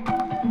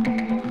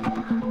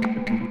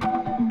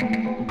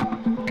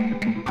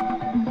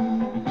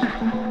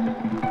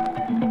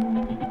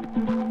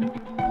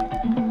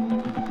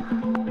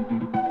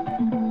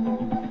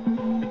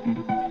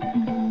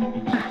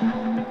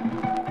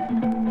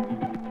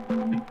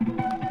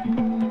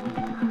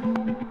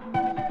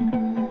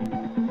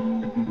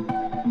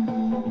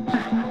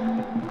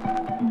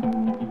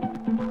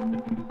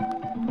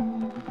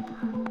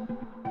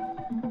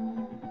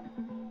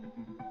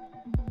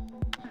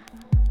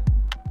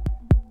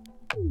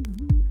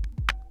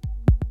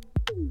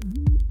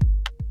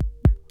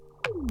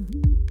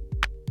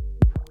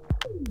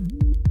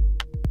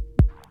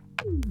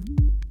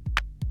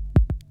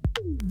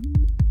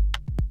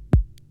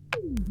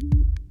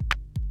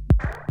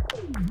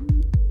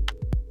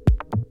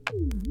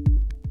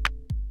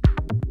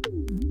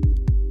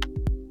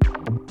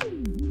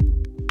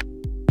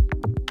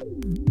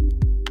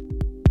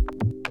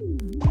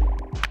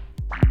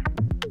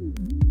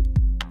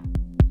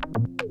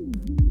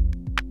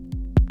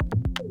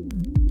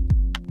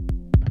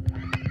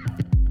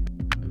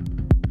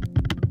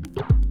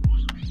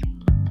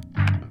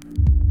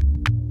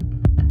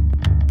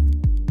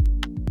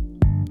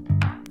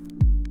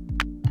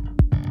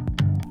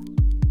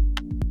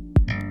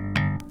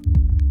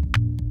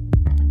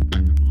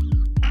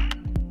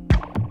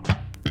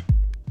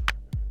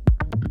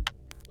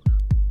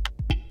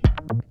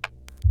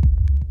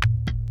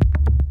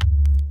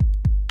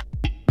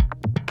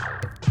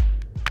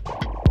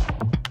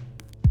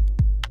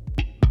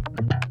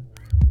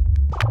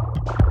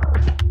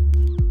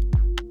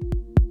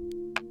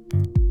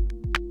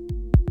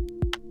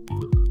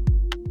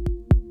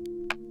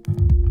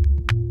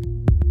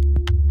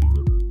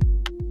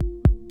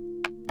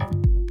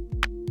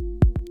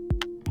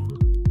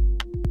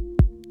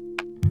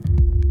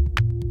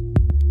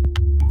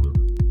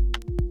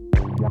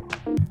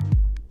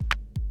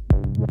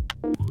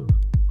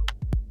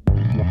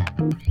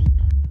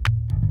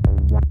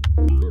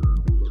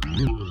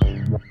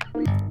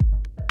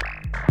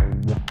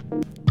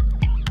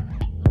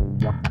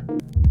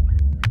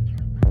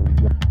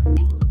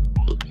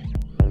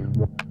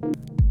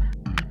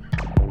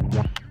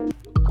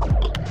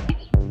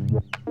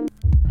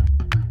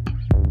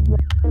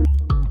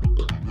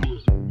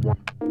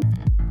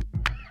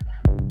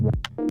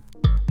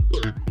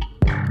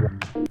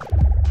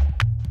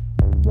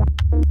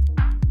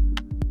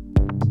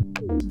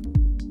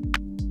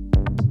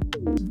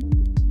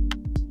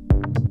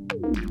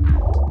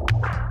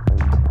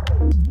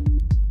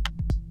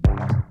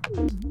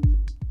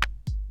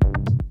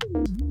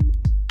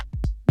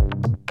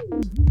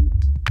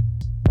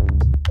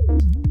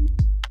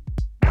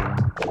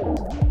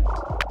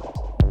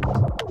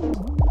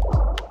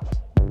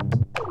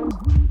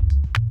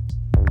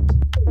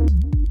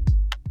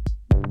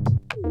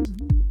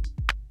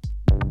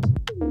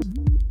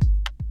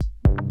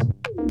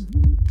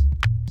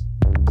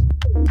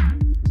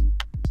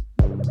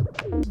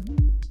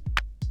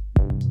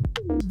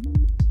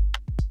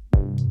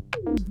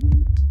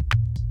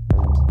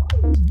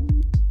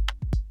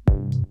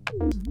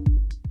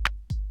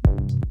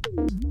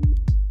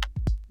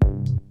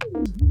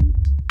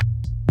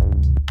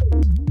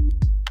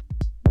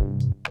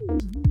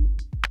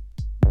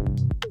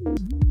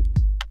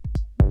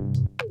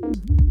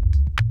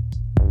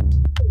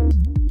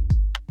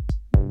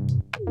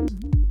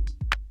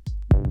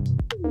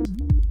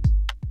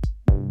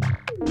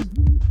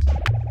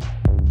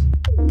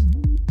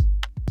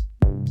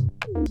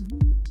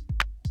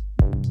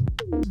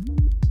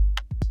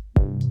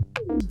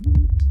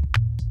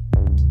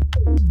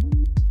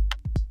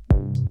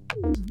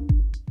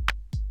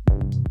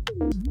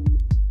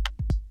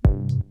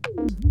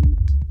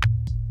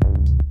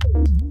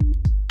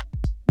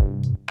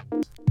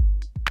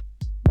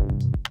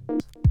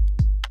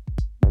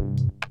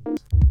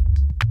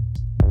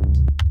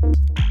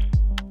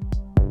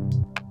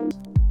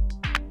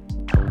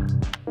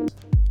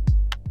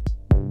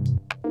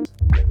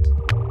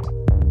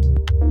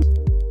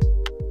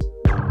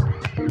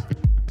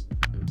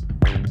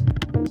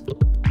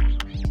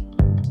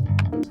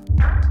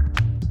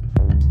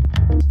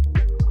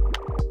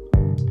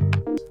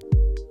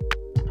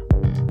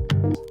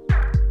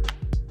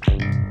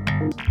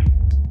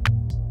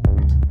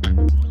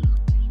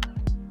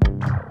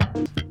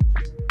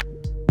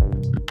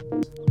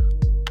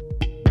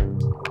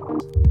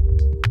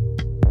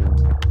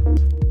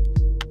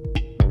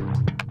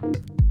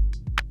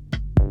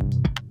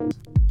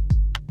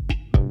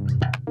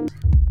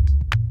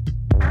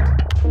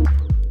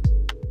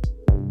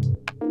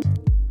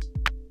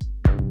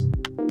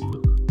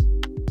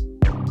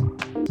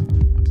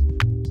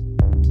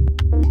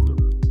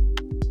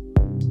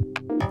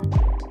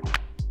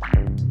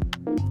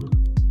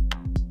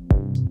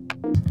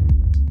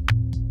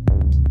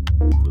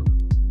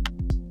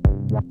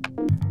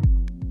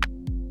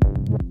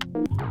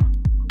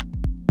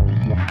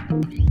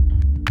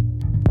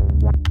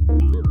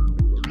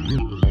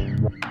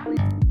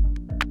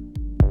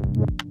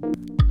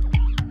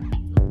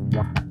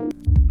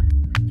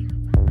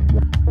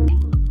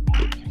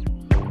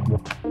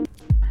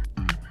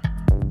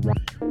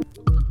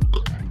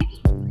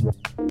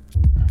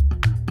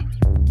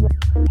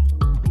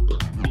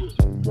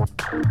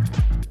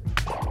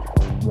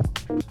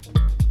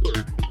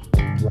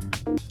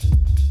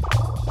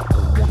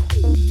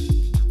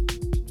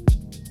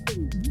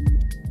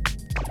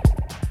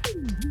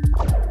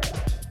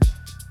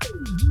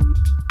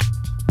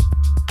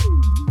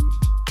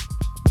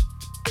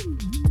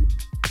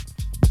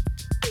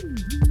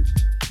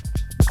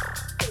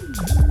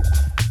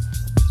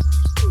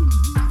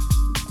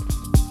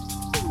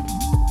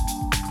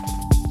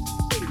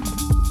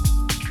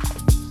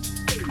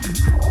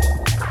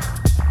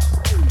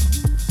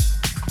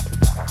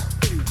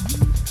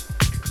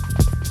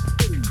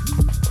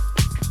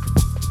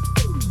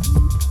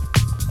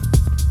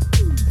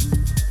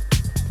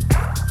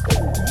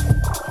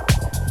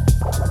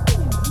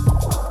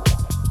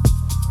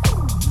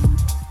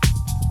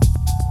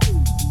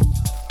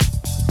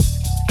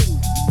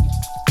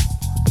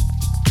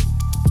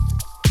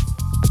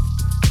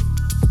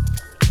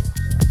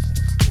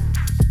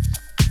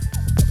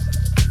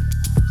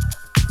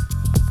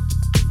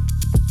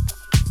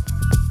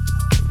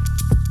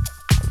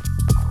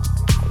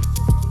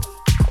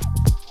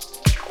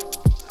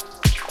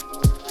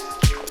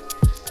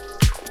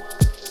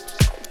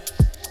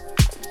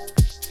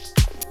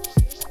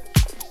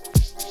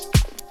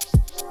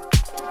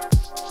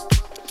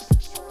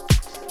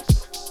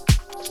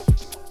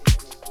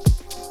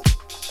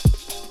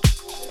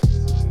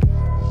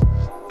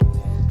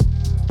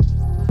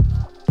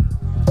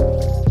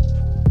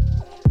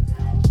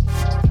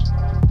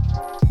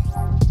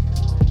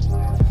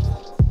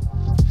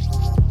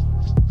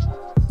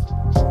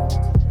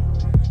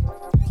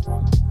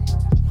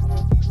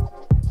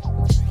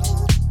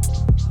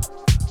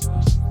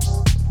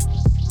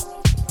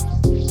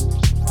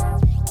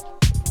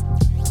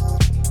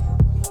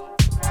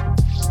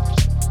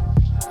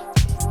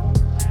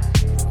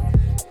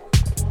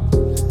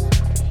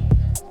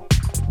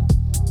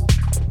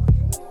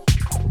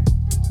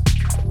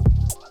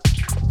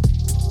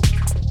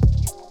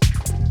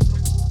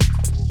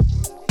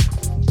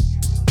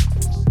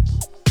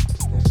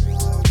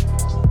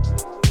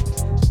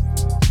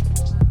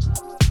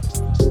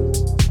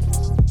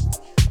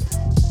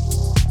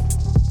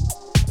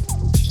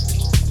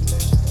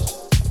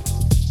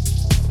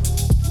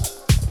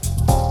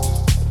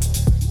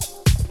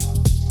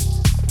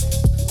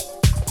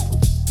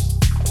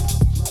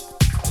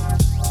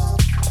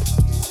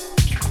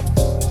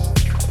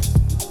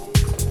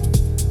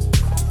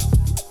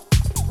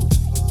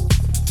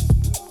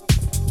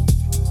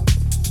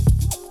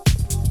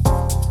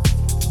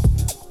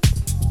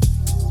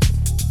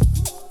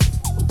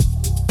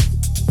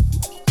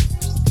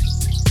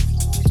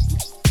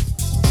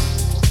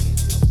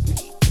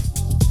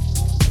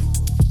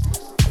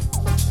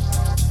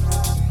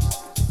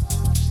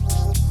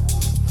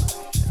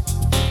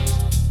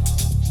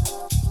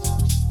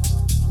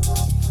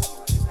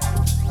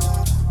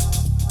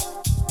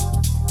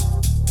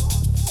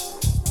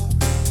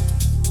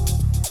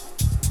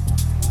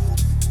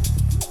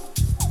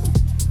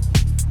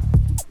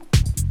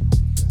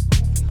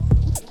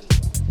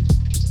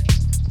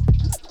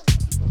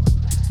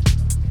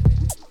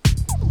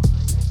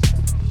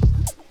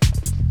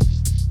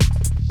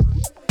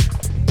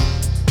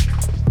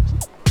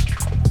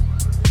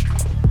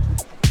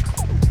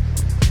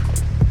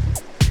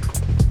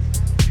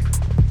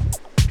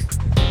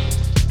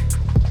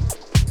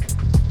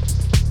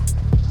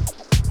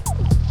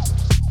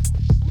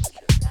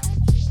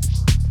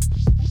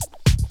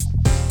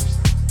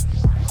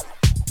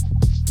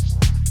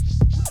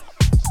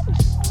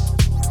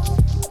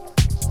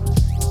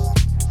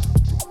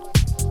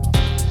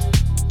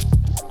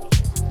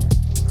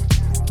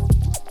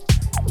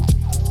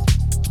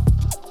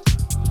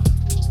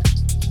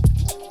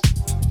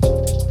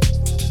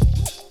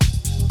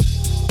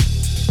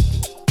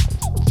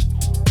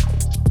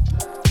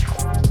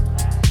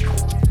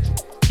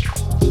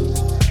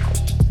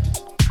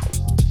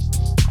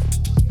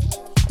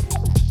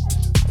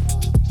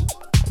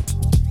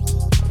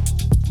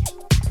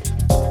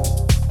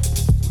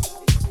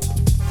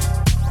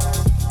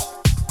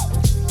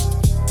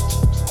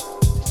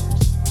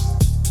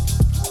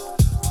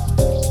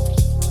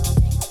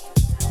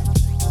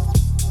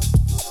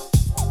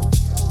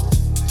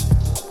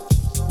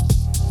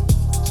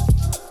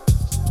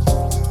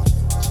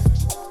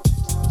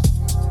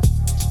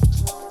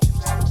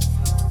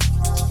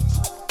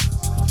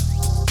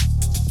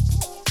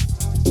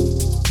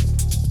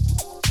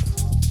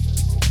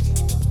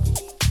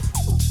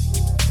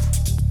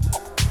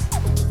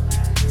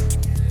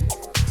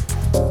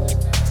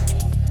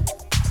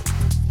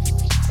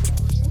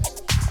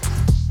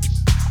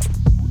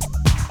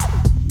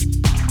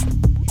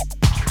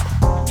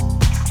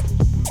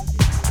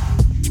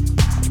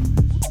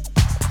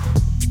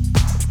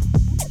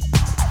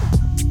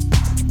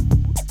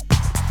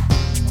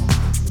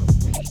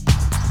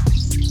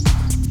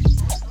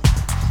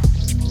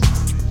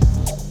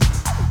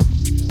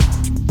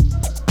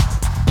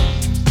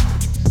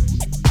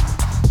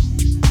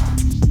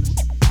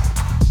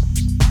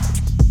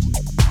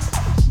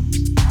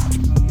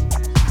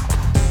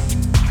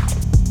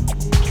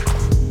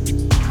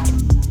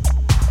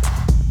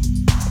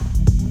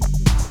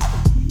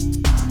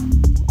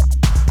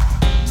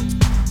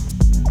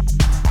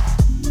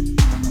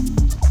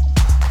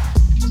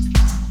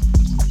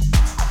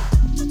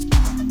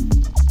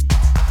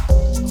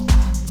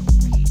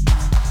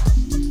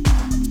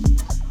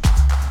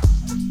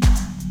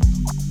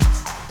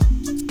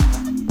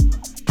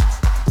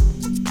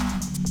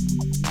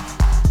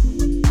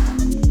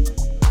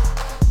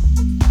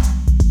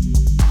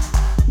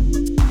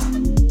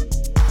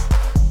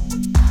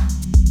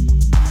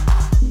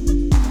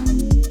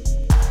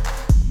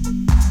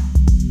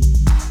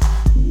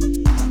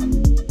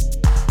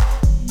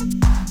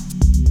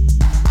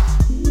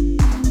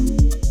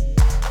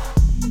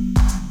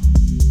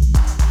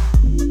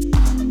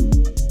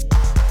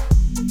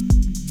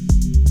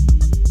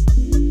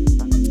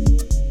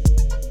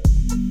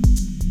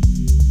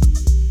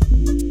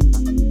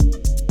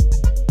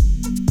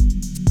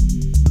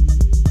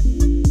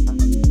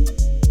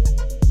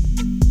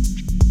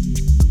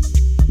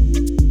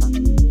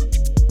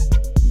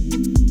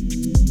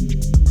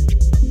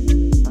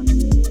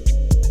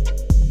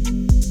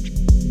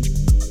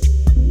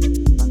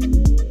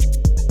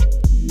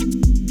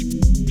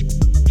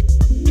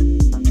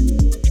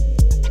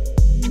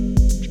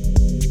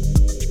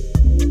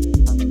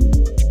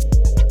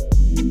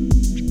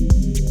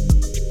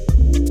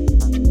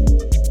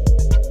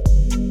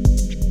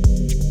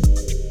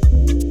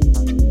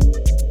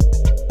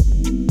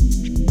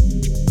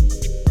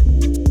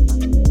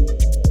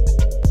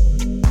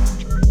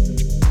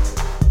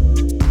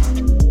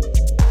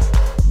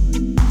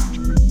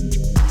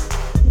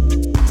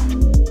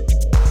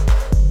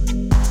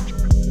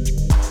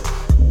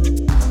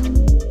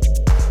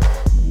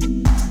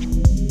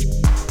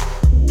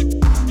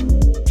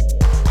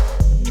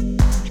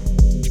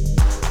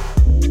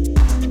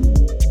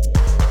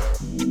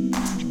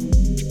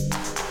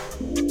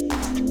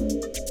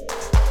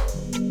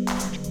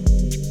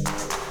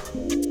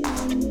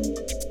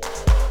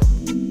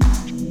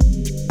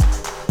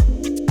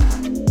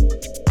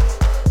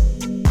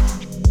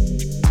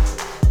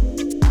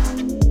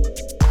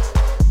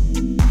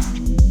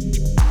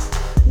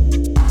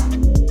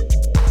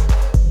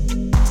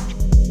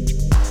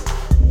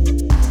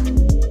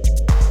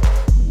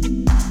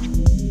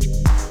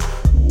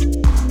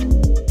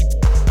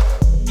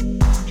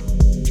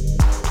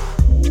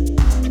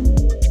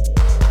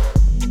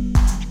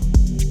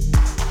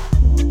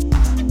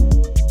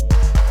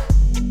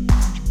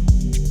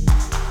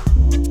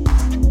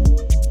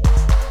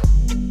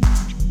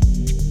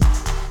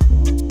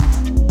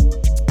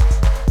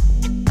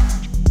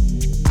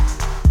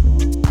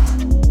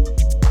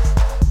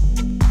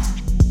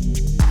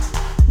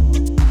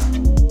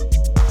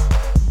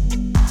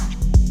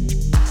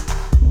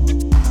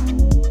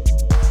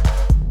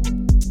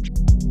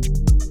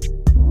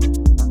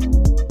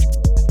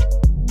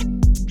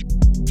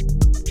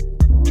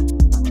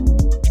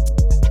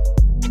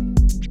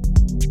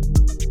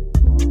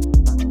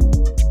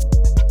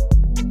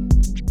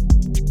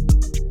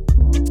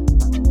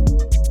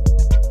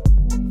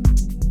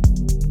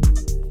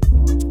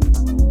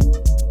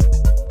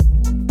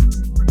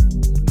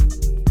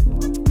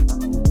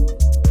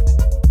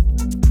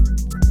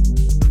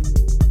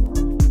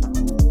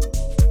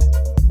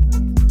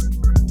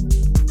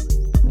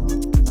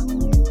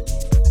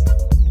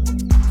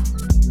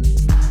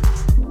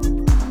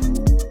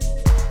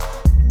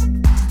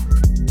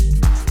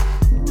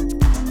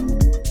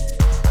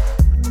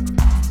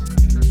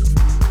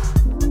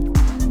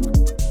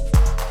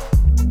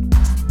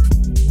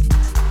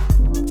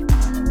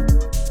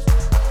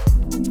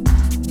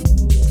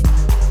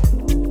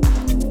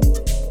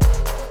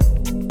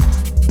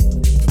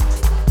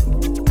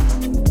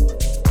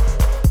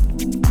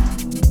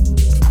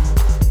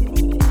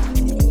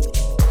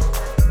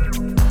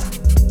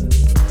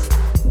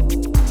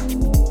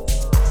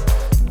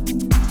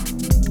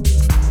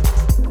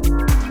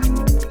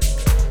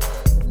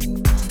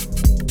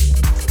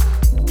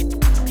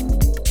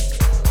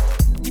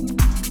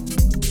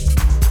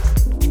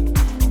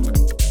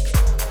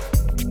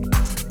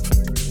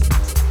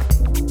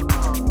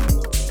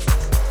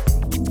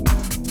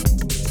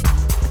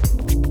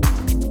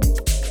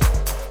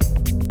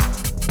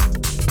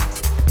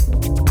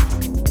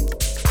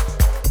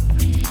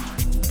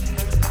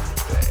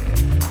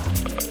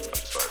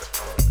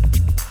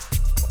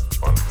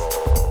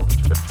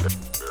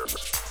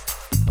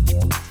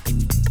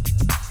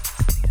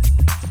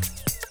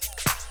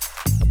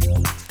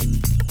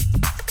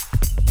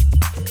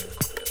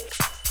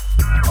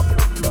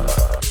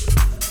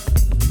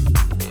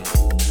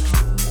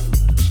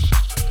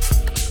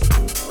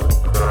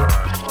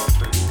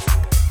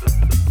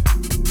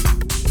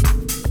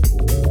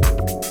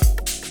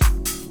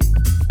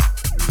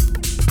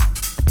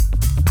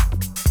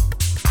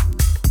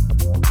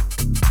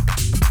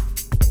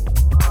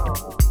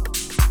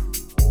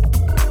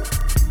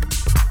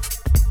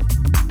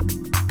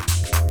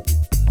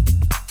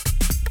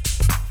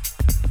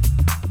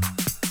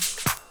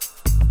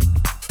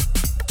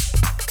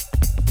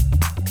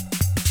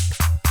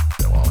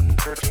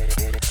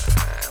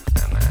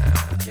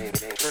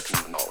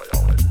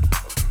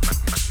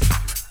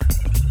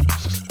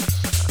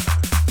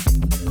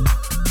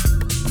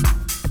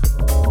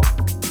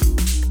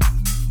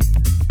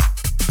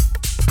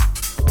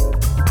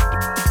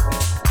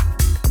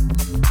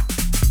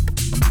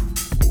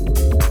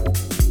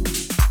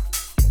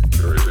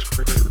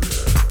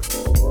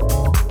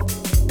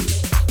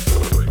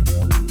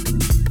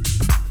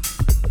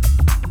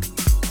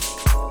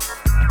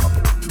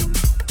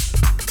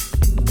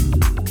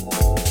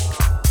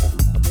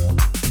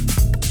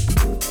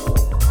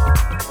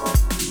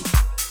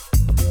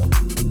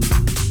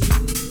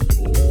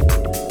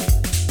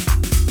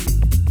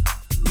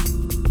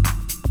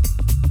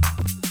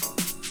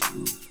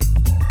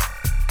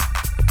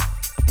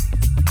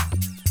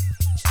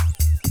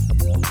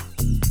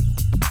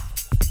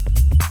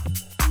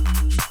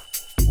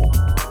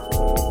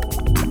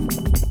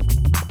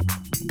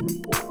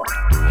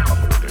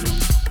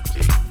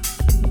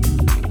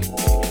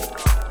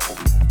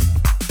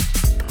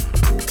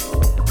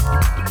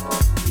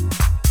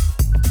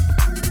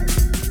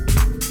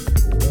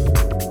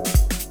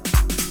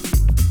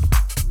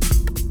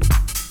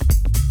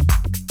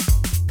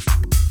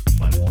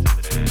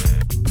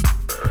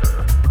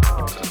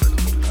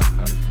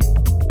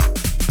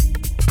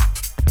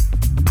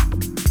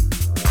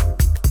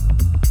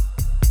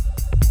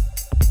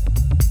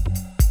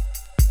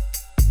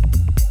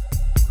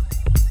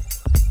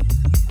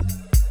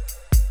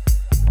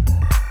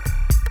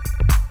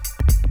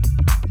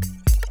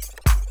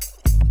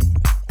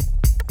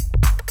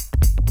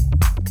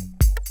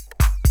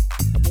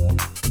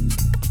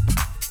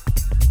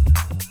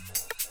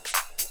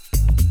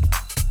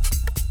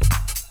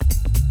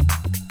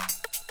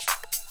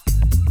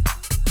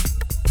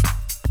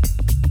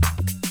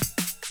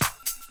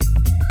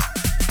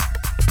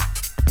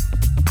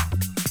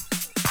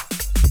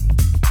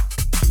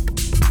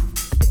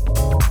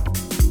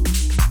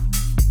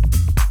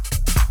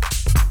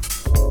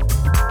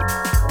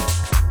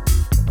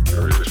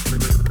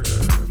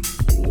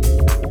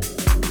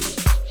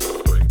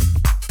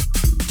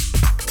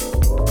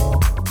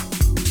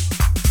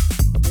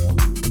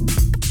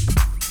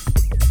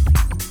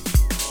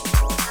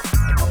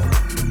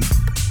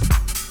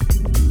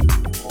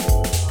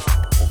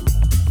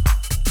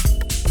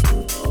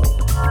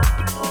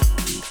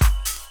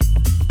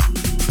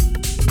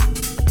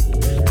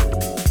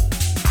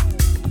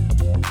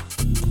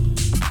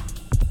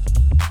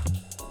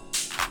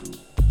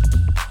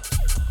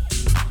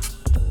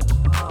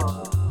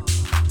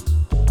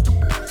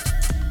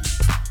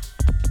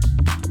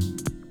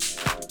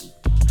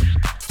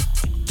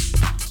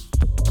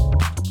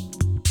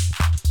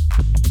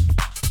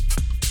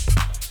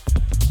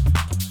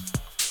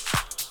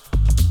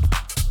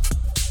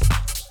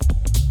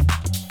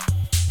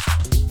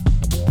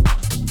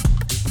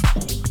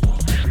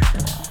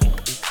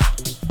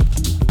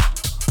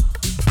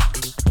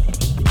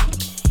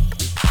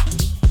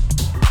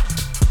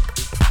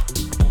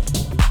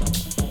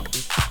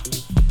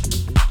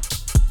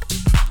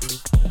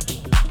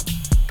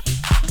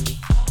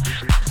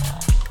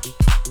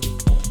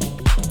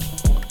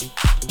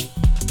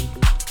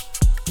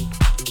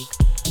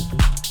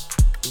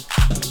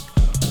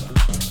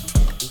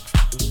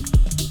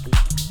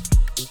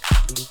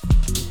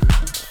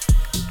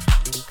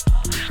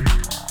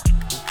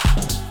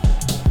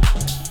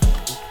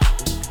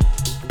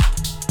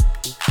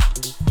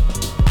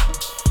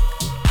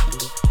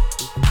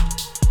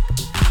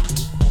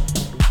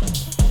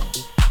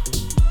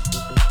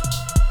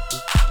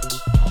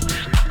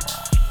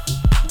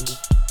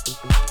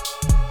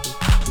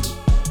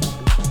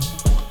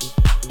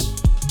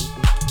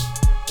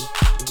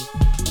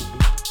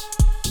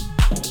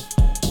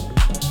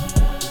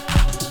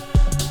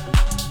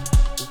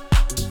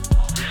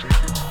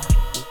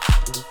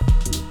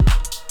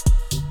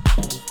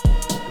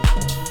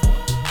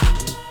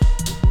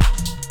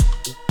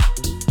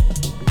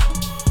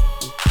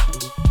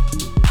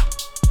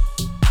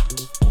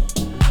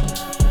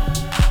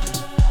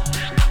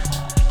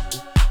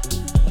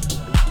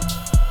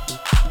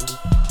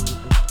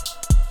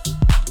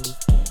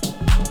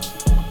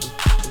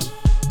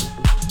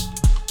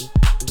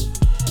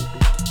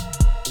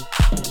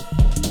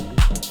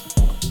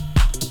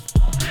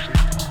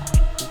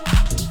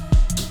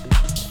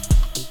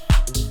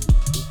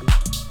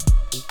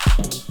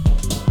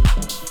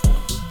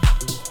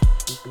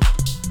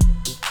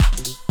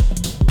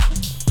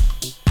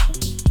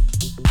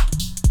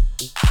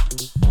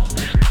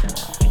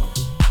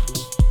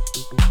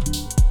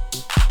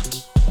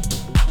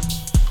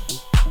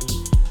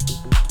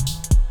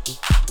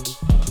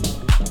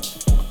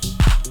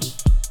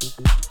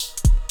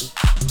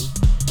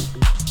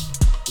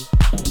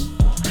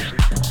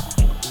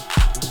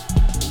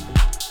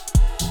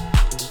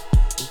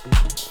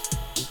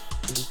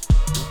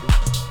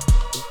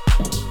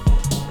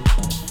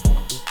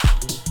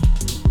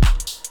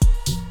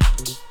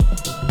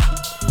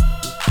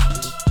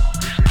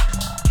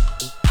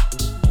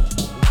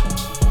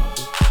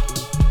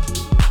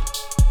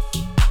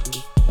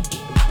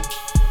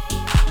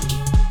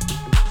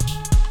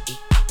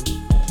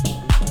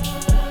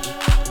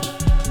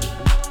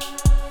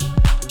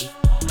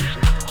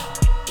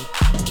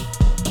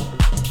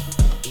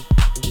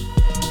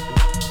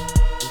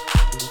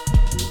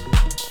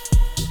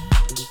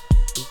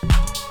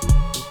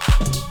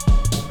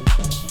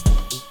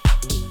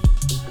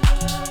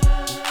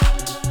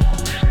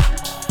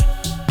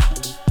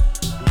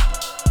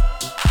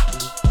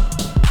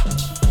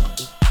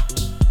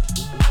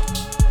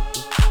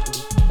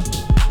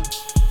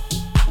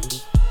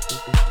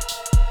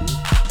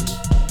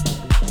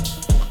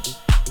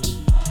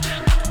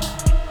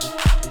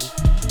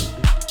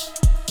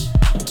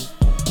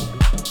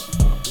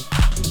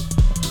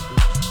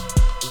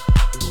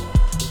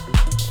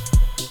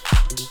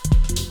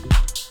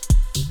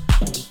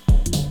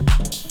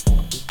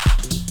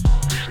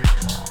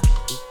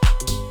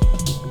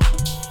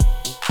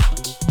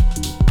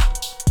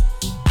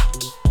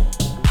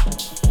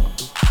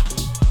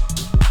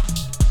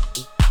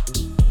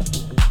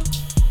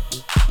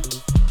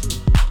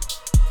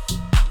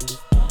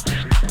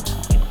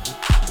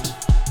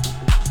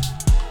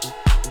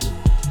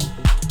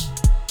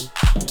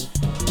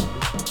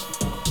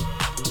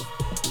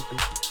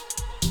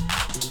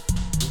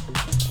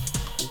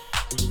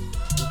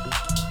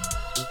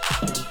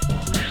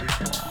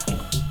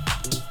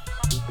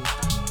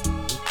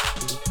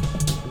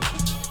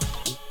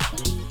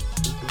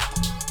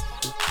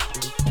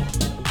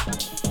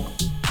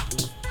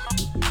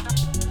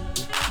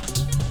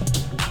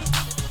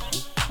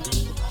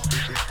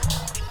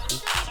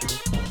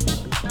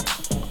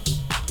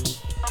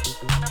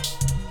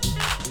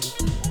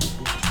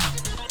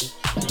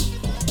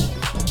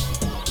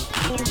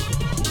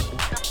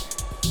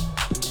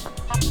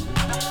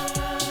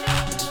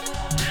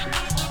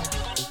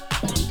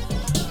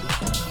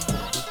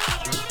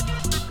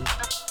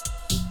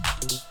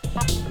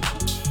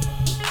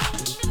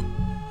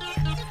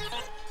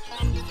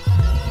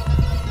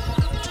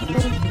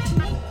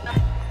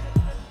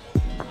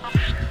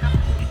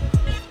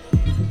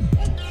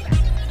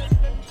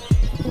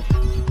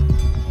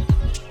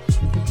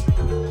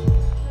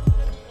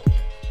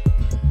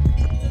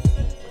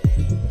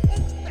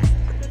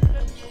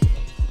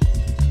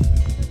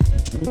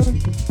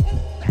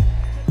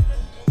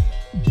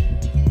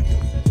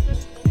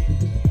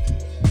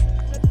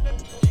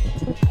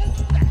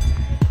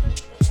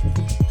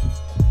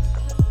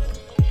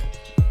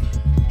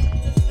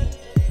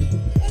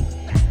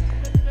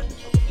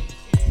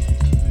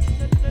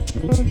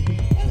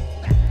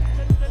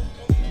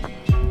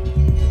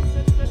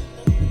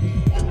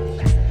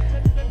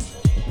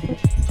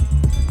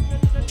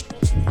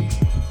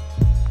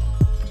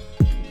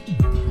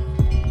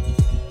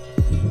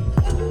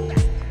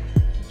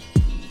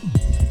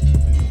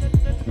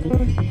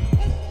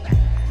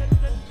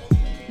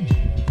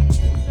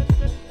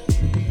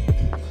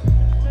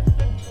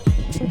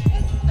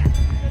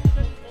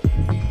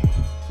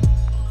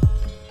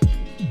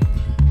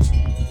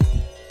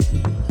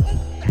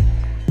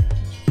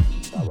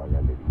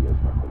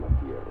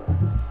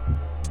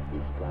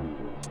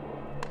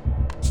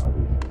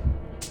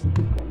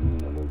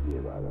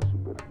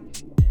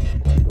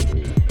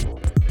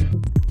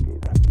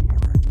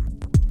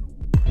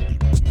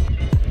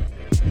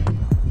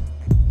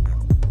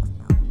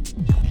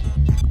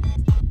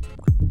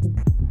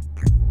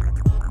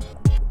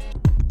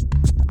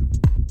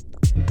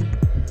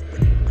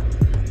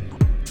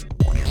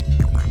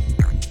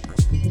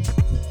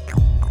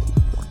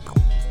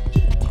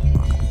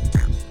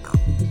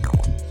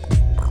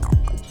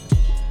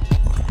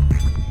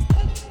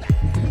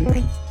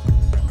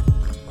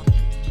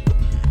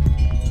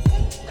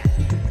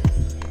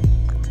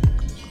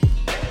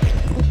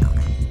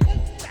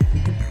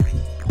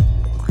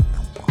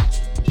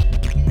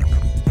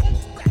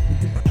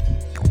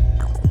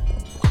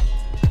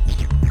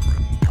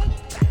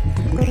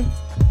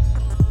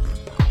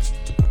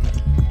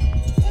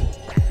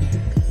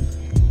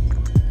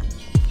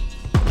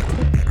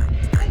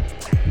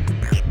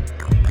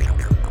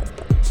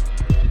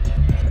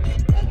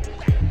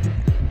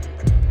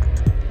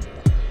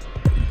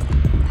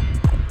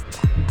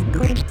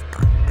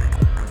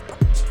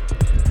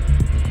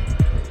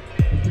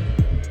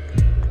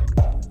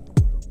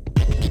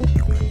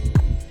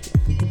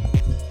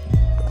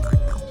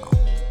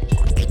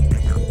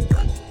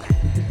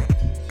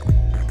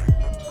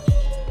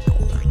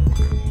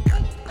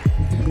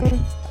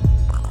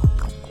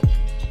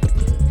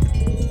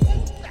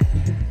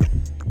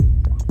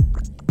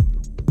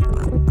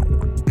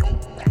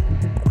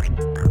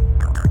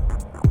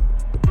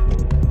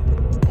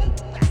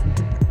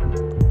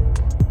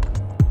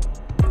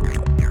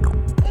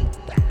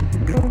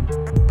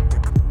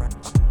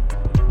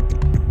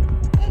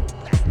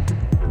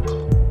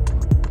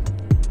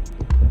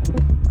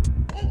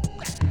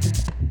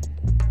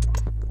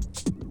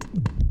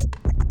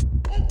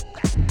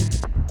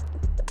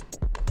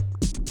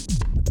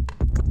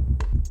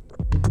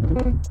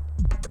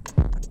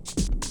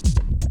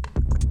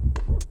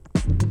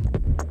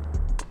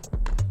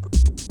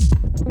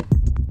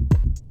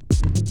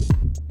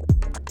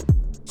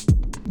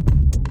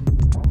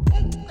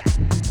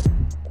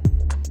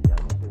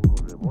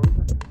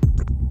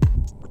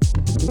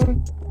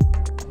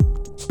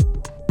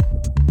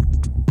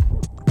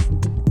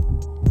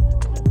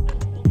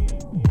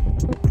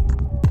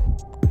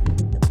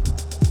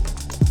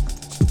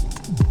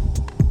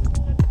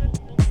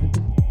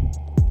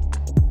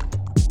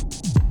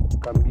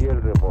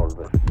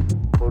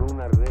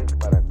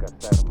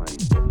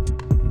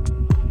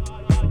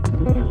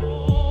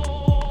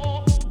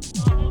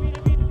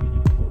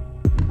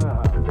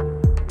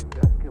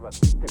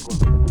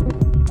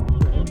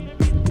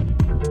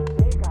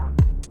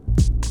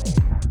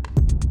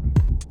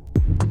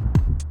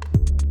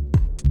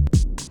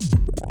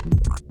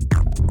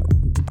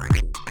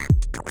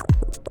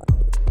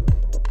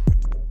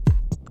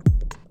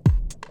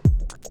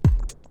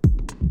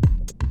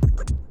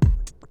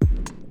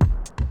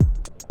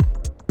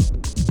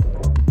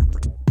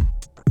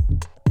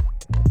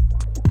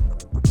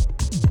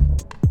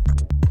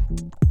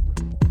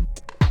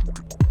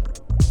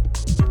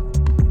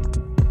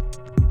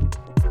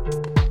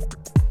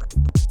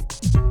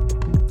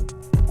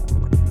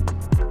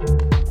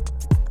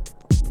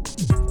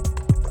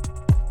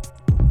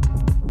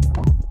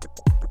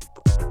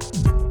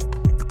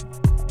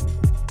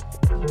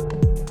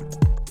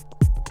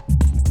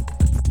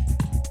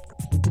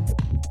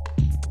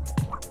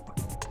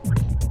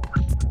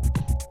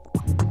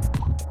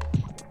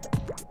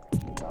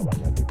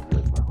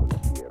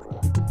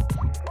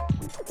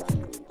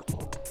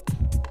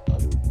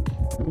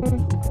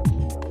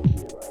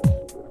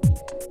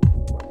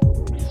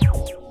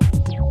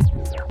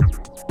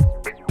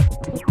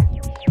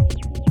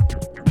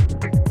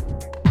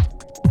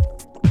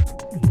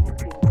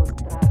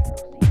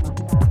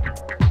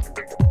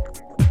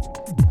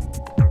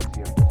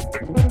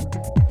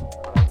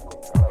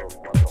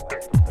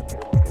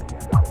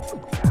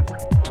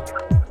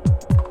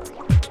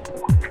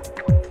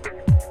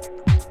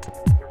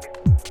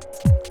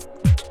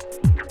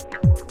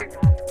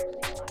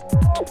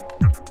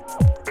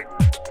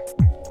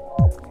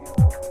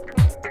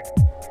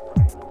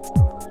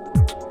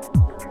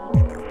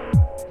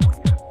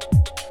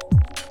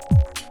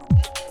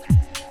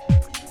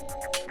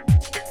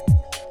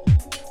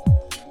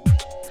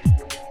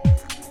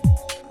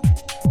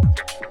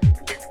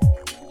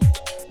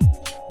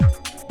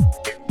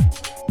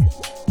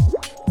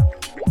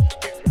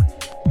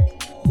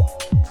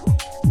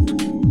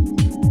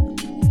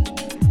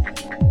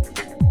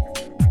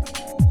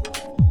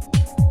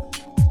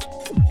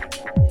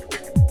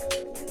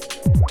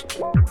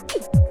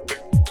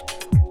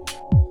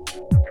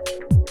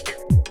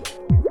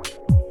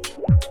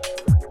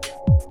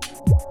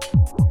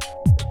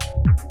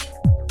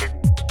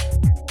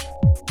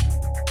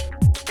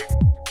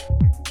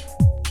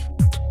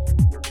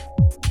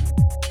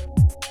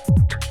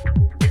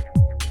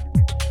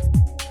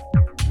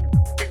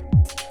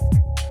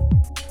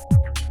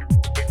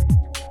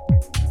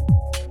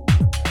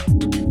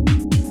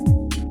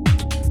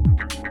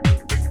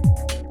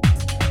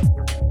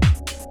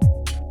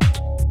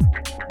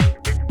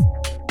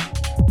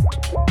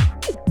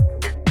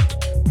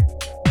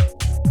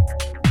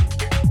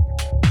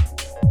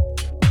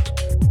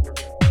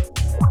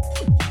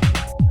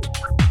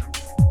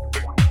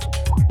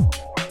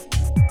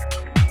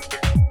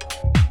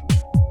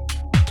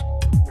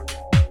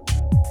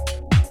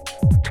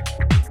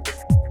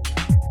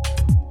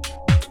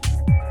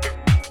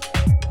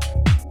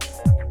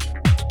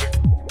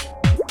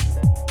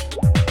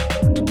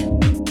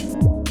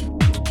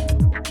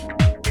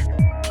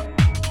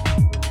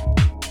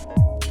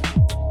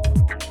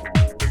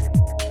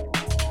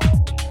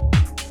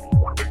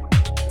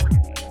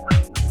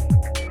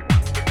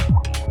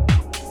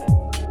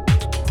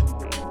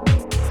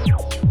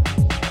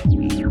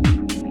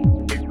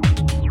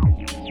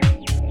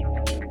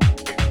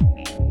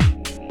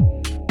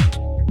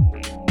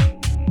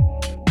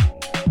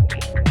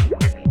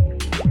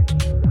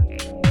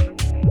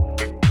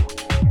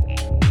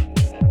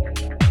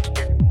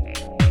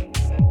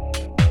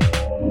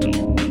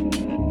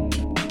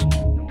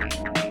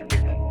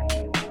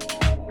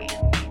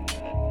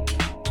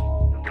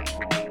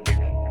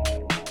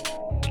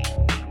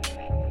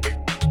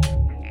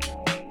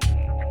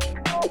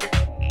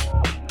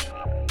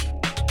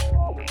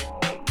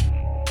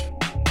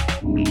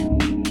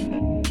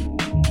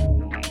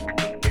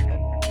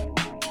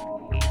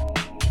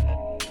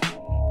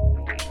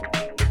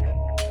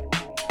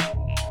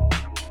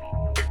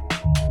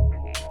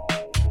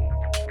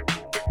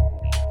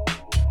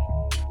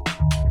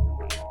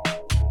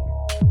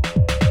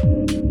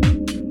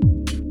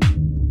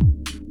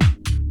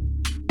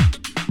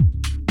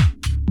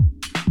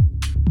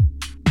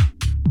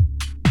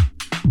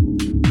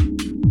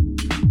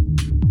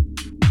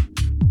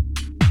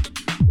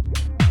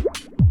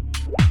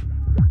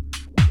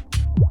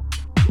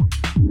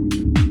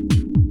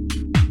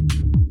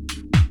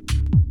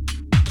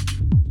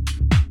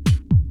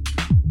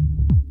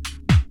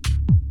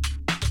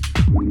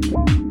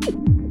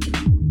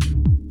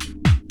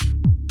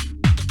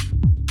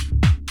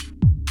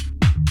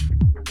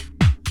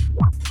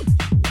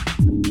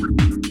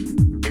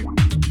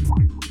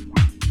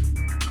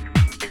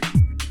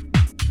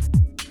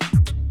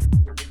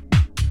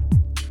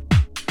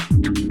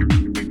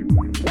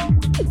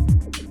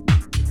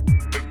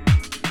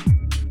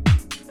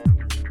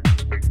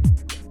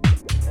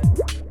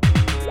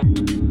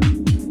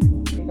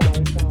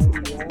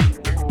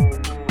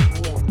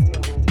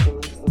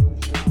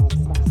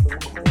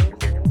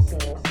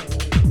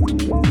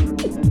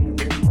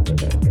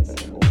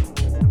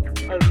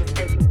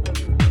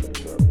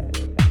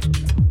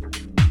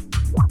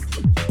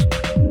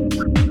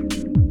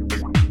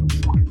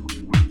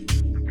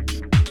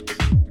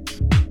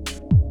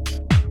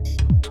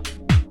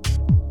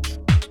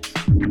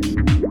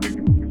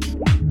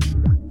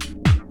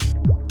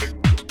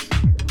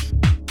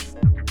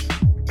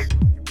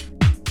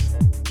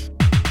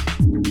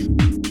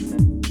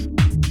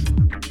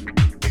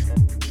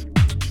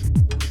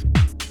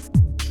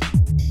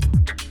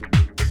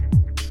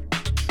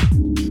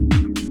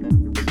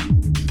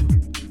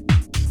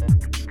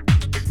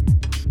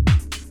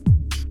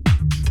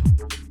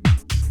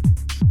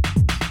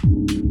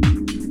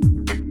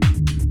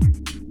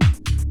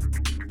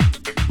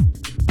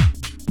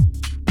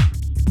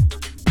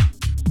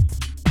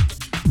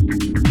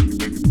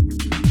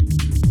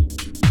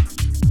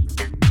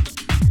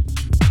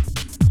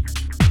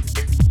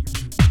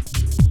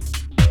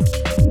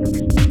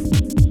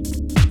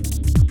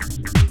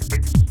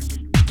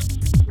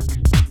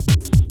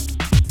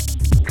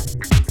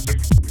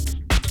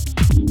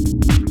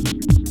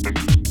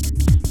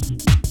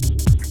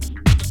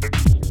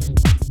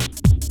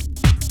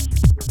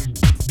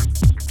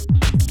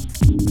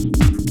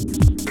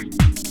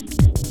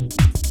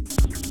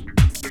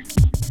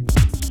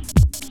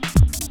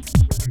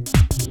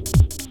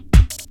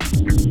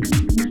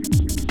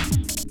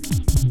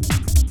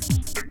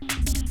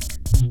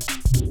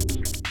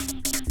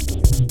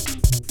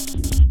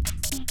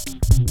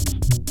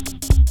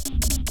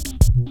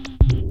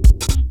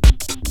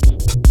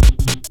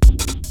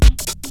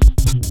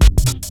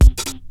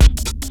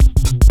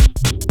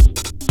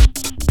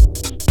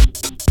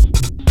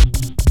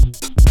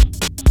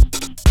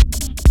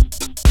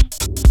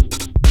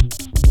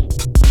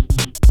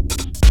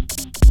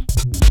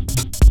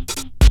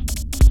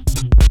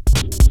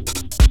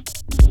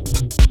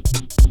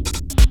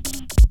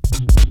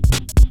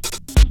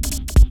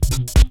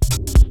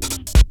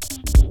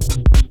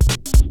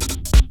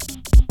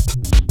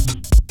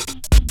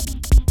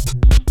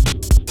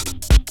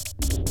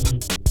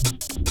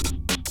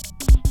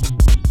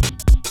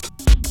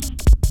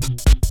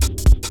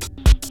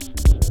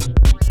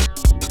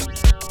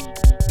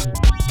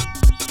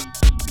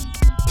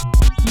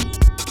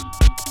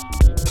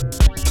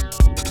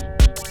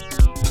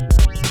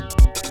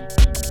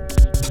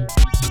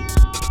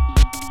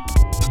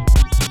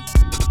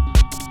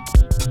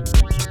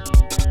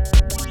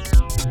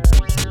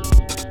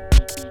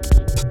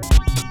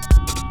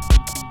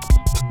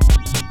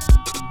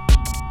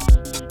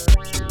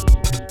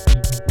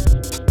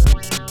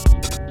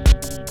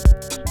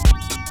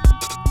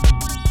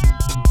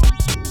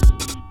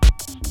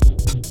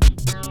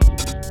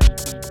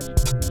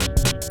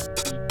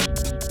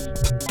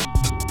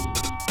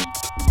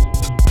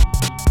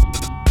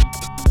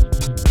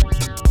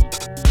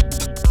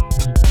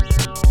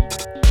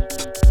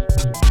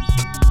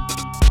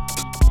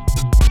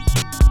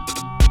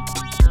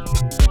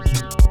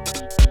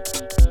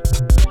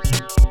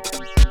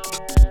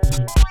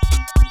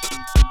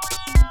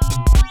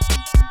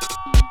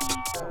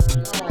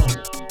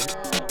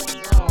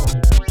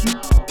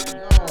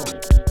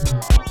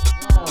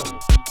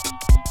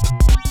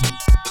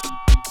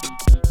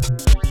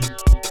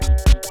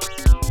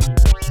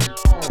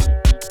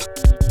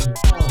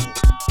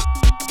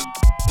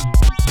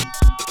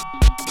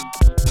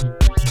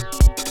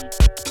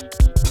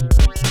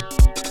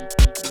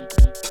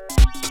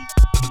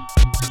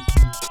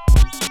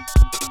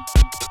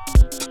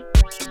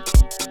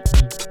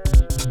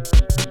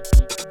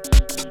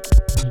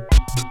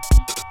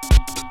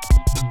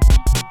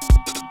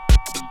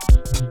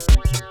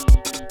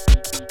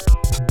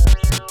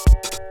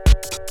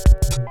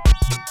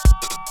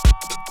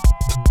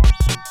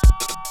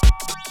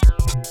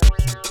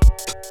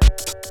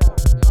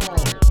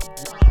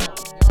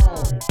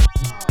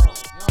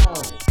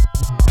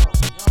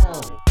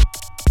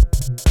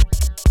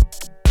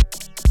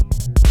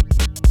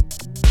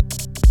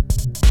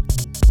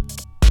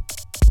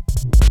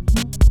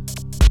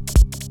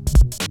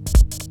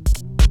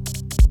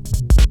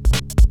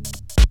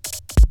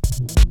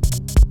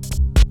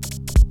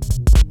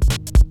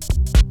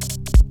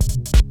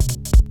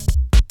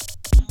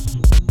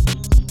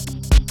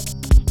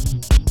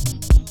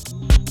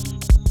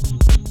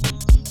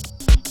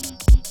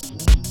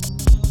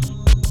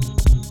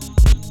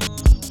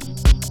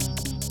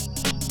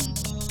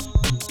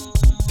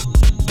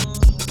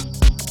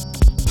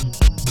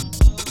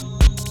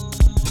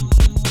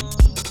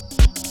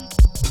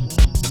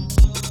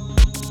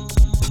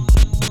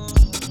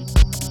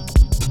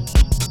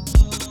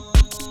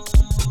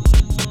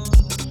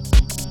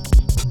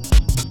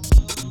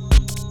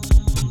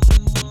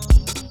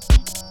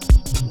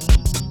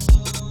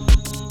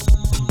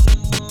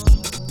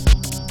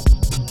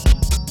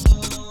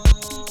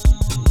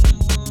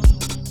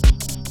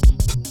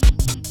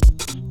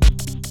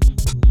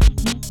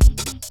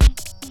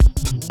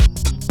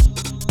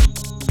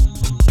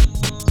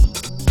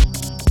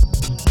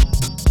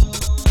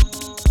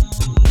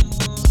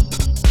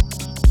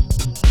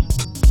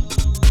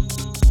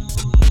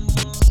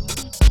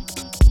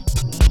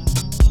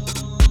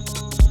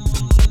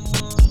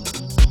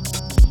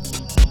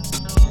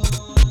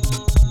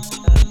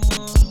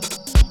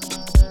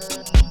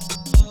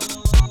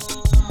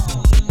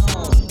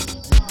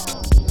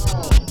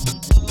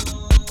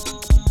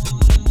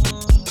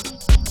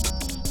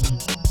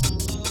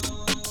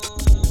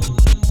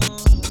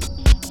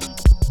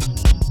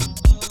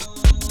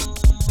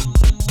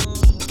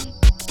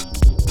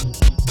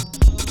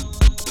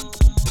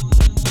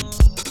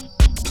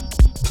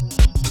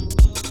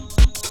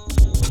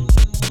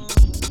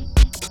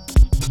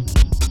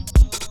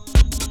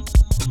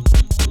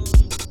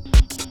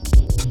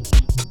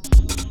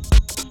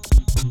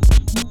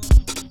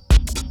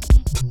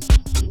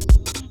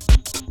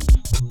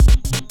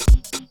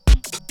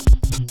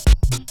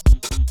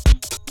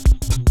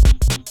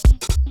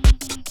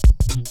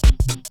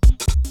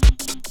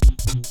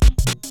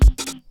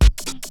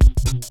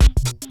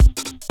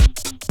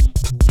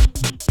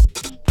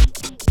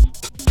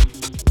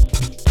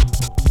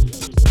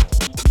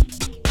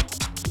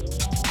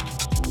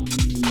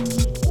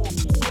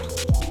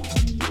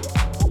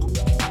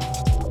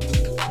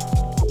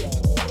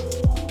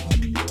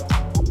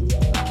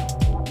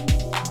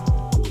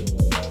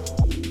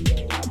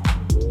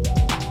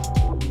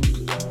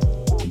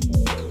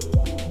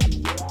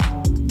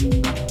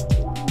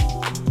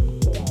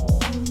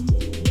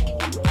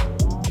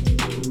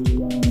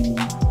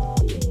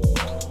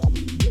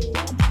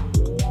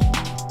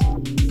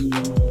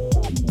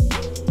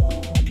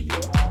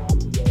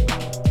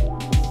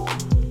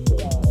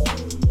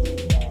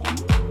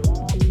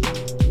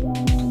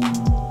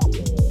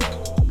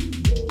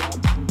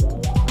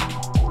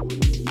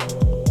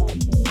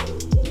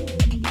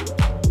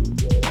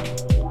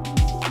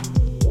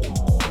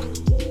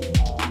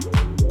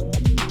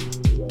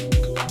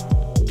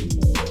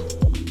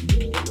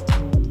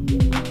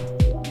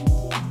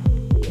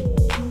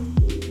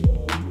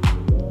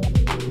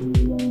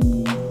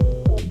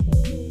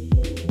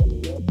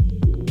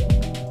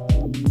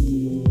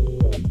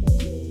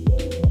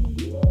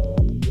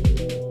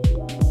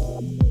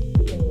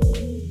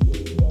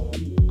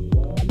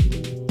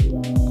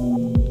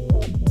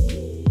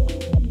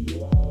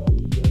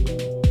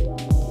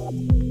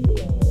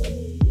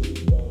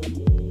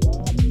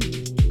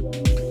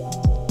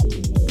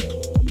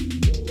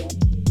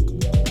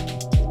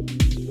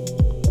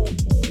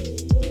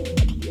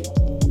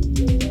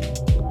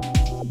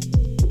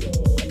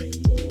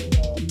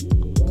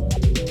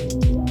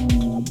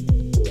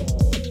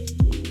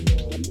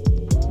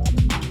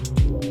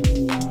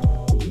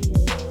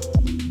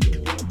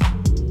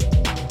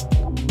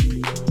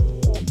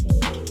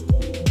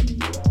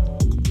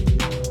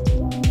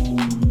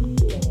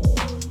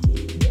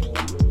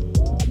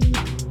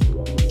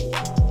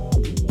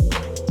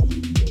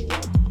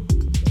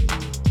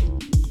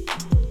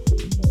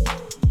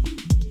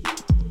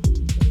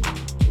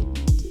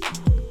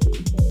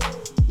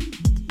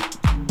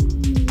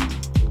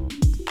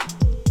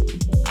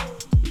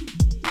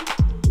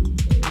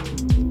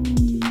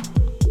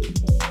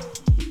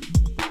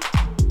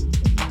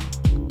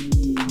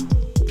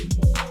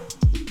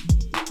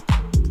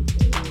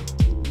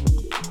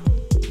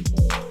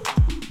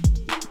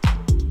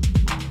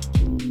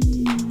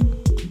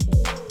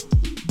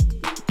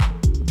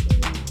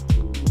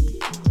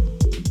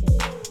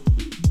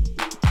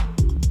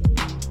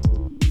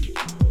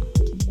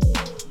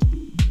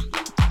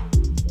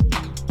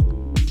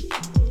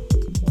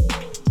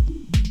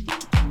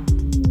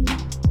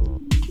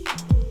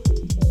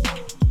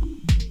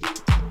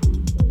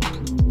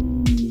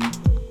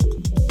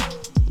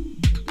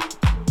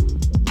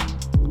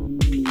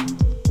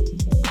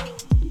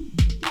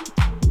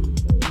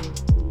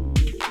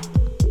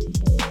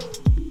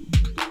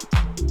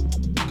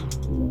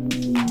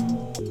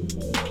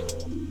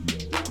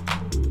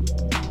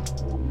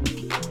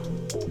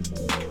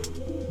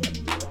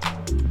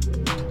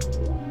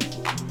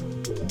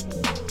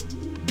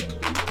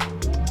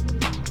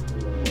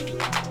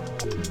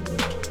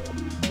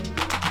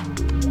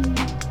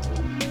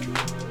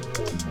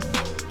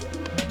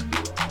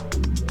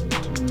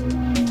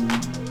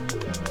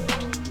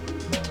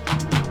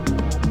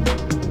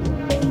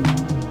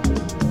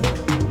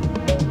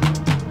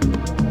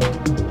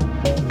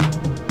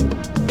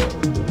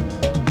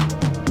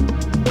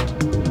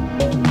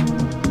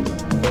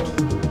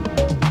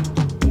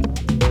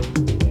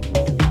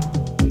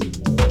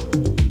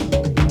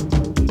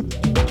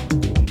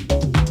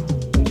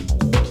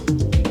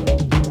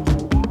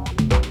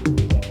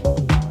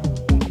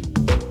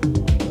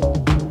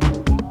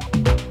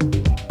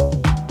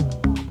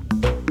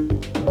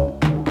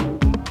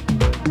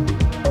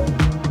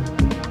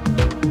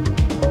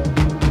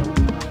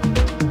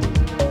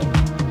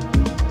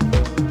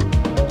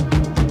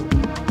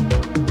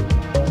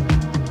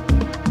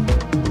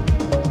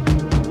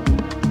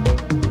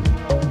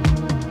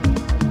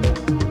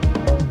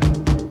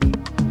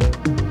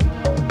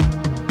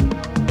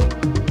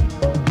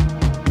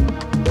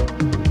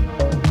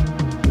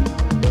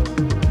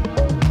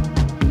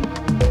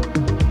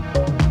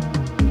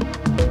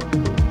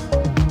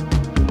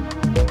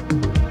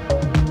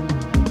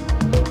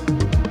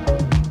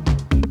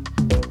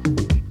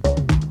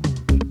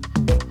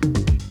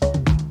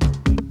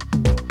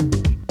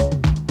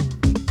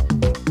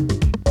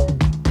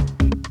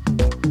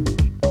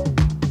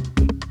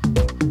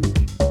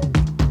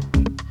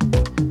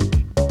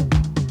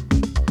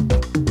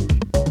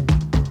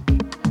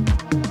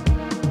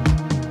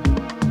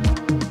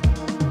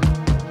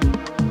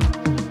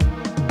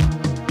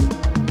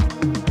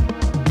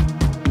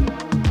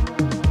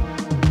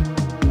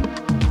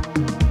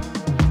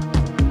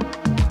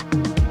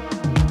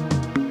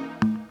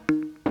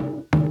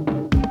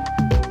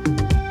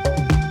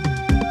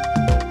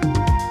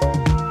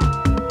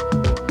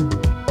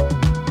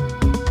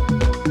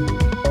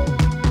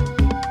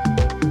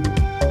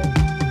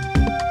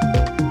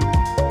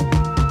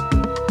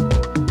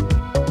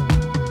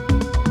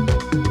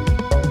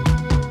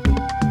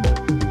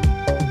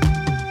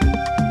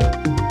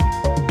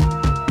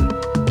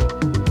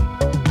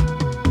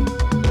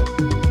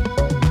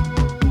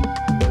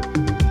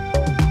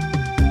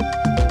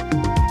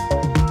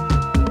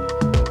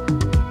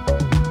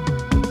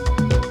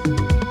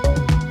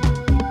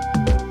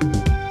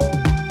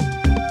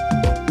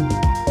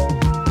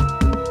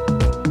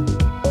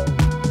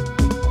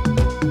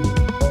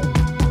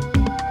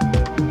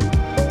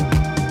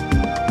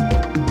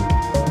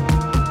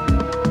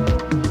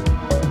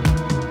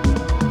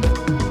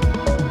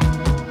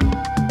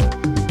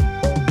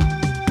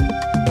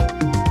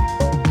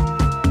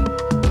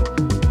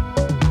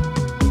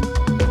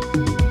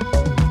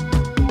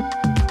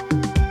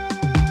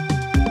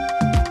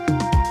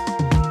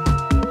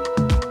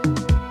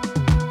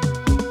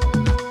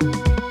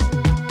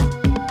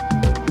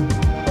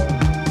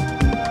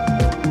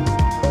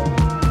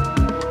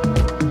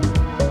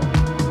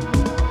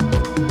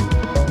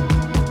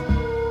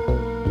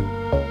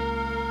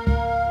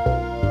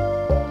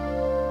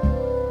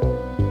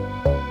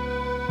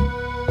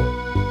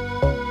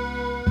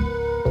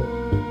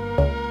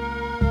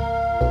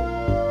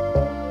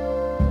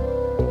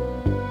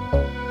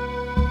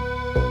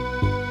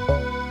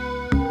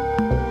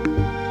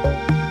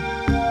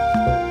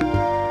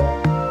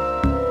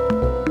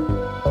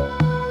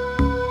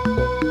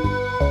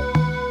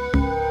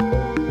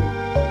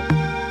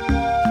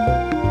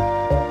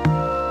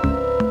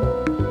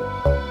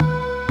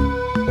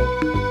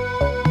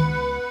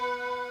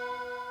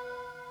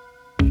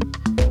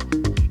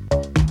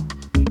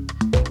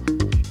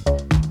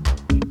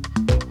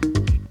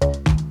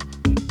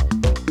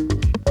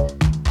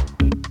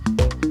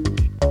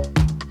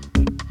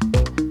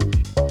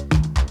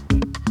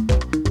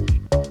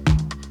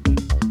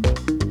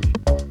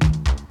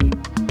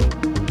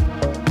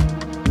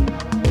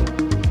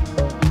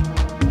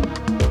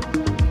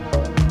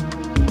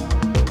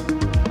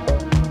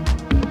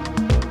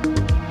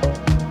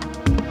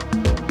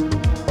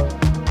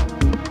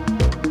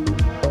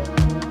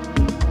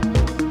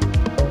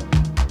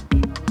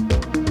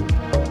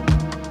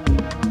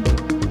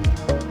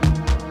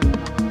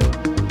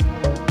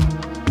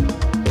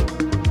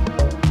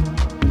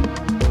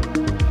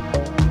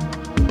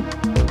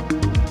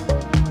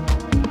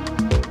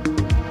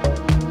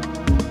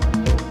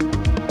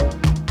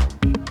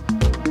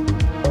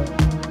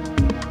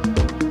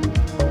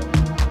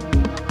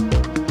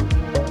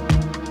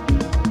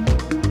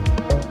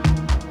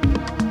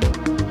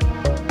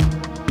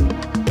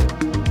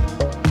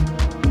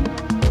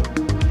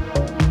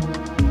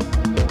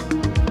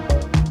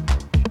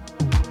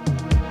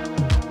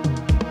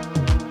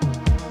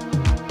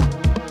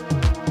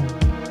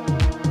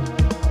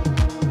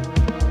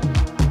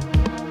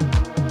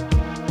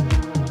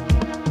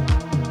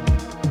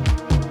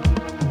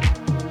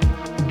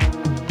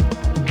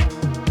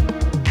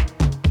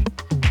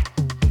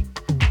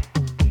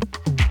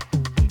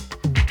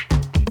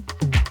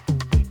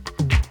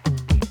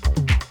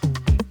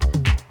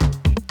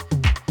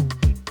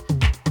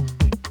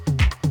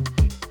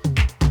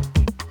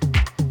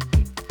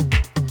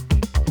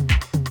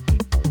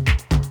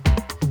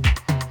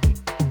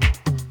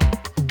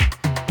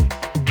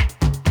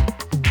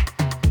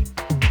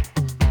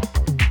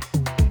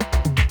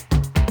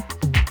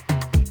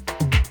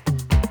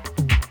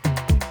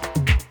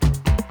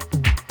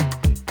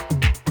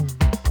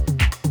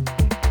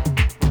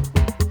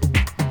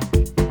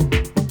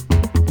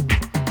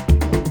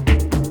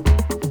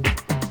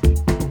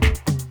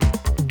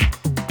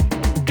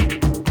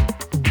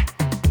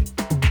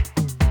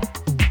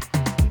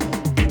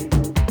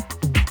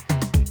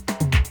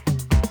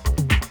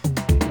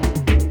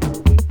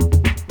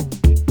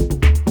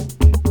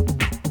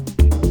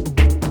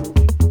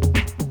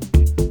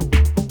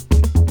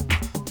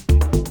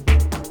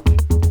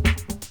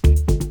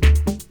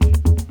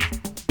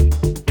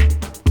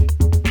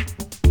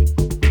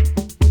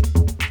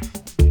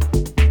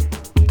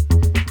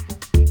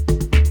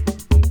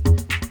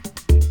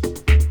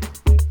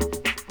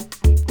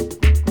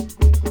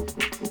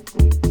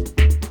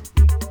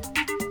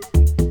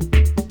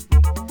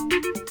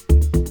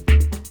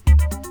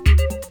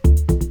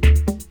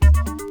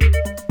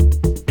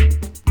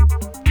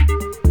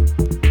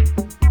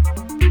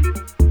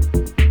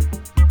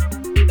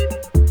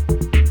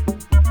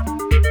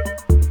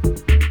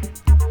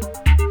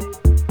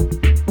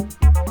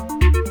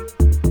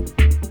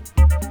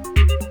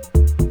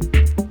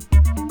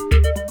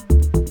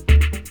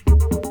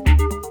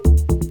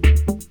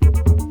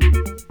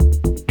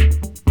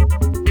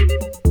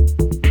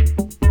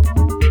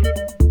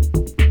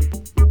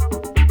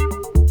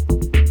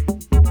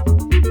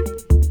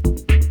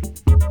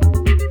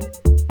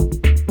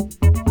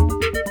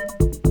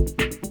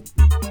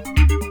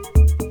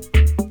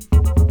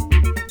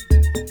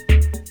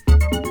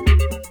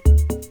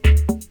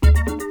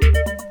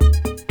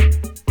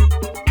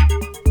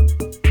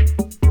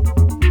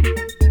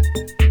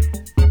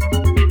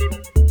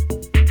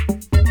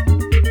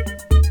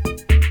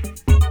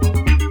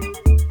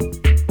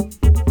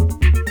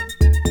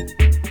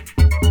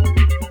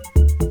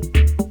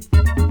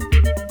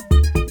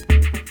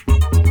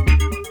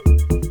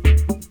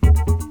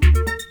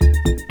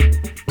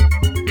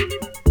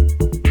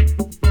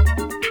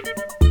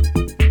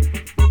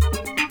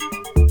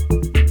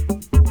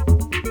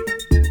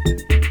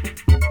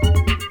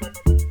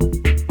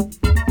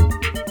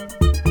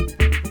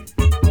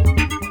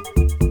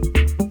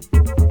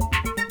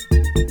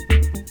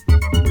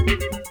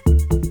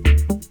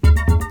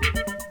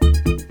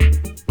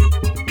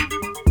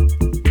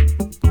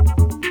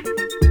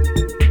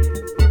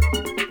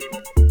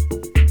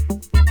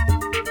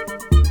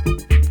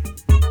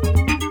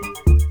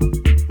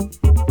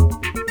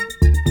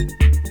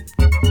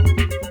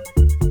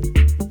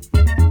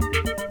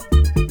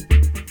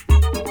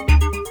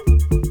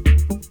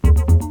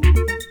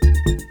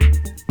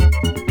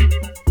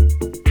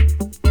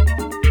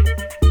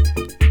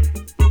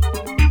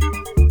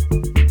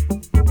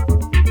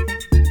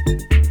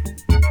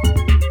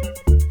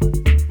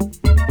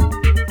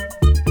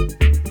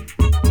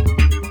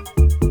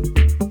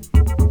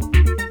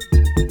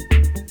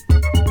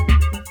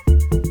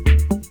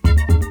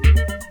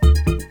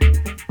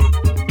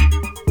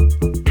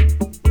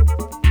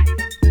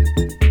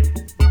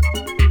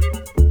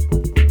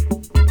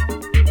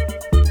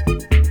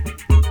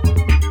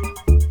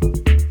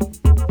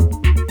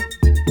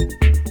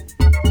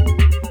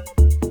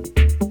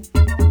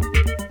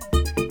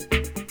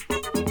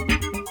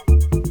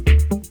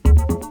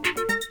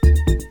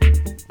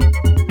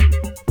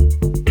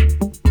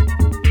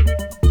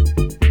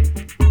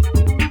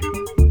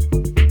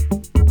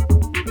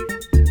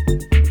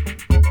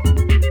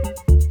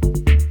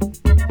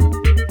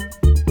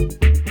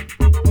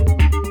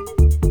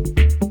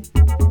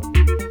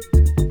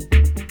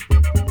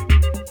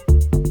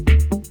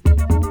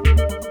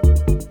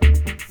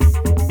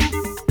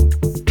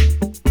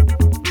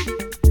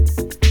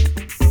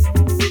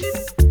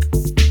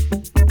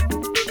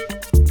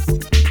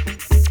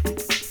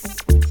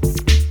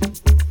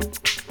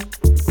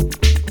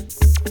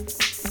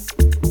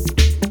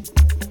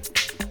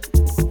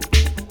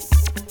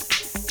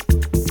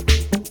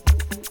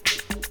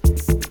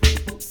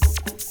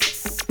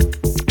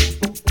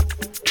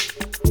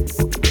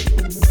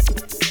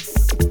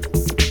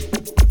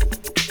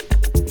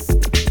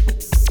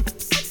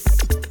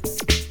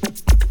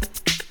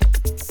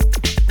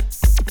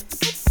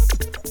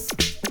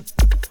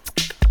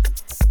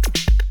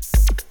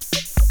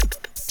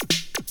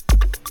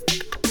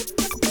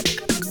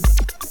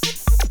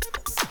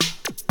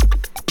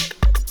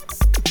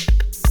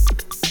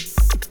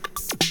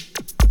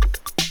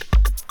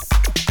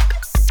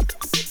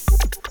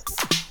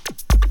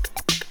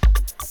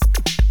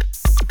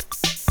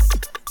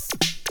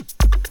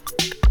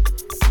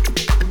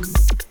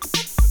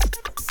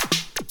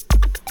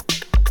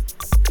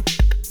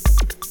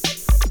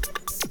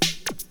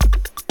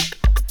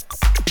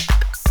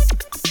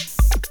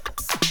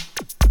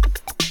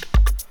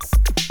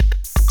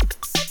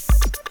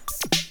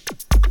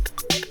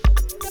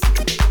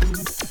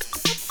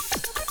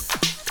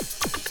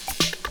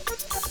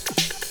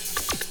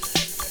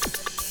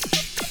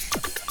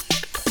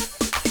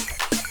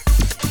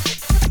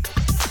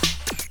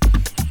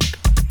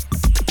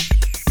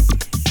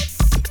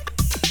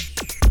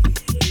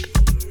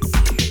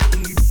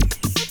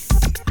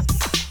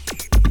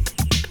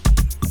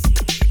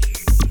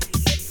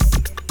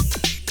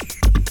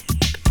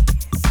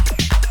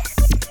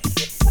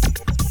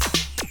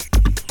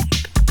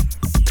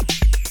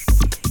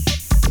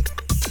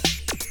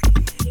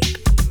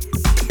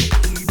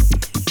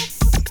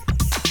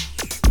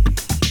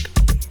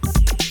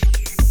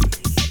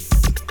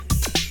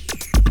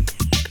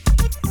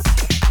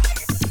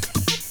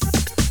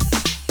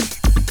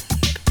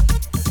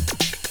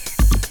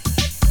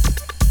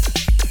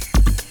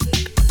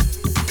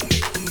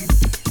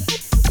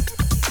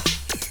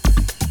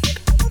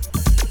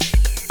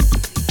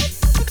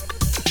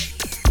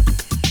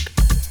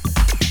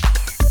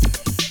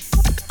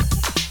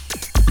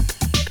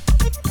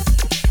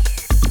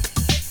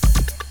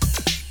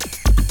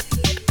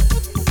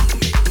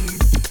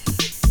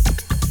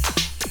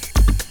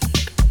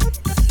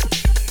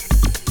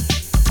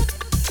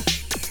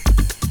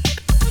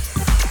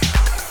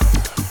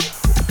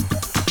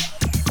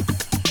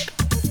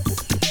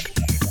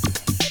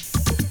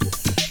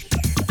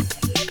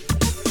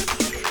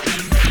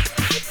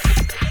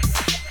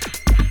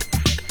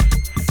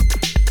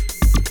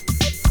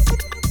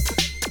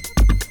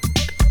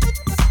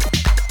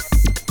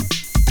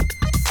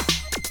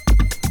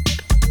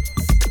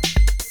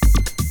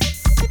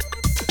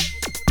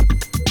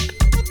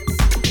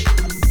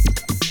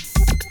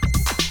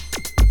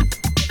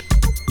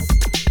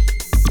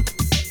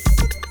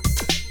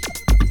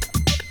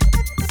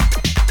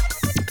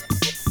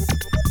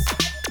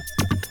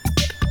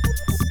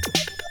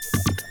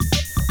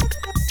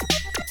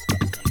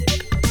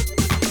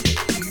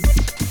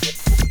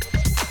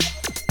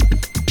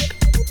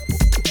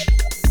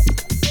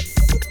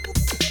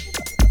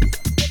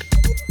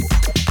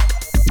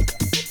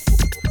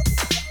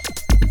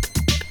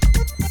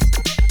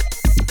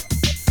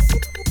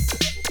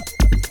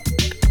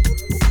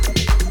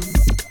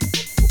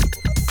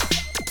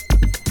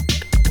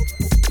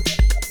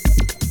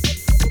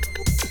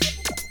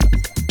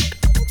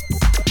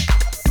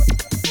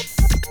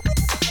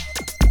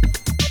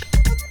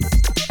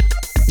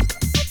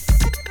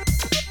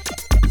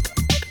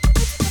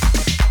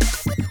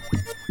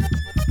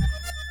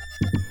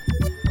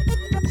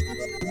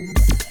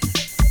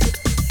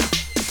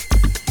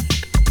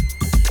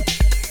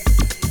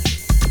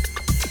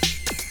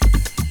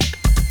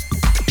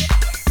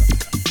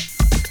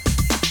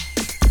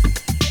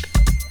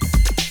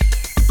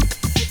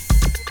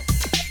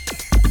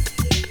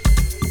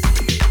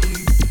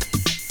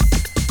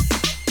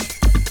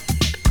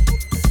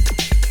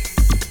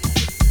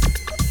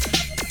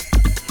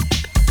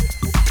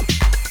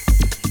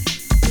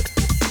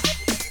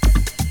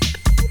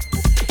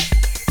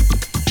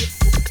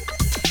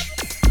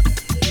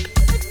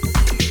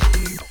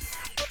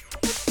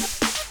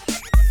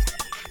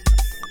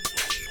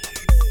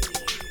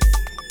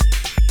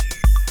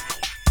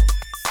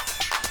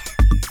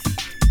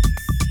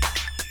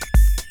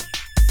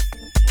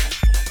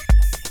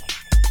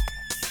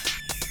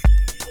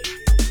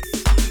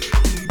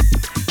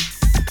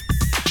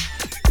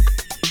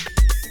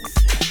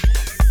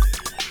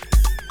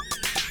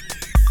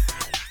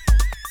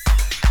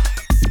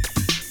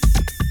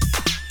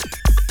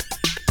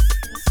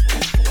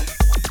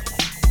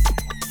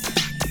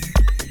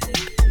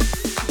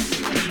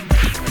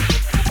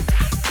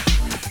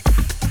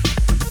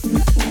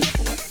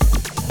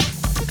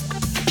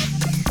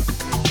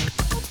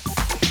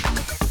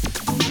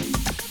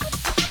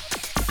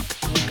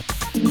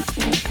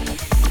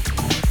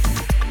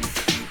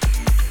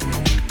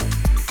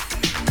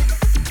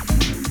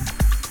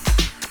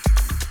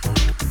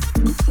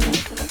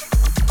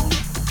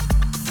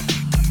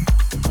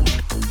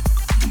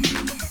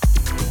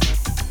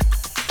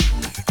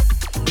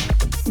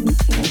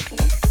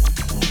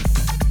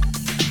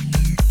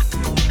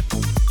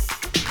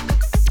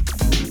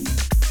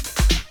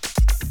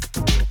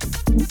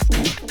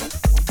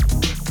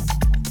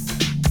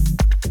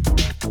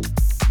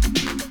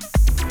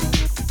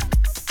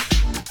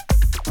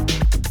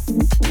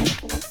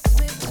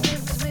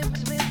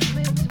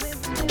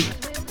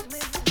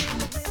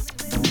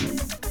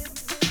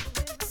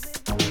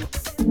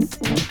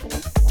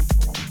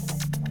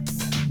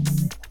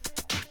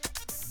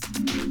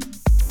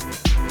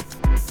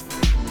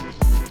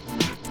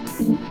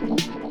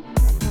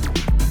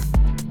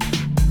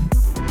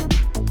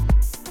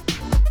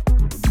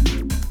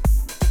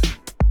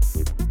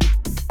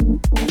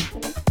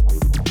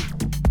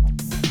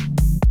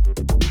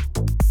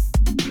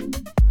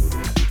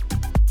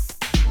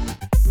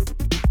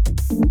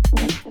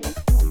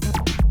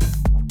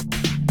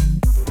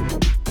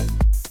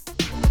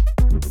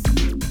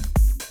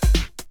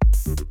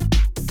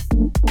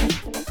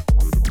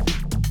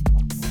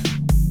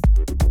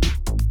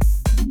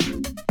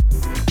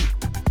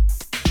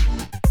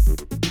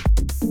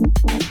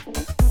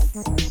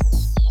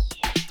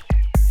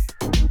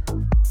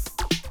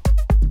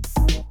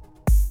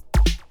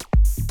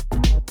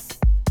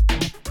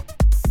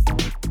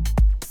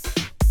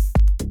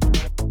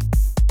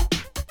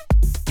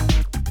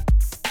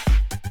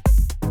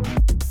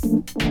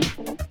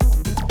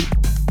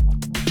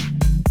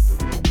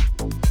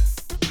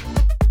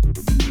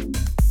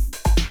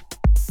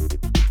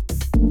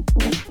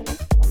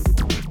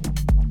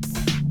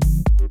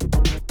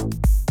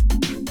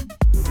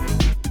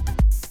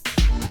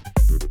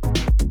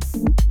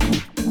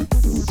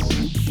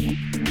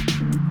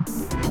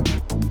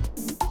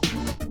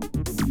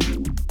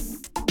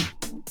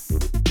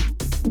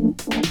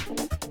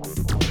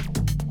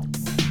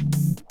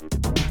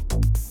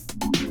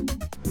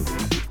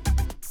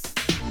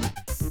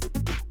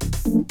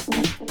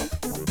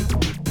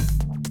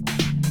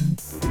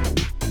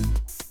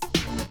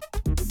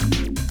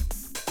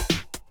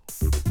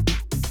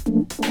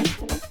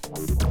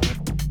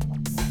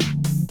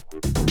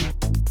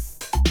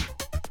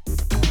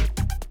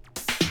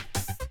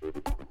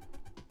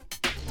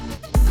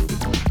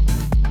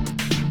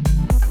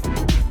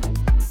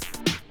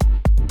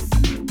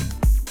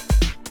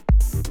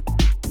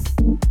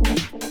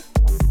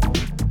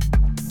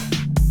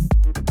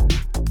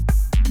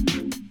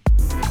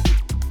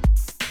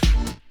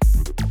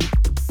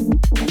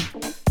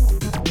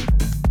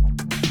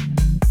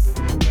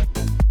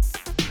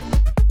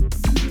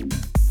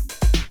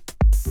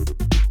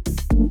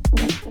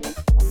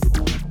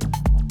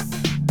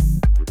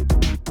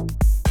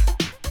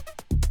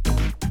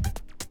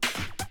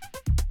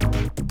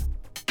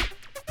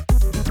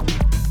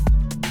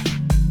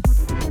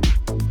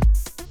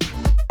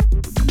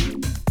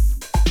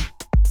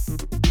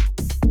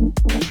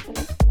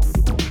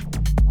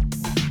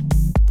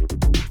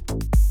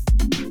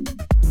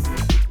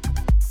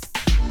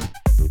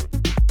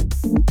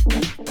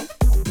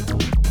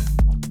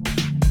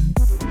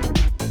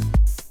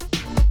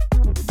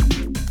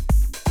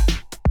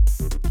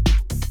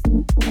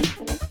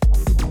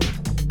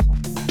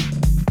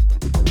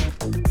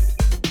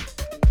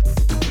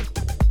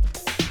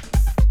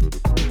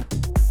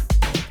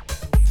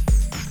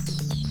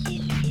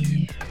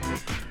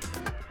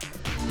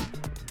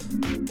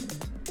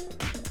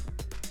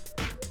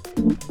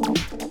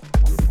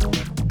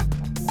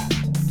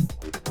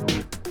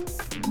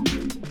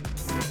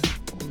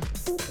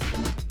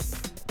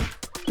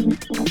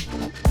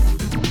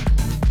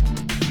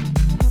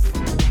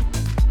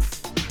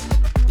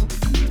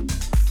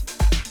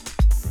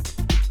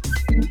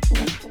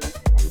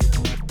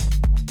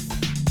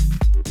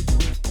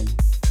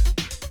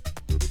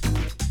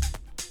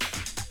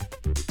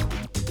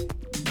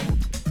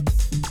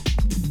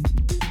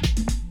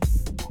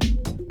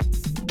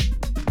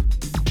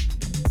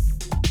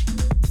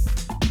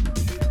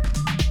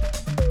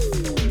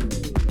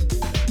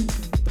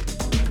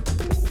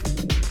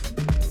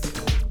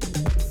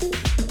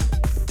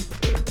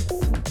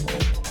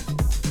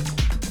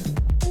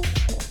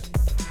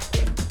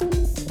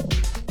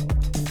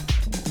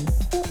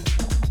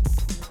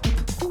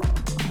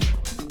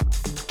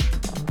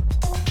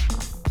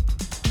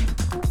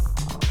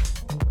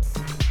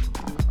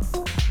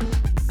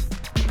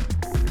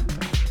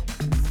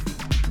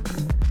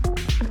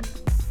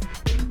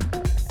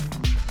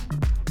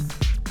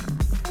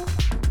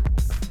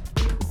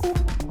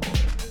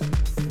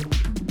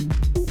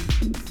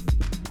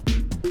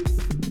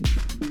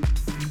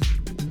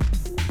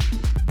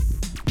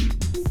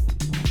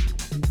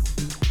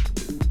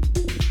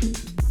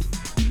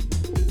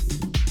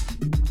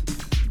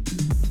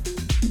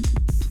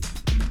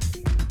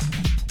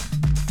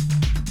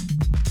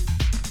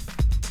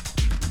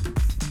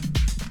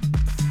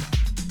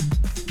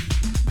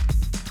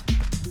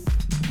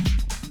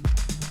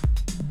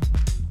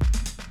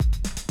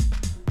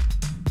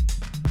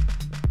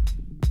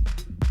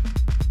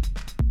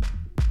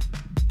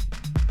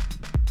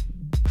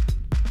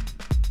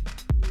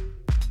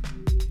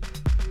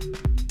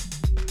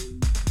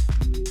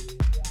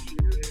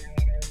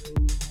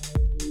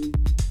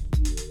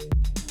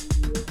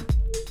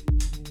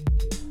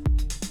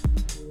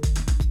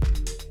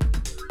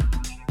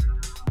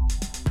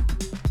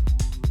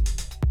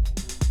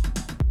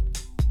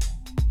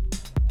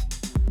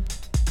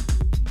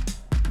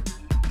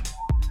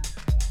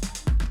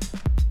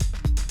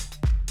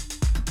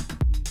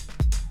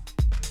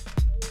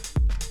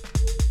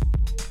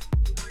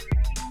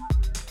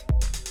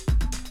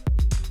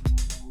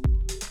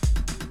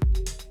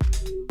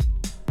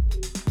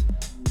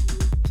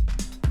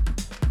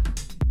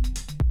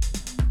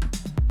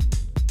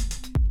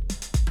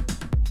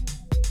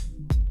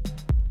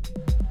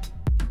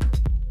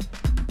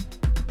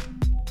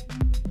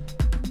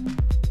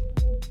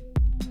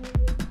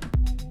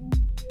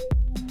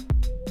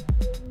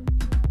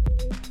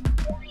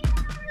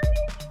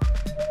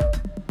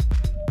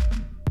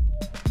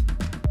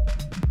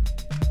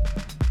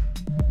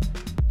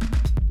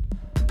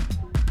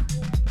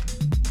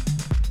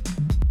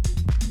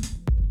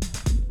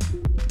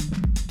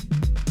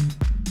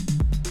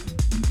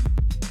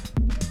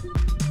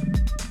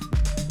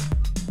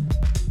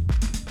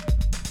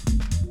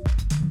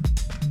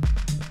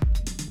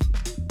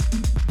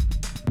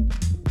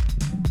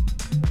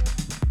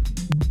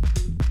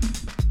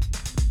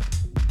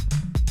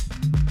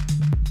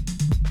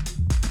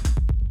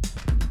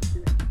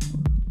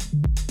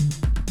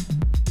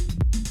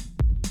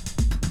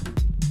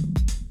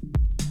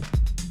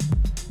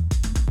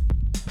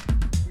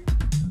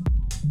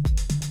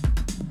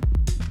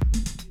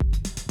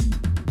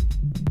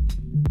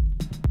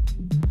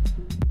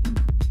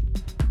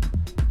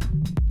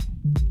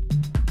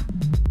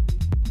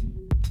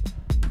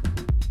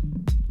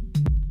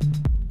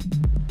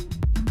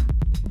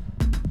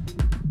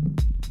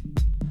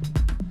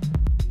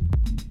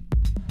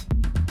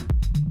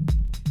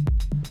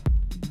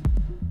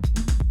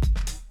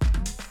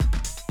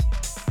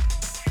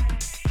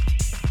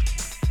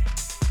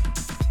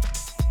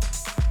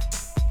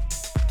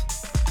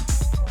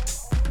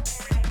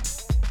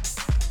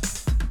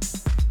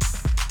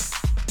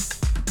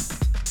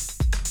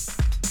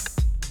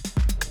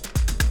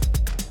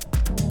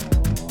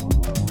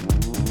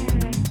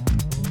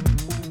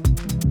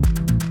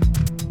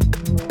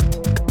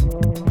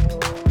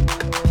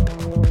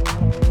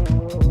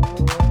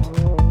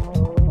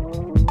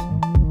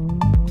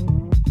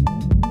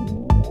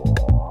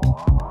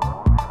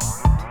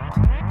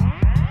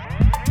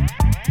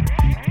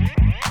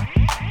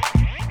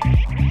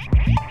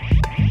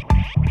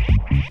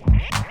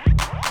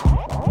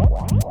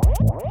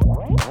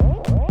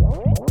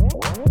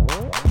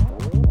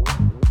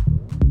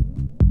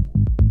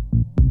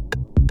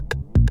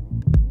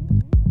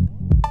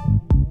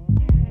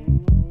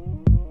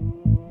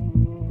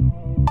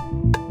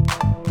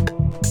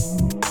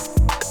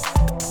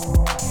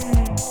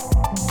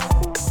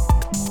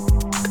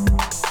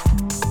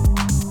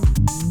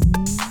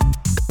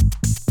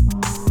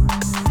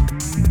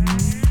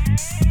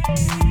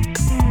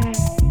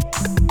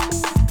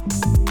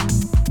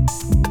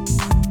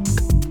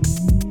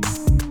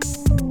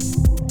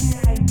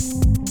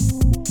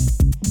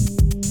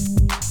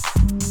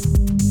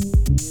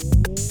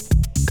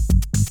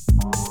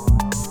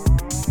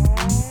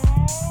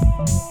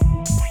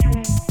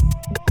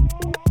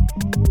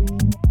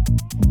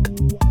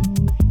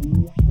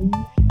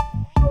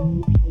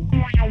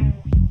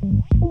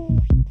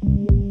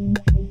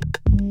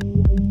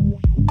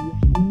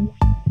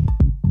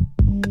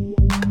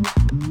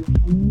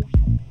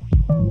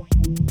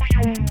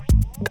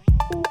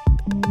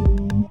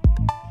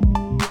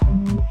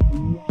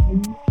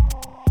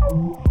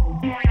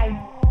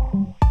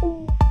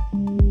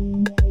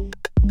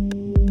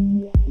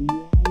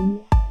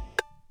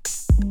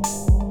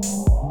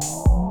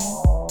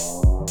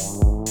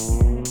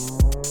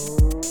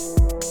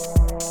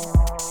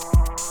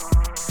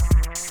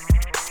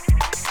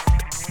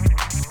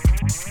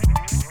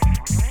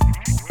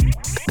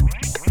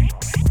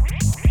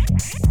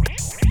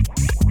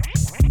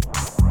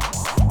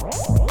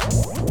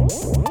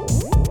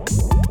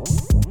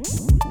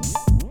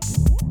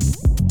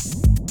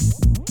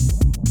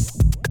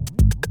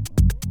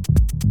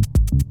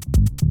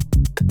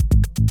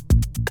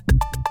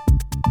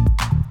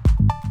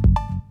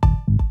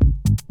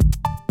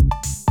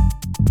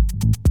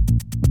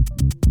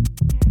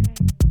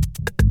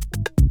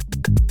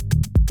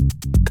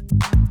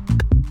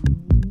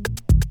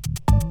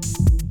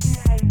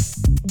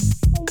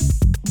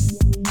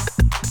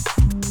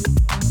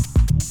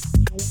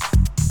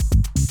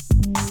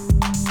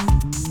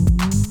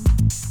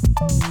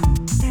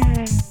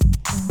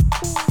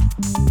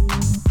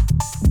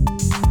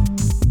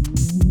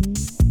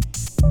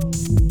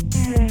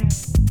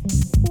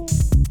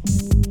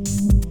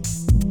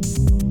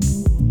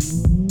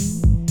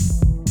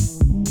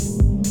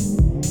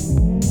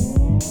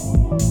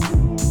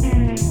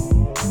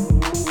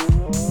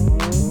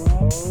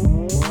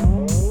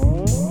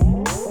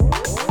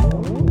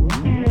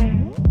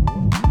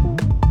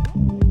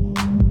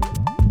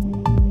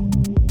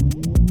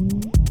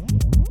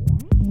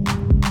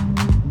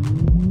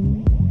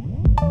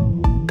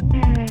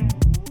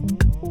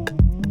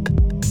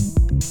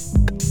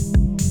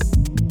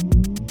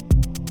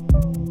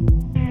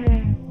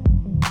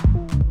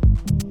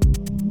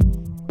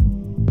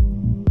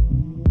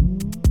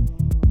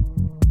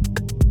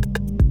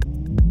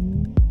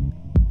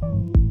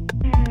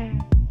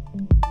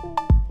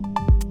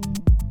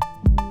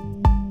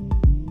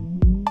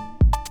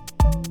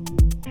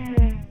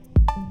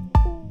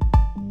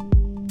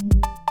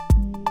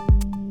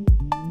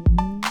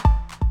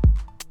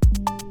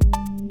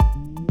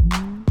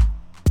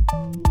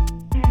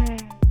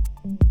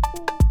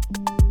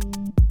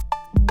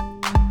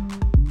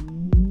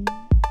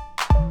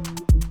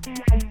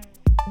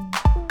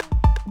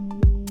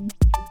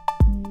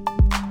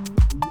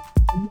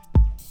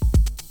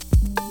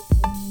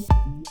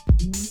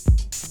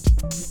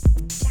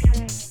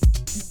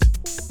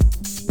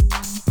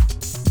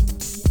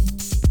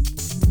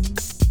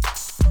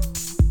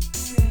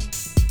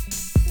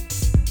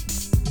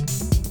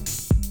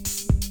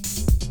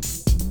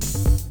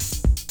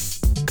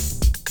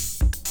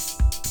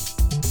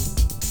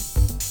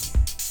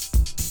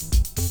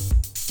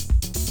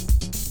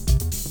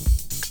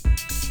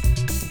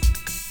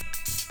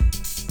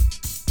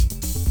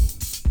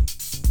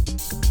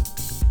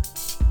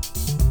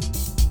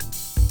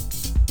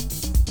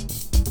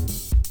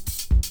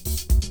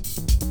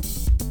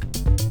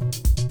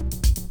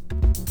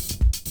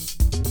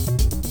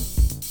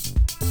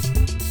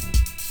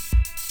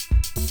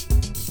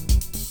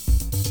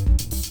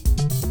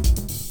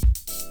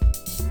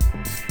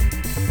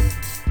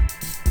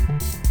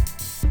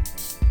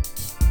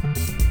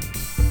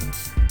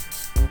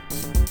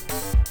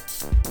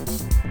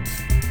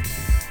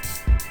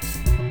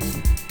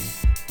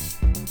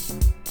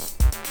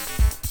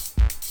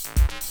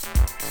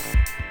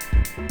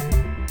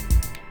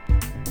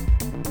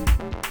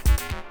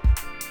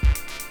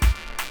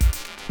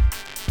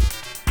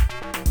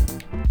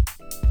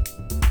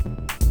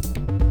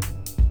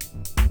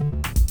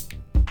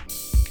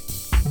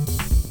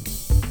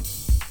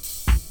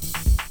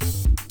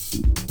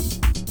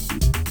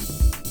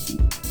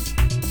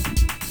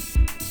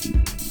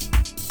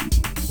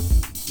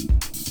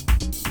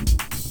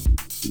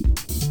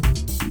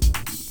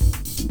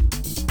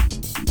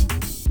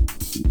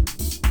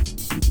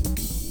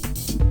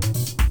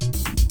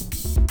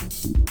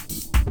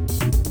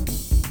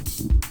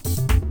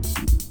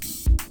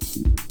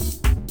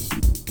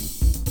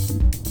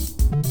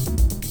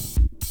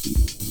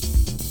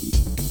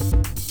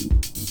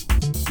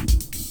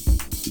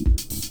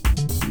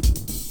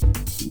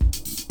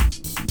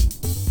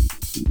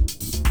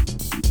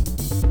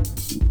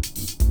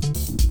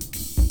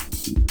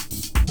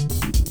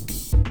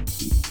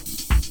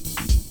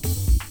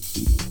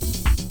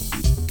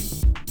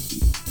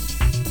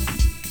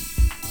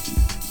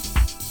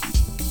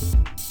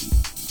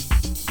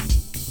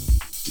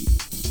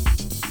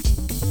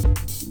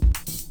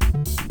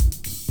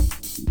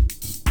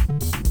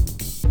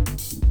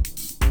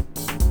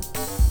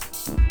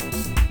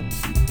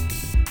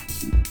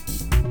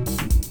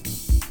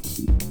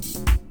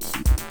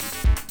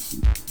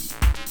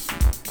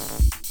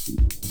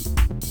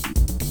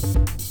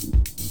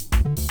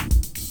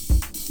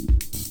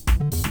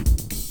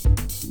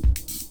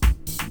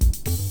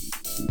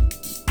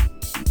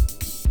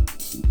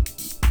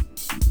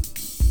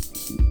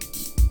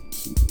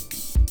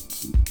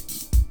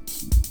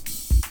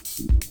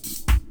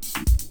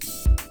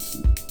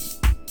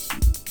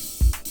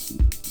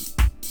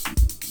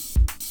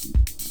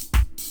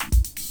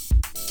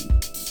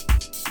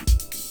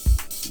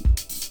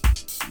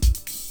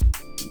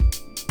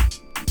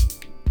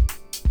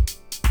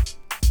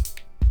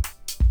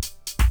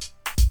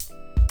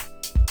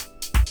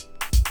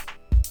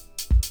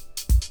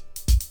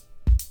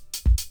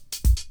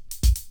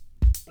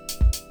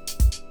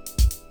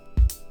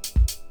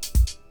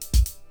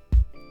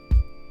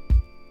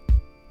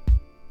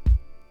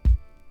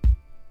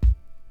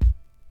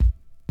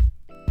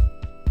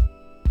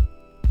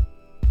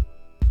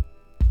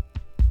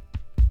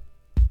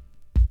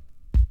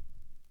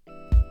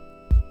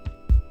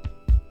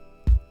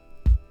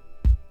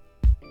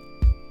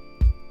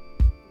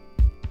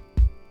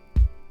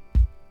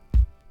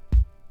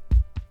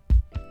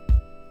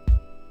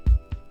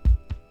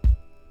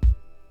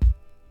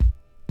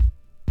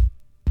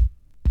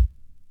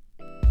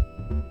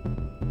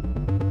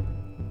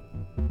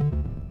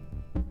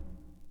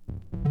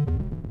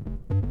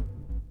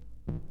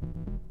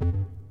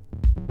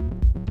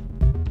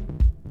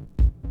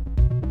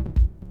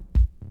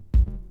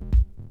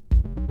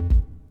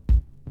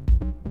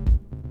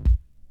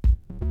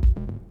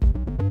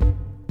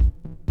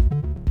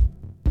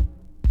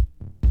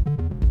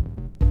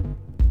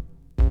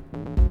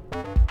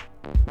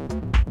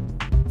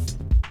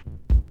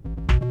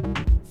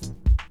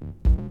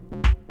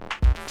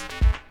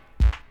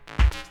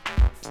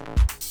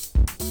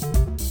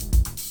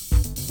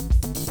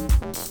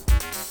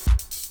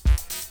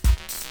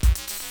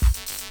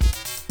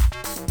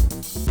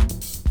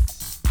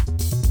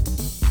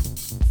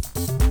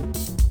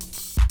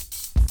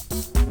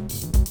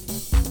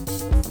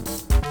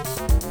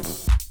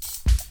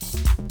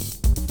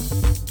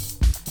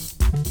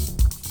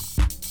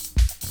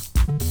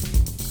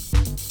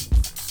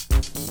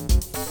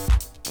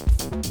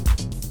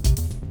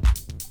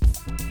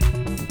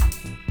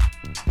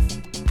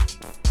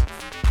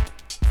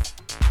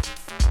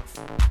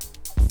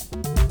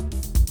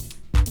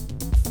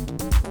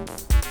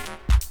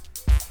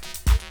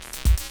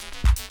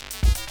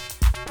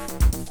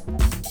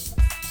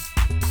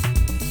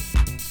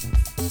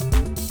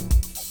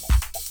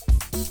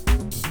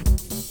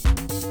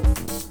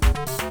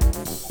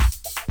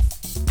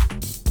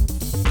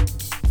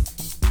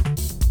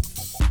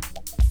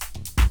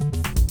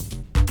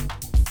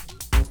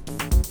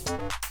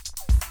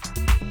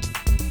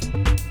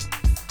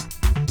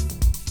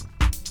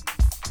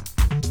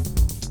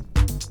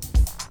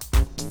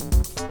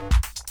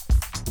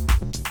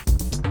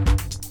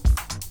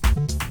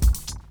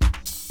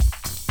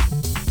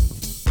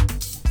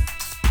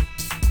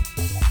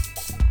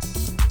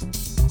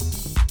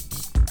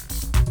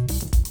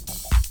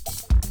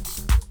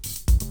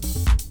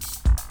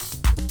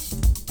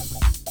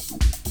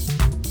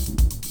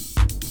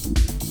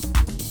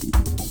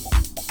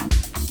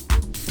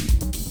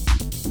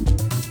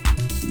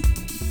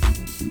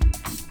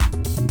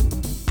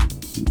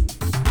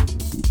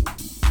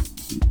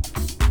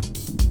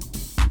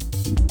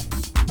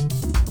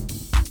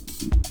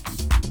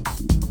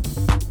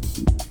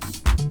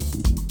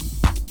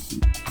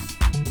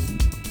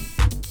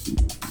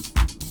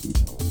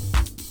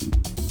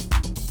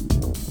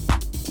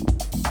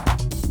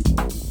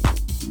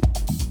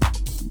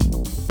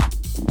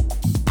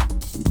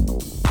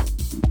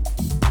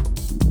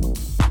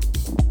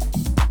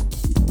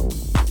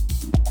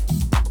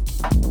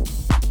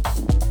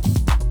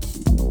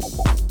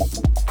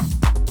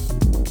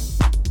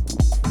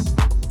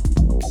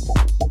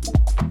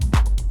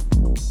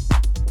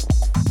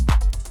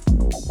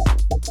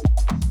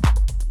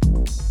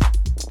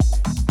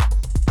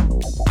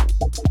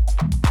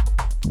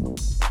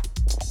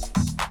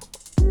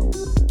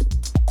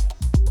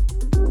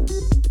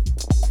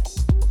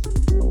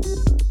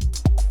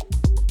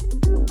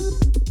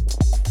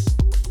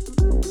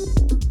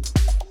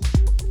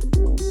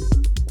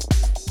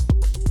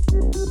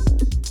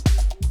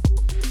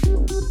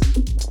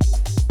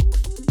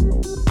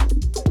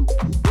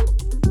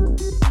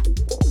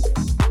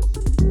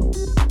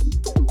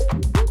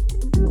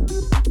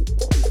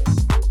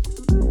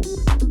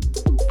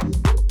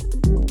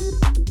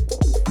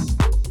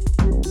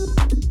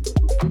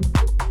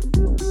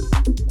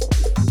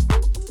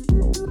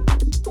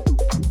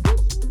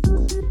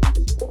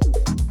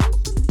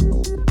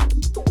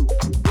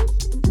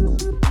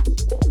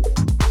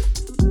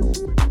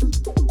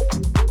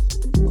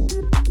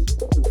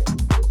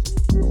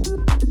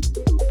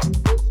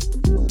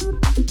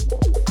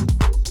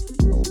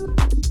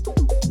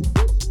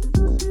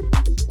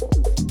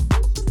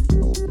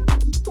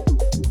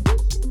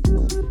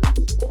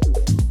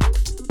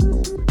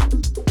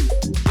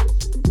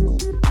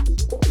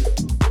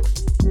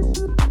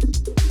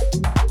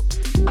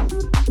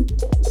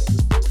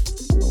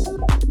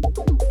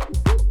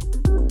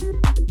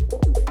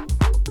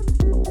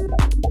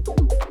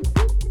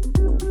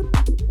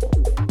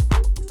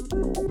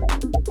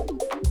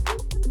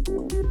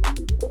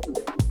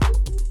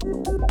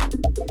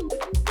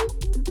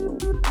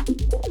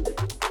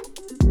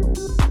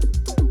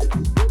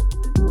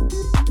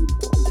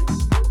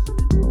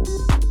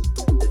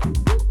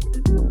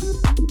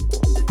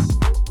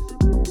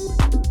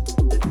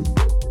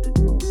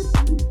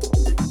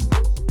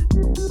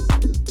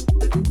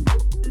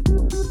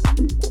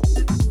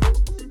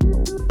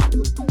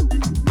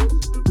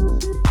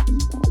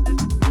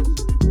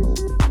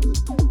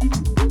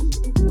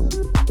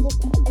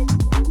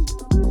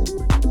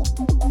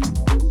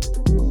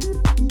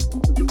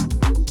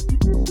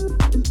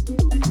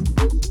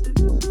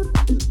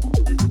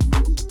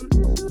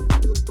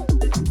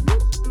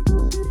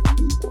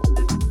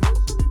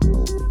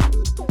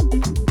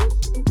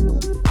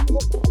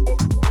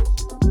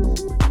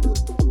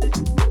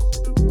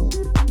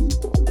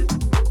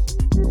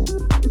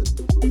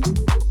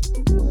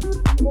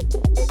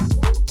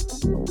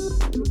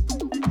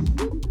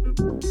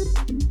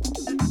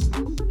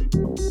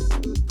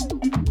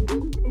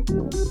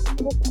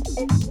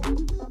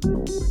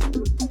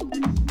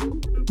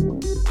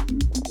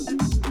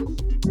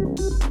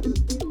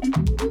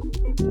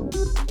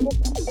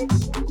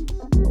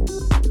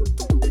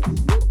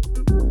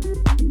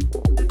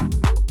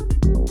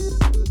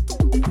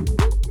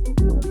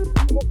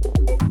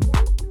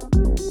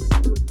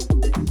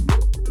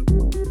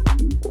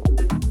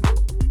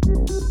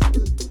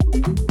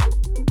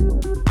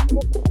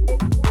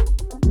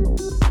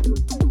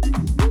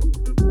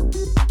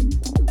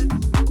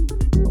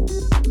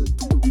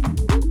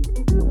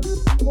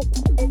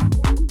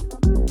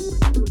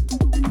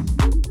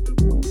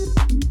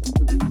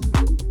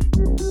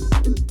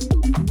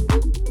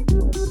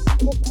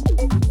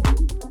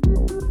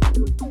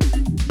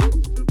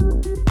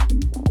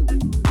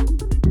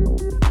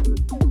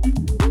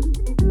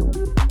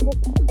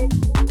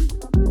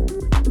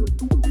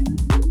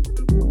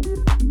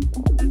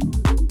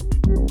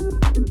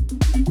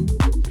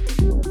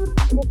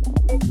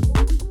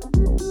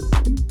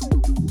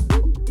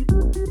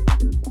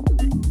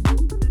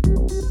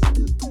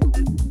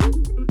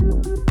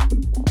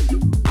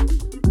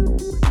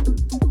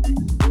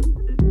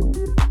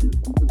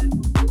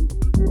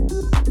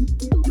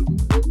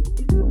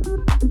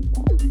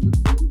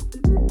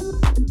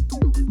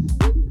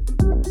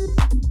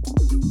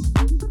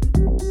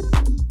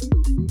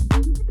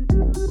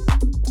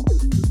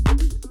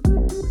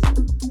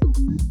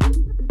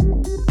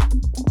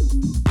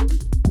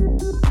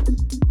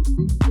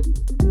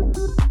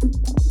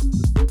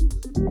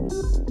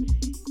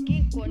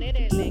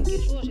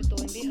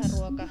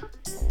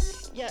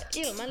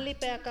 ilman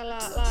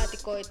lipeäkalaa,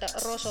 laatikoita,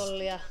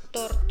 rosollia,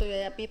 torttuja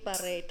ja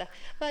pipareita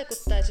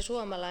vaikuttaisi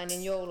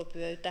suomalainen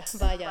joulupöytä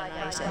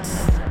vajanaiselta.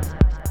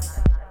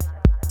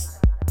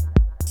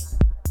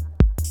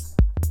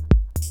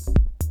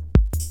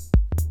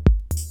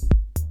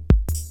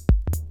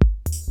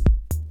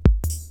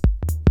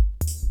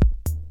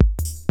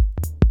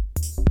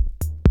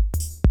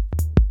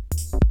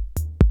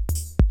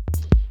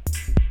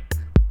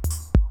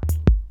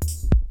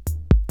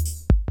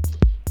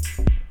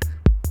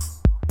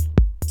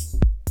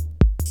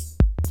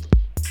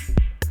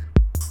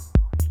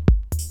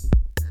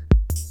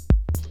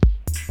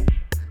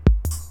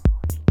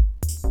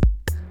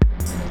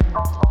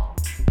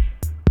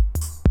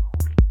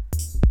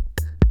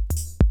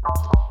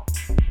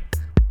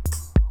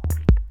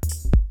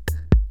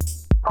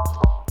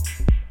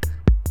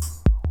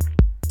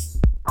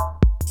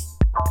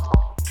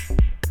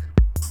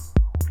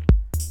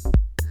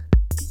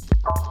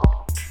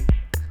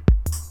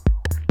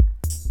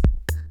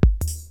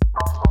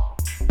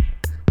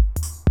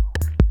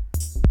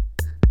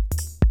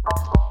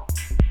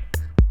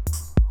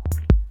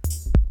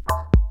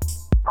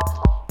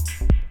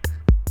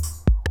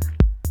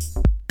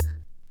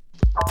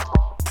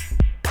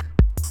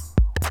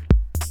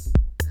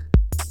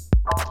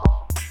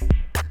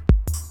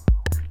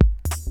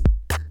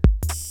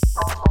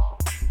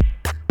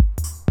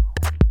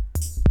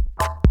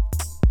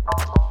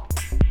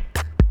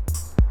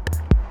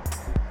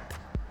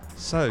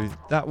 So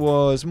that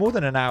was more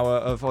than an hour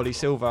of Ollie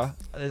Silva.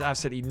 There's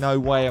absolutely no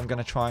way I'm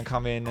going to try and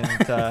come in and.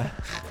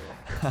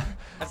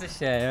 That's a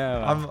shame.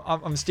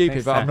 Oh, I'm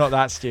stupid, but I'm not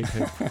that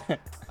stupid.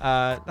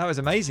 That was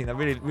amazing. I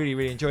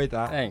really enjoyed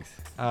that. Thanks.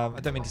 I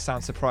don't mean to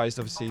sound surprised,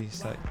 obviously.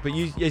 So, but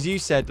you, as you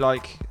said,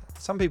 like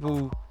some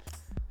people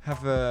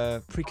have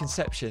a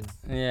preconception.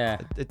 Yeah.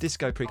 A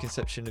disco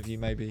preconception of you,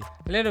 maybe.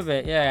 A little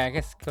bit, yeah. I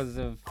guess because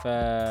of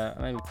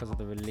maybe because of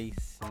the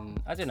release, and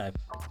I don't know.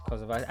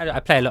 Because of I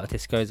play a lot of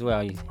disco as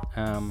well.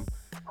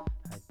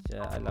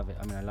 I love it.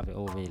 I mean, I love it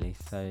all really.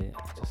 So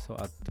I just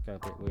thought I'd go a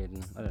bit weird,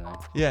 and I don't know.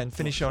 Yeah, and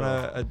finish on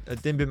a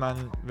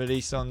Dimbaman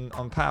release on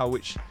Pow,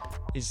 which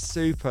is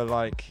super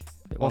like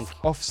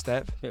off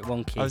step. Bit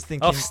wonky. I was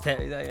thinking, off step.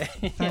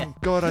 Thank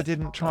God I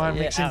didn't try and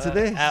mix into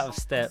this. Out of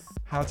step.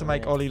 How to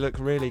make Ollie look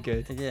really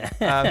good.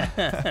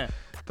 Yeah.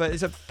 But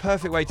it's a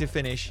perfect way to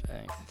finish.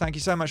 Thanks. Thank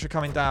you so much for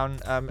coming down.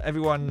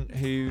 Everyone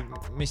who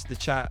missed the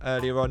chat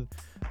earlier on,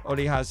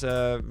 Ollie has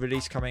a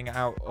release coming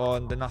out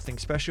on the Nothing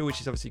Special, which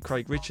is obviously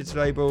Craig Richards'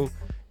 label.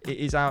 It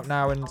is out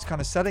now and it's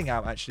kind of selling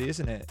out, actually,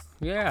 isn't it?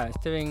 Yeah,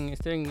 it's doing.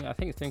 I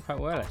think it's doing quite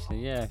well,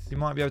 actually. Yeah. You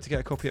might be able to get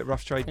a copy at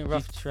Rough Trade. I think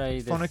Rough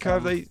Trade.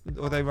 Phonica,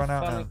 they run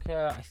out now?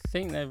 Phonica, I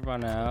think they've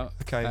run out.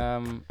 Okay.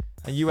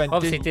 And you went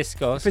obviously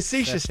Discogs.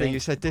 Facetiously, you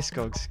said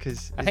Discogs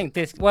because I think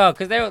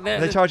because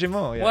they're charging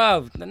more. Yeah.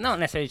 Well, not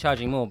necessarily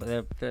charging more,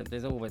 but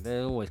there's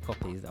always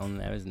copies on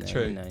there, isn't there?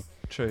 True. You know,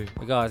 true.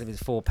 Regardless if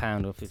it's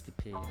 £4 or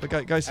 50p. But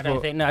go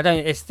support. I don't.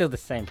 It's still the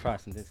same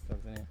price on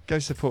Discogs, isn't it? Go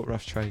support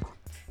Rough Trade.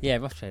 Yeah,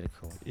 Rough Trade are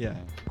cool. Yeah.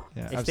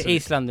 It's absolutely. the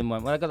East London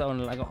one. Well, I got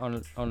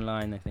that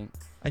online, I think.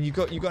 And you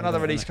got another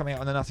release coming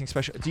out on the Nothing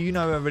Special. Do you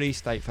know a release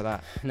date for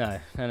that? No.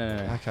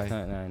 Okay.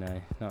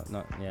 No,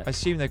 not yet. I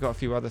assume they've got a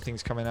few other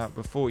things coming out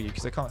before you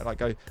because they can't like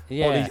go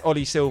yeah.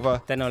 Ollie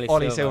Silva, then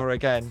Ollie Silva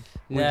again.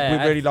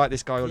 Yeah, we really like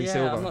this guy, Ollie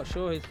Silva. I'm not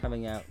sure who's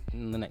coming out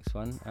in the next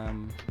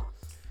one.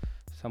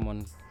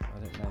 Someone, I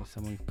don't know,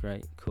 someone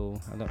great,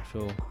 cool. I'm not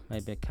sure.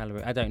 Maybe a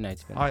Calorie. I don't know.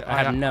 To be honest.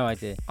 I have no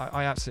idea.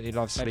 I absolutely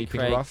love Maybe Sleeping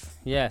Craig. Rough.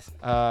 Yes.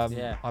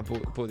 Yeah. I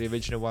bought the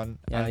original one.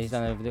 Yeah, he's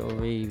done a little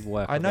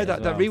rework. I know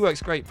that well.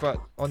 rework's great,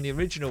 but on the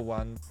original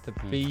one, the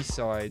B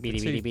side,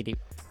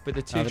 but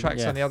the two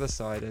tracks on the other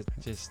side are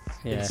just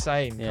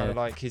insane. Yeah. Kind of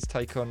like his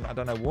take on I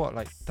don't know what,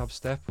 like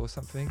dubstep or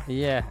something.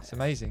 Yeah, it's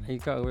amazing.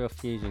 He's got a real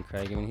fusion,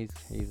 Craig. I mean,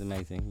 he's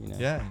amazing. You know.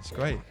 Yeah, it's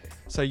great.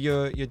 So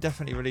you're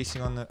definitely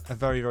releasing on a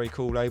very, very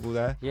cool label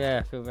there.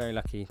 Yeah, I feel very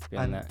lucky to be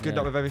on that. Good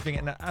luck with everything.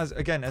 And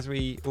as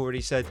we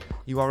already said,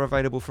 you are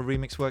available for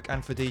remix work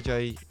and for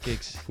DJ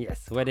gigs.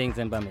 Yes, weddings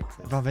and bar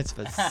mitzvahs. Bar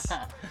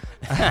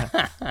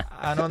mitzvahs.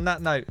 And on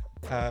that note,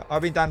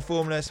 I've been Dan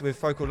Formless with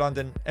Focal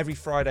London every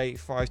Friday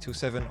 5 till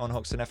 7 on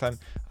Hoxton FM, and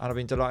I've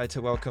been delighted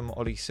to welcome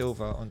Ollie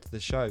Silva onto the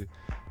show.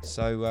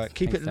 So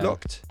keep it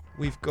locked.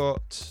 We've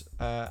got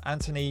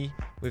Anthony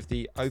with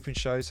the open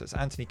show, so it's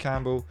Anthony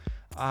Campbell.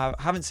 I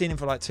haven't seen him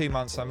for like 2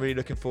 months, so I'm really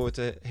looking forward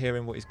to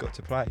hearing what he's got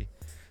to play.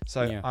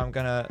 So I'm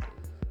going to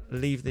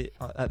leave it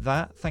at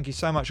that. Thank you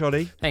so much,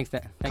 Ollie. Thanks,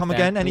 Come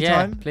again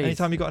anytime. Please.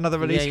 Anytime you've got another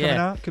release coming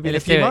out. Could be in a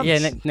few it.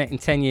 months. Yeah, in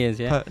 10 years,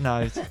 yeah.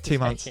 No, 2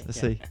 months. Let's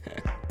see.